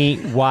 for that.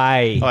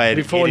 Anyway, I had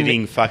Before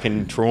editing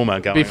fucking trauma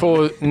going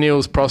Before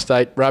Neil's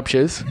prostate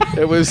ruptures,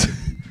 it was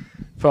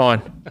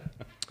fine.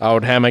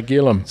 Old Hammer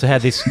Gillum. so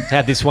had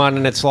this one,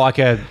 and it's like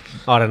a,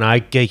 I don't know,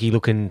 geeky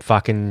looking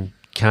fucking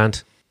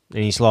cunt,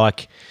 and he's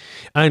like,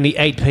 only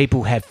 8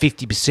 people have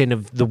 50%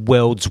 of the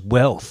world's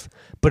wealth,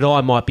 but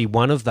I might be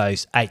one of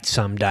those 8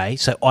 someday,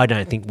 so I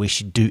don't think we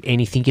should do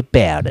anything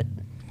about it.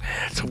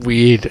 It's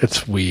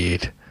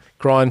weird.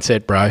 Grind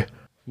set, bro.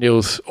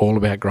 Neil's all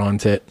about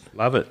grind set.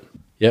 Love it.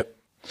 Yep.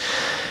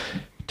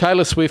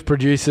 Taylor Swift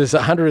produces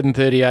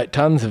 138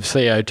 tonnes of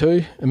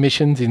CO2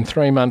 emissions in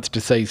 3 months to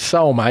see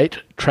soulmate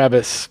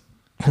Travis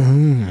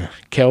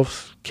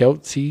Kelce.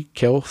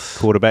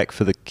 Quarterback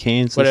for the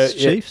Kansas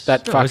Chiefs.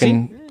 That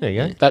fucking, There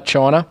you go. that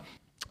China,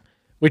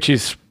 which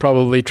is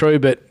probably true,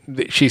 but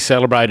she's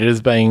celebrated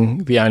as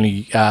being the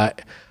only,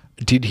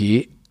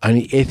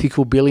 only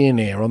ethical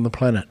billionaire on the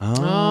planet.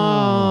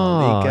 Oh,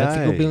 there you go.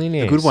 ethical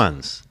billionaires. The good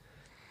ones.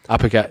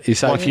 Uppercut.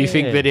 So if you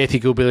think that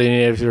ethical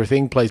billionaires are a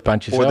thing, please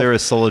punch yourself. Or they're a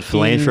solid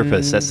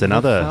philanthropist. That's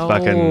another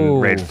fucking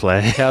red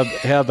flag.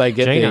 How'd they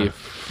get Gina. there, you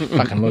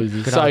fucking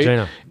losers? Good old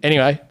Gina.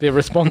 Anyway, their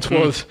response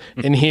was,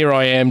 and here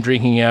I am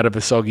drinking out of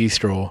a soggy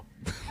straw.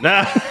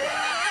 Nah.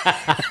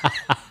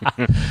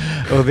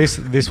 Well,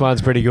 this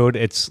one's pretty good.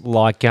 It's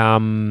like,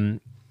 I'm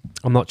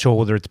not sure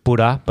whether it's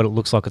Buddha, but it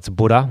looks like it's a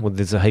Buddha. Well,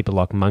 there's a heap of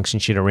like monks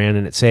and shit around,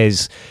 and it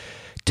says,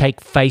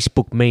 take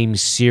Facebook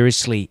memes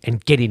seriously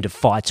and get into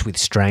fights with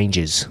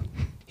strangers.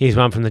 Here's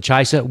one from The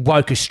Chaser.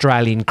 Woke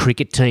Australian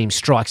cricket team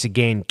strikes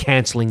again,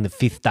 cancelling the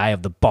 5th day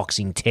of the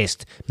boxing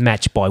test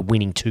match by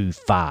winning too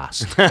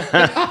fast.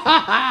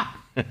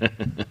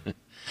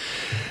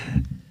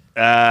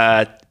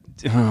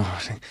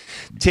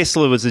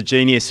 Tesla was a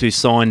genius who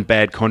signed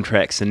bad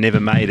contracts and never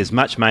made as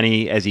much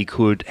money as he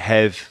could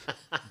have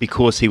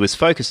because he was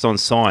focused on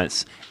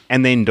science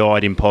and then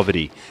died in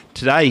poverty.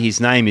 Today, his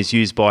name is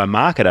used by a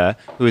marketer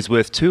who is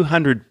worth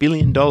 $200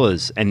 billion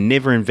and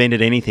never invented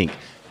anything.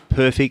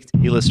 Perfect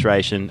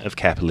illustration of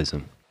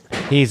capitalism.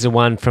 Here's the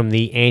one from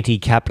the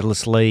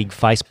Anti-Capitalist League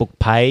Facebook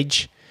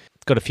page.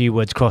 It's got a few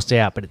words crossed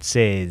out, but it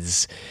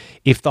says,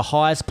 if the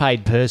highest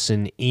paid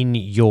person in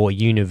your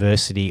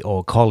university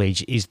or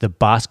college is the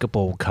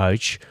basketball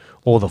coach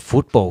or the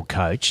football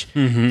coach,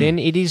 then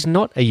it is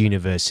not a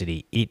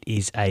university. It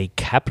is a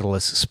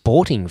capitalist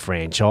sporting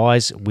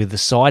franchise with a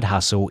side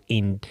hustle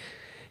in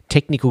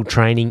technical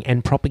training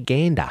and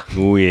propaganda.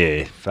 Oh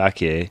yeah,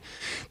 fuck yeah.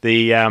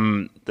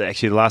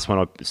 Actually the last one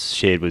I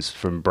shared was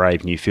from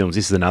Brave New Films.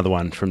 This is another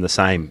one from the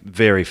same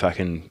very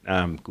fucking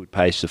good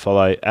page to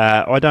follow.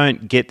 I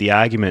don't get the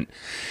argument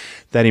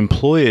that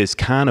employers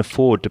can't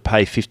afford to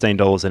pay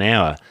 $15 an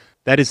hour.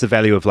 That is the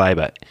value of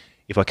labour.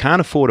 If I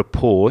can't afford a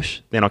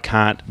Porsche, then I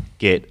can't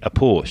get a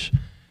Porsche.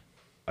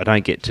 I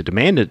don't get to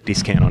demand a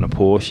discount on a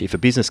Porsche. If a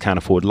business can't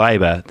afford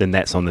labour, then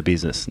that's on the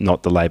business,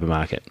 not the labour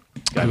market.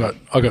 I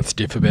got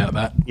stiff about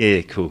that.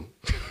 Yeah, cool.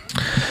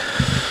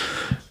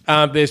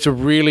 There's a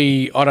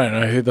really, I don't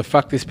know who the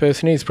fuck this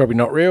person is, probably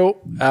not real.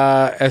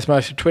 As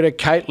most of Twitter,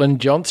 Caitlin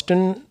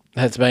Johnston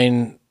has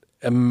been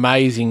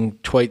amazing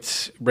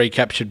tweets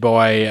recaptured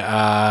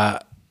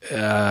by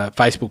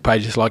Facebook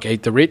pages like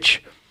Eat the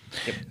Rich.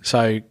 Yep.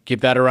 So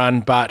give that a run.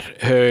 But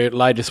her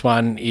latest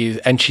one is,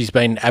 and she's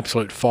been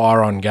absolute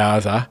fire on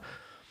Gaza.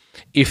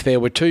 If there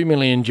were 2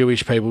 million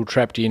Jewish people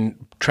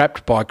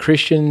trapped by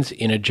Christians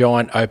in a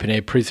giant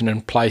open-air prison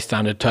and placed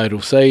under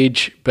total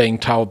siege, being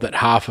told that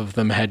half of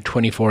them had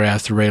 24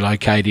 hours to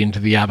relocate into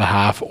the other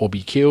half or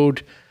be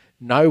killed,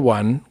 no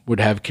one would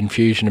have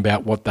confusion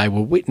about what they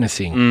were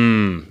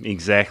witnessing.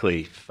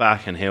 Exactly.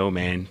 Fucking hell,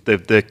 man.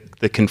 The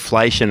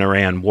conflation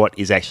around what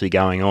is actually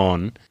going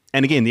on.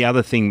 And again, the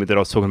other thing that I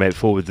was talking about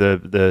before with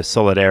the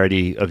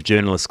solidarity of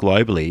journalists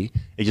globally,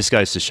 it just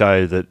goes to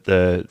show that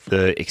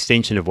the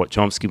extension of what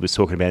Chomsky was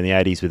talking about in the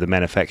 80s with the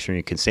manufacturing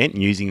of consent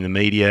and using the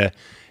media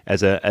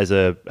as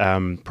a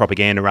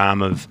propaganda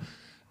arm of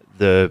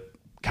the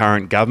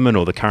current government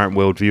or the current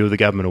worldview of the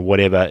government or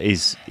whatever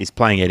is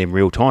playing out in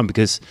real time,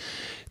 because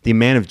the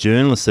amount of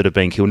journalists that have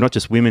been killed, not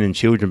just women and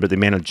children, but the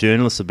amount of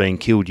journalists that have been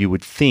killed, you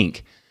would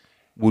think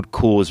would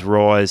cause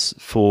rise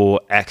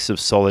for acts of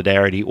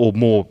solidarity or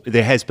more.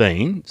 There has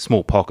been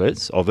small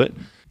pockets of it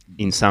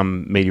in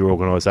some media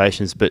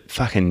organisations, but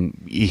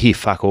fucking you hear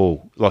fuck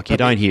all. Like you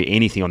don't hear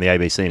anything on the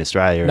ABC in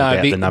Australia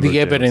about the number of the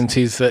evidence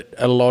is that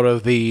a lot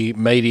of the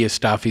media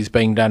stuff is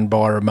being done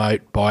by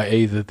remote by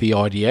either the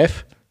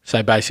IDF,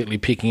 so basically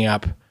picking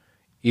up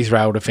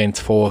Israel Defence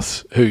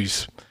Force,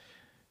 who's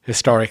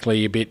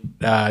historically a bit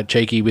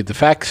cheeky with the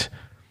facts,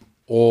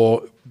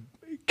 or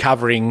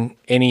covering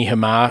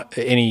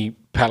any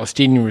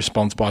Palestinian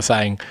response by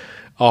saying,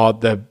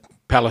 the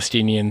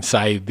Palestinians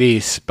say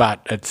this, but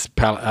it's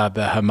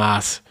the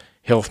Hamas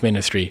health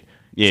ministry.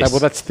 Yes. So, well,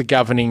 that's the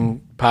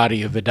governing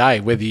party of the day.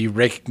 Whether you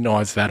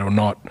recognise that or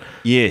not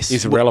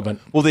is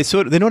irrelevant. Well,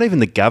 they're not even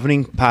the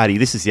governing party.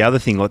 This is the other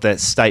thing, like that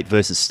state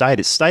versus state.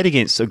 It's state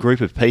against a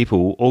group of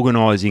people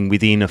organising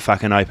within a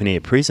fucking open-air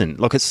prison.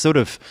 Like it's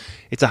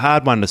a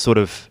hard one to sort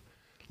of,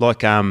 like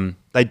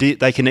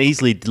they can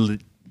easily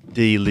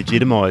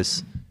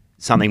delegitimise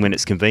something when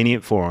it's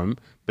convenient for them,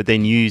 but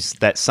then use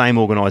that same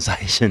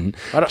organisation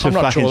to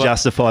fucking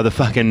justify the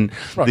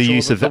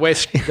use of the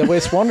West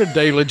wanted to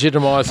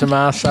delegitimise the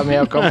mass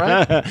somehow,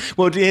 comrade.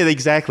 Well, yeah,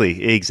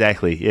 exactly.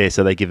 Yeah,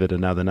 so they give it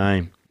another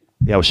name.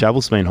 The old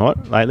shovel's been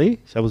hot lately.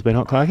 Shovel's been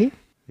hot, Clarky.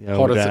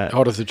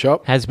 Hot as a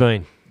chop. Has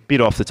been.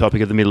 Bit off the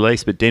topic of the Middle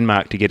East, but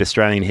Denmark to get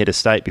Australian head of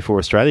state before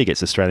Australia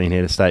gets Australian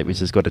head of state, which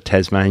has got a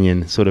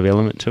Tasmanian sort of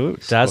element to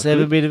it. Does have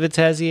a bit of a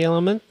Tassie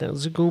element. That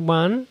was a good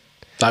one.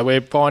 So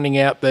we're finding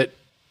out that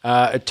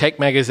a tech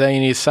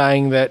magazine is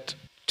saying that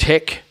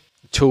tech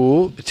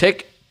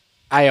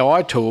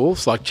AI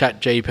tools like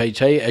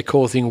ChatGPT are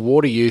causing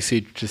water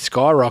usage to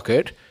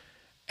skyrocket,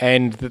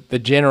 and that the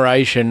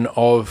generation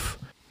of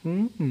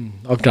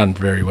I've done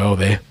very well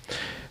there.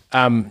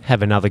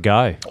 Have another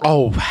go.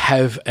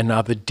 Have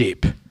another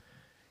dip.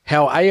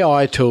 How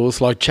AI tools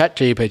like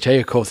ChatGPT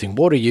are causing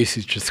water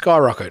usage to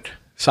skyrocket.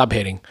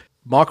 Subheading: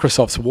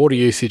 Microsoft's water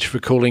usage for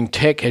cooling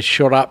tech has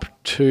shot up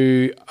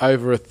by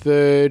over a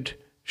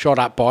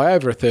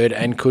third,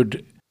 and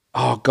could,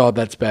 oh God,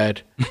 that's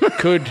bad,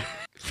 could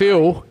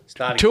fill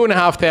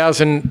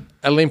 2,500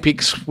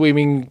 Olympic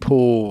swimming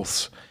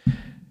pools.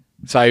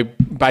 So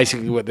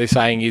basically what they're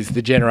saying is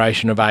the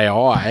generation of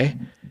AI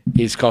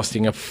is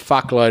costing a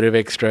fuckload of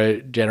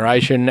extra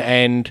generation.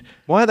 And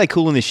why are they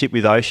cooling this shit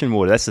with ocean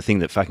water? That's the thing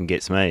that fucking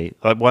gets me.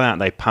 Like, why aren't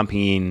they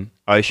pumping in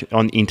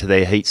into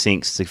their heat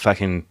sinks to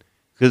fucking...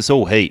 Because it's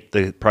all heat.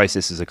 The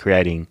processes are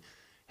creating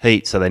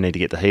heat, so they need to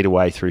get the heat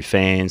away through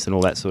fans and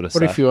all that sort of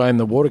stuff. What if you own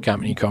the water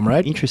company,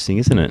 comrade? Interesting,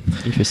 isn't it?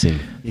 Interesting.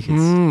 You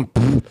can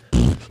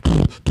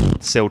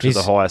sell to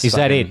the highest. Is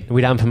that it? Are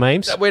we done for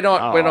memes? We're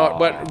not.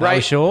 But Are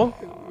you sure?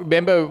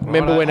 Remember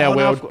when our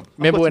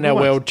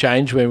world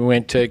changed when we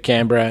went to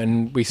Canberra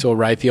and we saw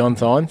Raytheon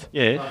signs?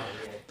 Yeah.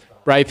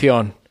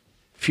 Raytheon.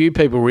 Few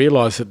people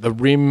realise that the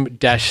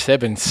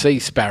RIM-7 Sea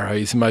Sparrow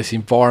is the most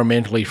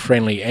environmentally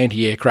friendly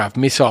anti-aircraft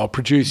missile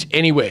produced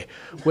anywhere.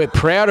 We're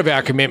proud of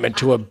our commitment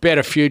to a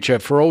better future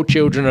for all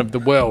children of the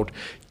world.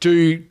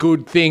 Do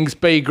good things,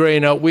 be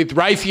greener with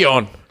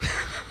Raytheon.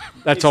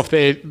 That's off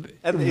there.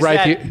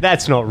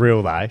 That's not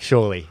real though,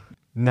 surely.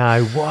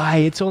 No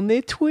way, it's on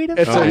their Twitter.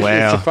 It's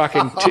wow. It's a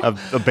fucking...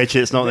 I bet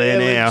you it's not there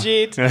now.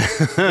 Legit.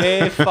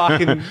 They're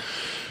fucking...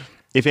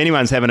 If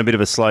anyone's having a bit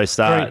of a slow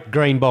start...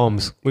 Green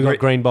bombs. We've got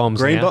green bombs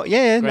now.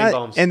 Green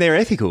bombs. And they're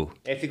ethical.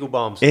 Ethical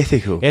bombs.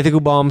 Ethical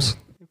bombs.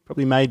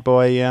 Probably made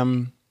by...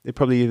 they're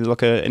probably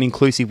like an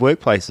inclusive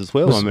workplace as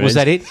well. Was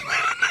that it?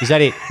 Is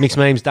that it? Mixed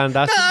memes done,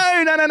 dusted?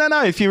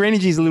 No. If your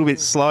energy's a little bit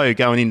slow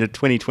going into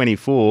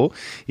 2024,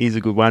 here's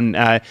a good one.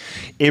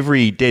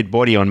 Every dead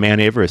body on Mount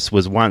Everest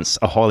was once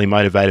a highly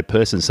motivated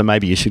person, so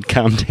maybe you should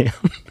calm down.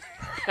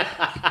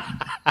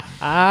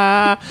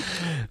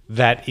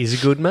 That is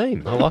a good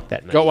meme. I like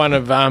that meme. Got one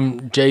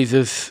of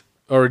Jesus,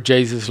 or a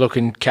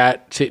Jesus-looking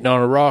cat sitting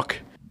on a rock,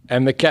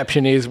 and the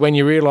caption is, when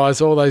you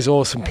realise all those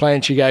awesome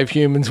plants you gave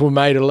humans were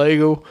made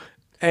illegal,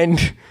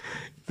 And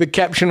the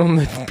caption on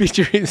the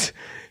picture is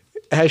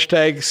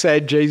hashtag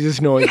sad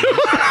Jesus noise.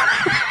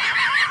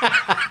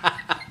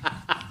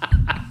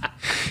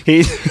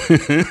 Here's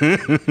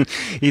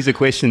a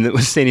question that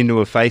was sent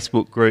into a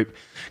Facebook group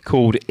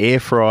called Air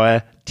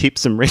Fryer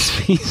Tips and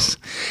Recipes.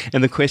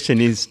 And the question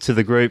is to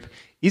the group,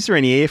 is there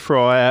any air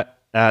fryer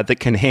that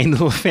can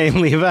handle a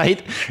family of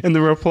 8? And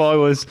the reply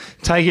was,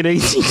 take it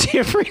easy,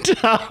 Jeffrey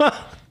Dahmer.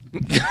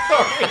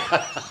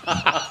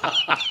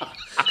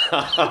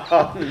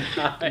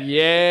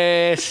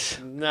 Yes.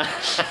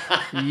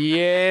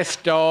 Yes,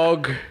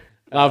 dog.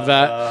 Love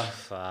that.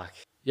 Fuck.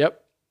 Yep.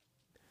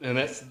 And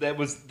that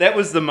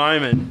was the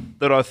moment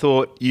that I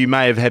thought you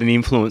may have had an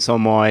influence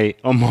on my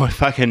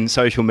fucking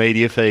social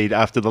media feed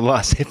after the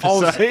last I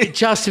episode. was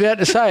just about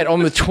to say it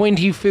on the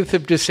 25th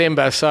of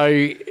December.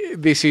 So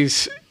this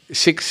is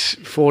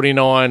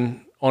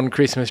 6:49 on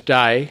Christmas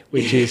Day,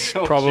 which is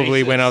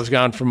probably when I was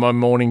going for my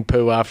morning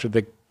poo after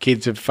the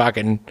kids have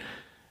fucking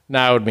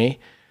nailed me.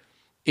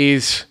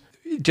 Is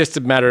just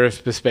a matter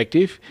of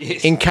perspective.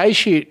 Yes. In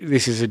case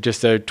this is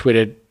just a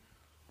Twitter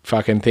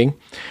fucking thing.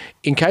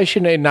 In case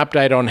you need an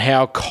update on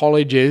how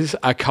colleges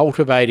are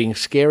cultivating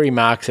scary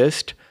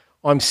Marxist,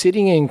 I'm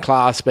sitting in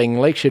class being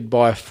lectured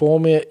by a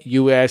former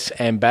US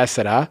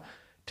ambassador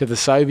to the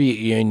Soviet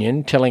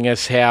Union telling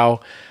us how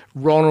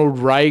Ronald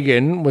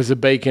Reagan was a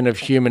beacon of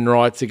human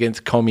rights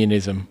against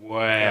communism.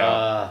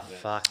 Wow.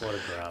 Fuck, what a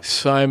grub.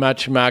 So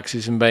much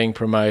Marxism being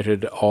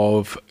promoted,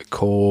 of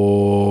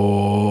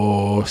course.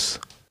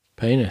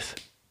 Penis.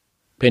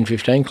 Pen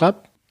 15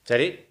 Club? Is that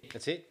it?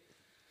 That's it?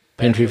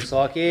 Pen, Looks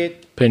like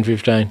it. Pen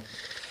 15.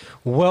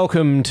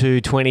 Welcome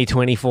to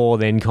 2024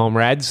 then,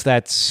 comrades.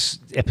 That's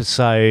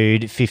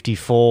episode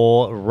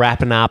 54,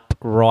 wrapping up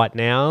right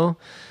now.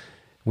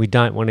 We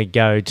don't want to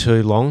go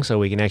too long so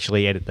we can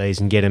actually edit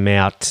these and get them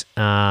out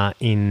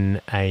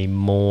in a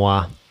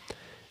more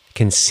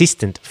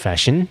consistent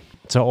fashion.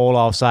 So all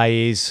I'll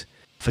say is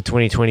for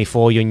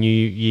 2024, your New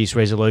Year's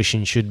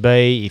resolution should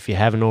be, if you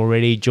haven't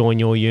already, join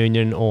your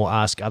union or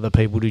ask other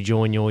people to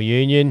join your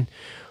union.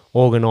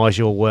 Organise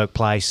your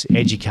workplace,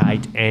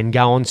 educate, and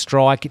go on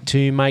strike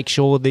to make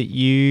sure that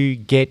you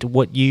get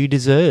what you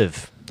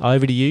deserve.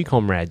 Over to you,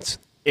 comrades.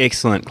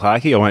 Excellent,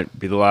 Clarkey. I won't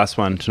be the last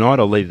one tonight.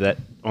 I'll leave that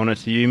honour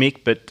to you,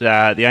 Mick. But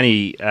the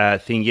only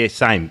thing,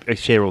 same. I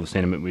share all the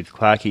sentiment with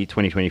Clarkey.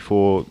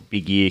 2024,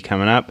 big year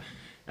coming up.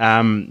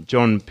 John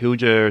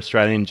Pilger,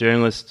 Australian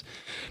journalist,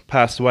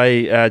 passed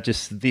away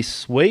just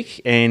this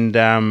week. And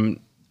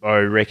I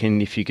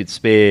reckon if you could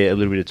spare a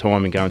little bit of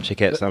time and go and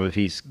check out some of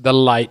his... The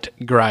late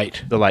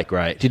great. The late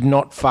great. Did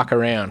not fuck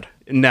around.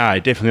 No,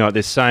 definitely not.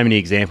 There's so many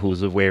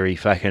examples of where he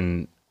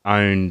fucking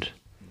owned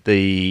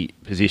the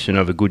position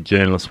of a good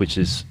journalist, which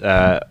is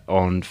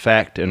on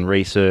fact and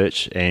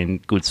research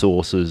and good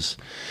sources.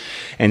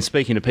 And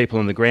speaking to people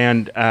on the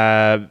ground,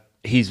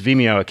 his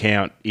Vimeo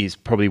account is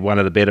probably one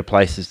of the better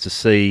places to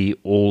see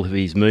all of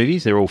his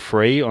movies. They're all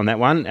free on that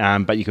one,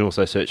 but you can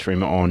also search for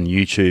him on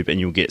YouTube and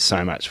you'll get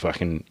so much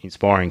fucking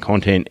inspiring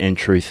content and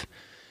truth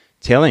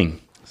telling.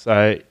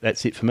 So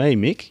that's it for me,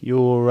 Mick.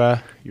 You're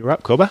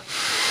up, Cobber.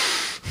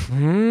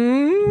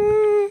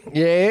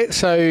 Yeah,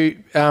 so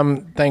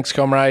thanks,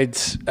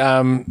 comrades.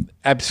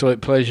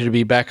 Absolute pleasure to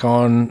be back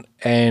on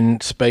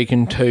and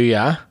speaking to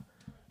you.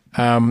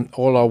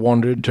 All I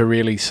wanted to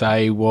really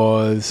say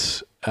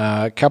was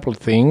a couple of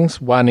things.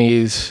 One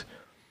is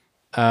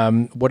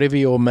whatever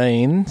your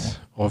means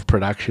of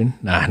production.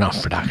 No,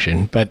 not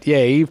production. But,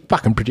 yeah, you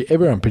fucking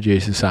everyone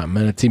produces something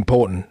and it's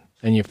important.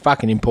 And you're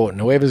fucking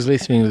important. Whoever's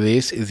listening to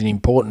this is an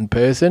important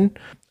person.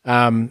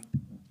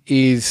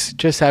 Is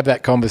just have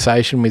that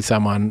conversation with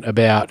someone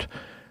about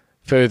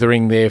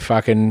furthering their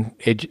fucking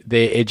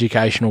their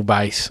educational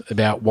base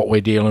about what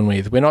we're dealing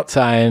with. We're not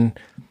saying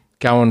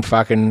go and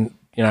fucking,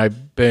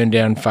 burn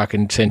down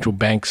fucking central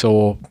banks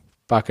or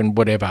fucking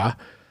whatever.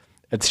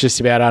 It's just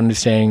about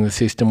understanding the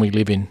system we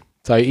live in.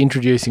 So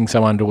introducing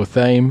someone to a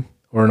theme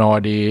or an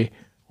idea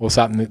or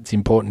something that's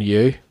important to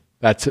you,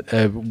 that's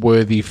a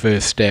worthy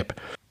first step.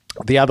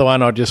 The other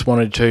one I just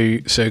wanted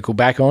to circle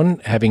back on,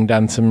 having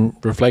done some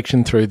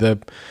reflection through the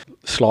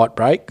slight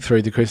break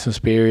through the Christmas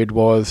period,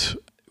 was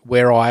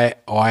where I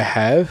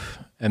have,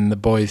 and the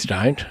boys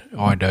don't,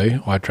 I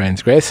do, I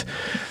transgress,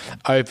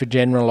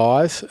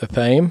 overgeneralise a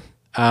theme.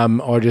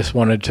 I just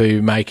wanted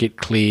to make it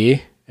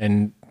clear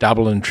and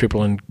double and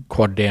triple and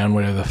quad down,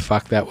 whatever the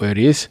fuck that word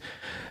is,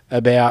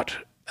 about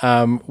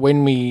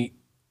when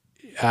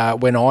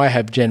I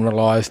have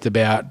generalised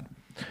about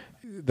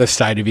the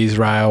state of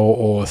Israel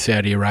or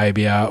Saudi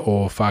Arabia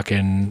or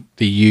fucking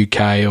the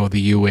UK or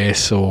the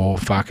US or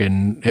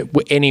fucking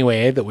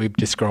anywhere that we've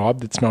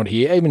described that's not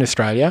here, even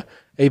Australia,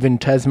 even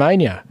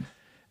Tasmania,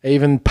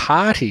 even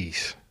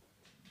parties,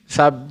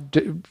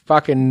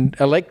 fucking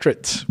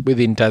electorates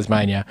within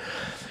Tasmania.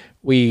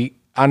 We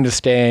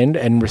understand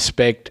and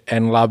respect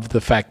and love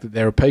the fact that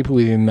there are people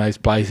within those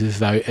places,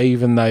 though,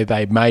 even though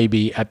they may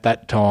be at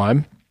that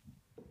time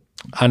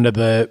under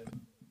the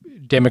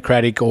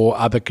democratic or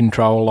other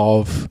control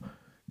of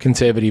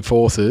conservative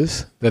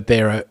forces, that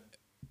there are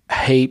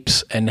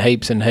heaps and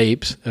heaps and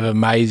heaps of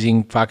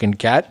amazing fucking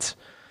cats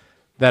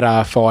that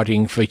are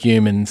fighting for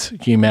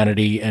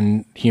humanity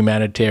and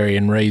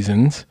humanitarian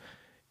reasons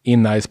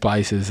in those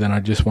places, and I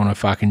just want to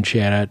fucking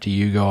shout out to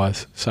you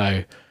guys.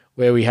 So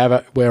where I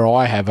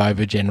have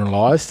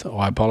overgeneralised,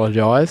 I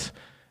apologise,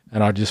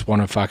 and I just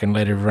want to fucking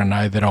let everyone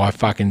know that I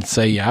fucking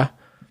see ya,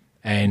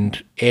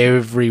 and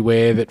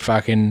everywhere that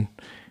fucking,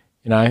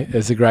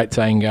 as the great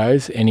saying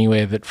goes,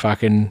 anywhere that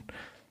fucking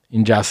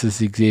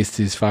injustice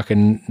exists is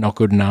fucking not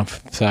good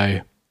enough.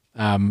 So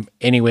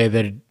anywhere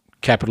that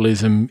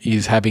capitalism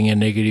is having a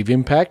negative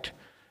impact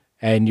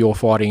and you're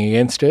fighting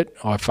against it,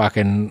 I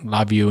fucking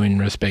love you and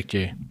respect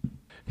you.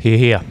 Hear,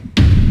 hear.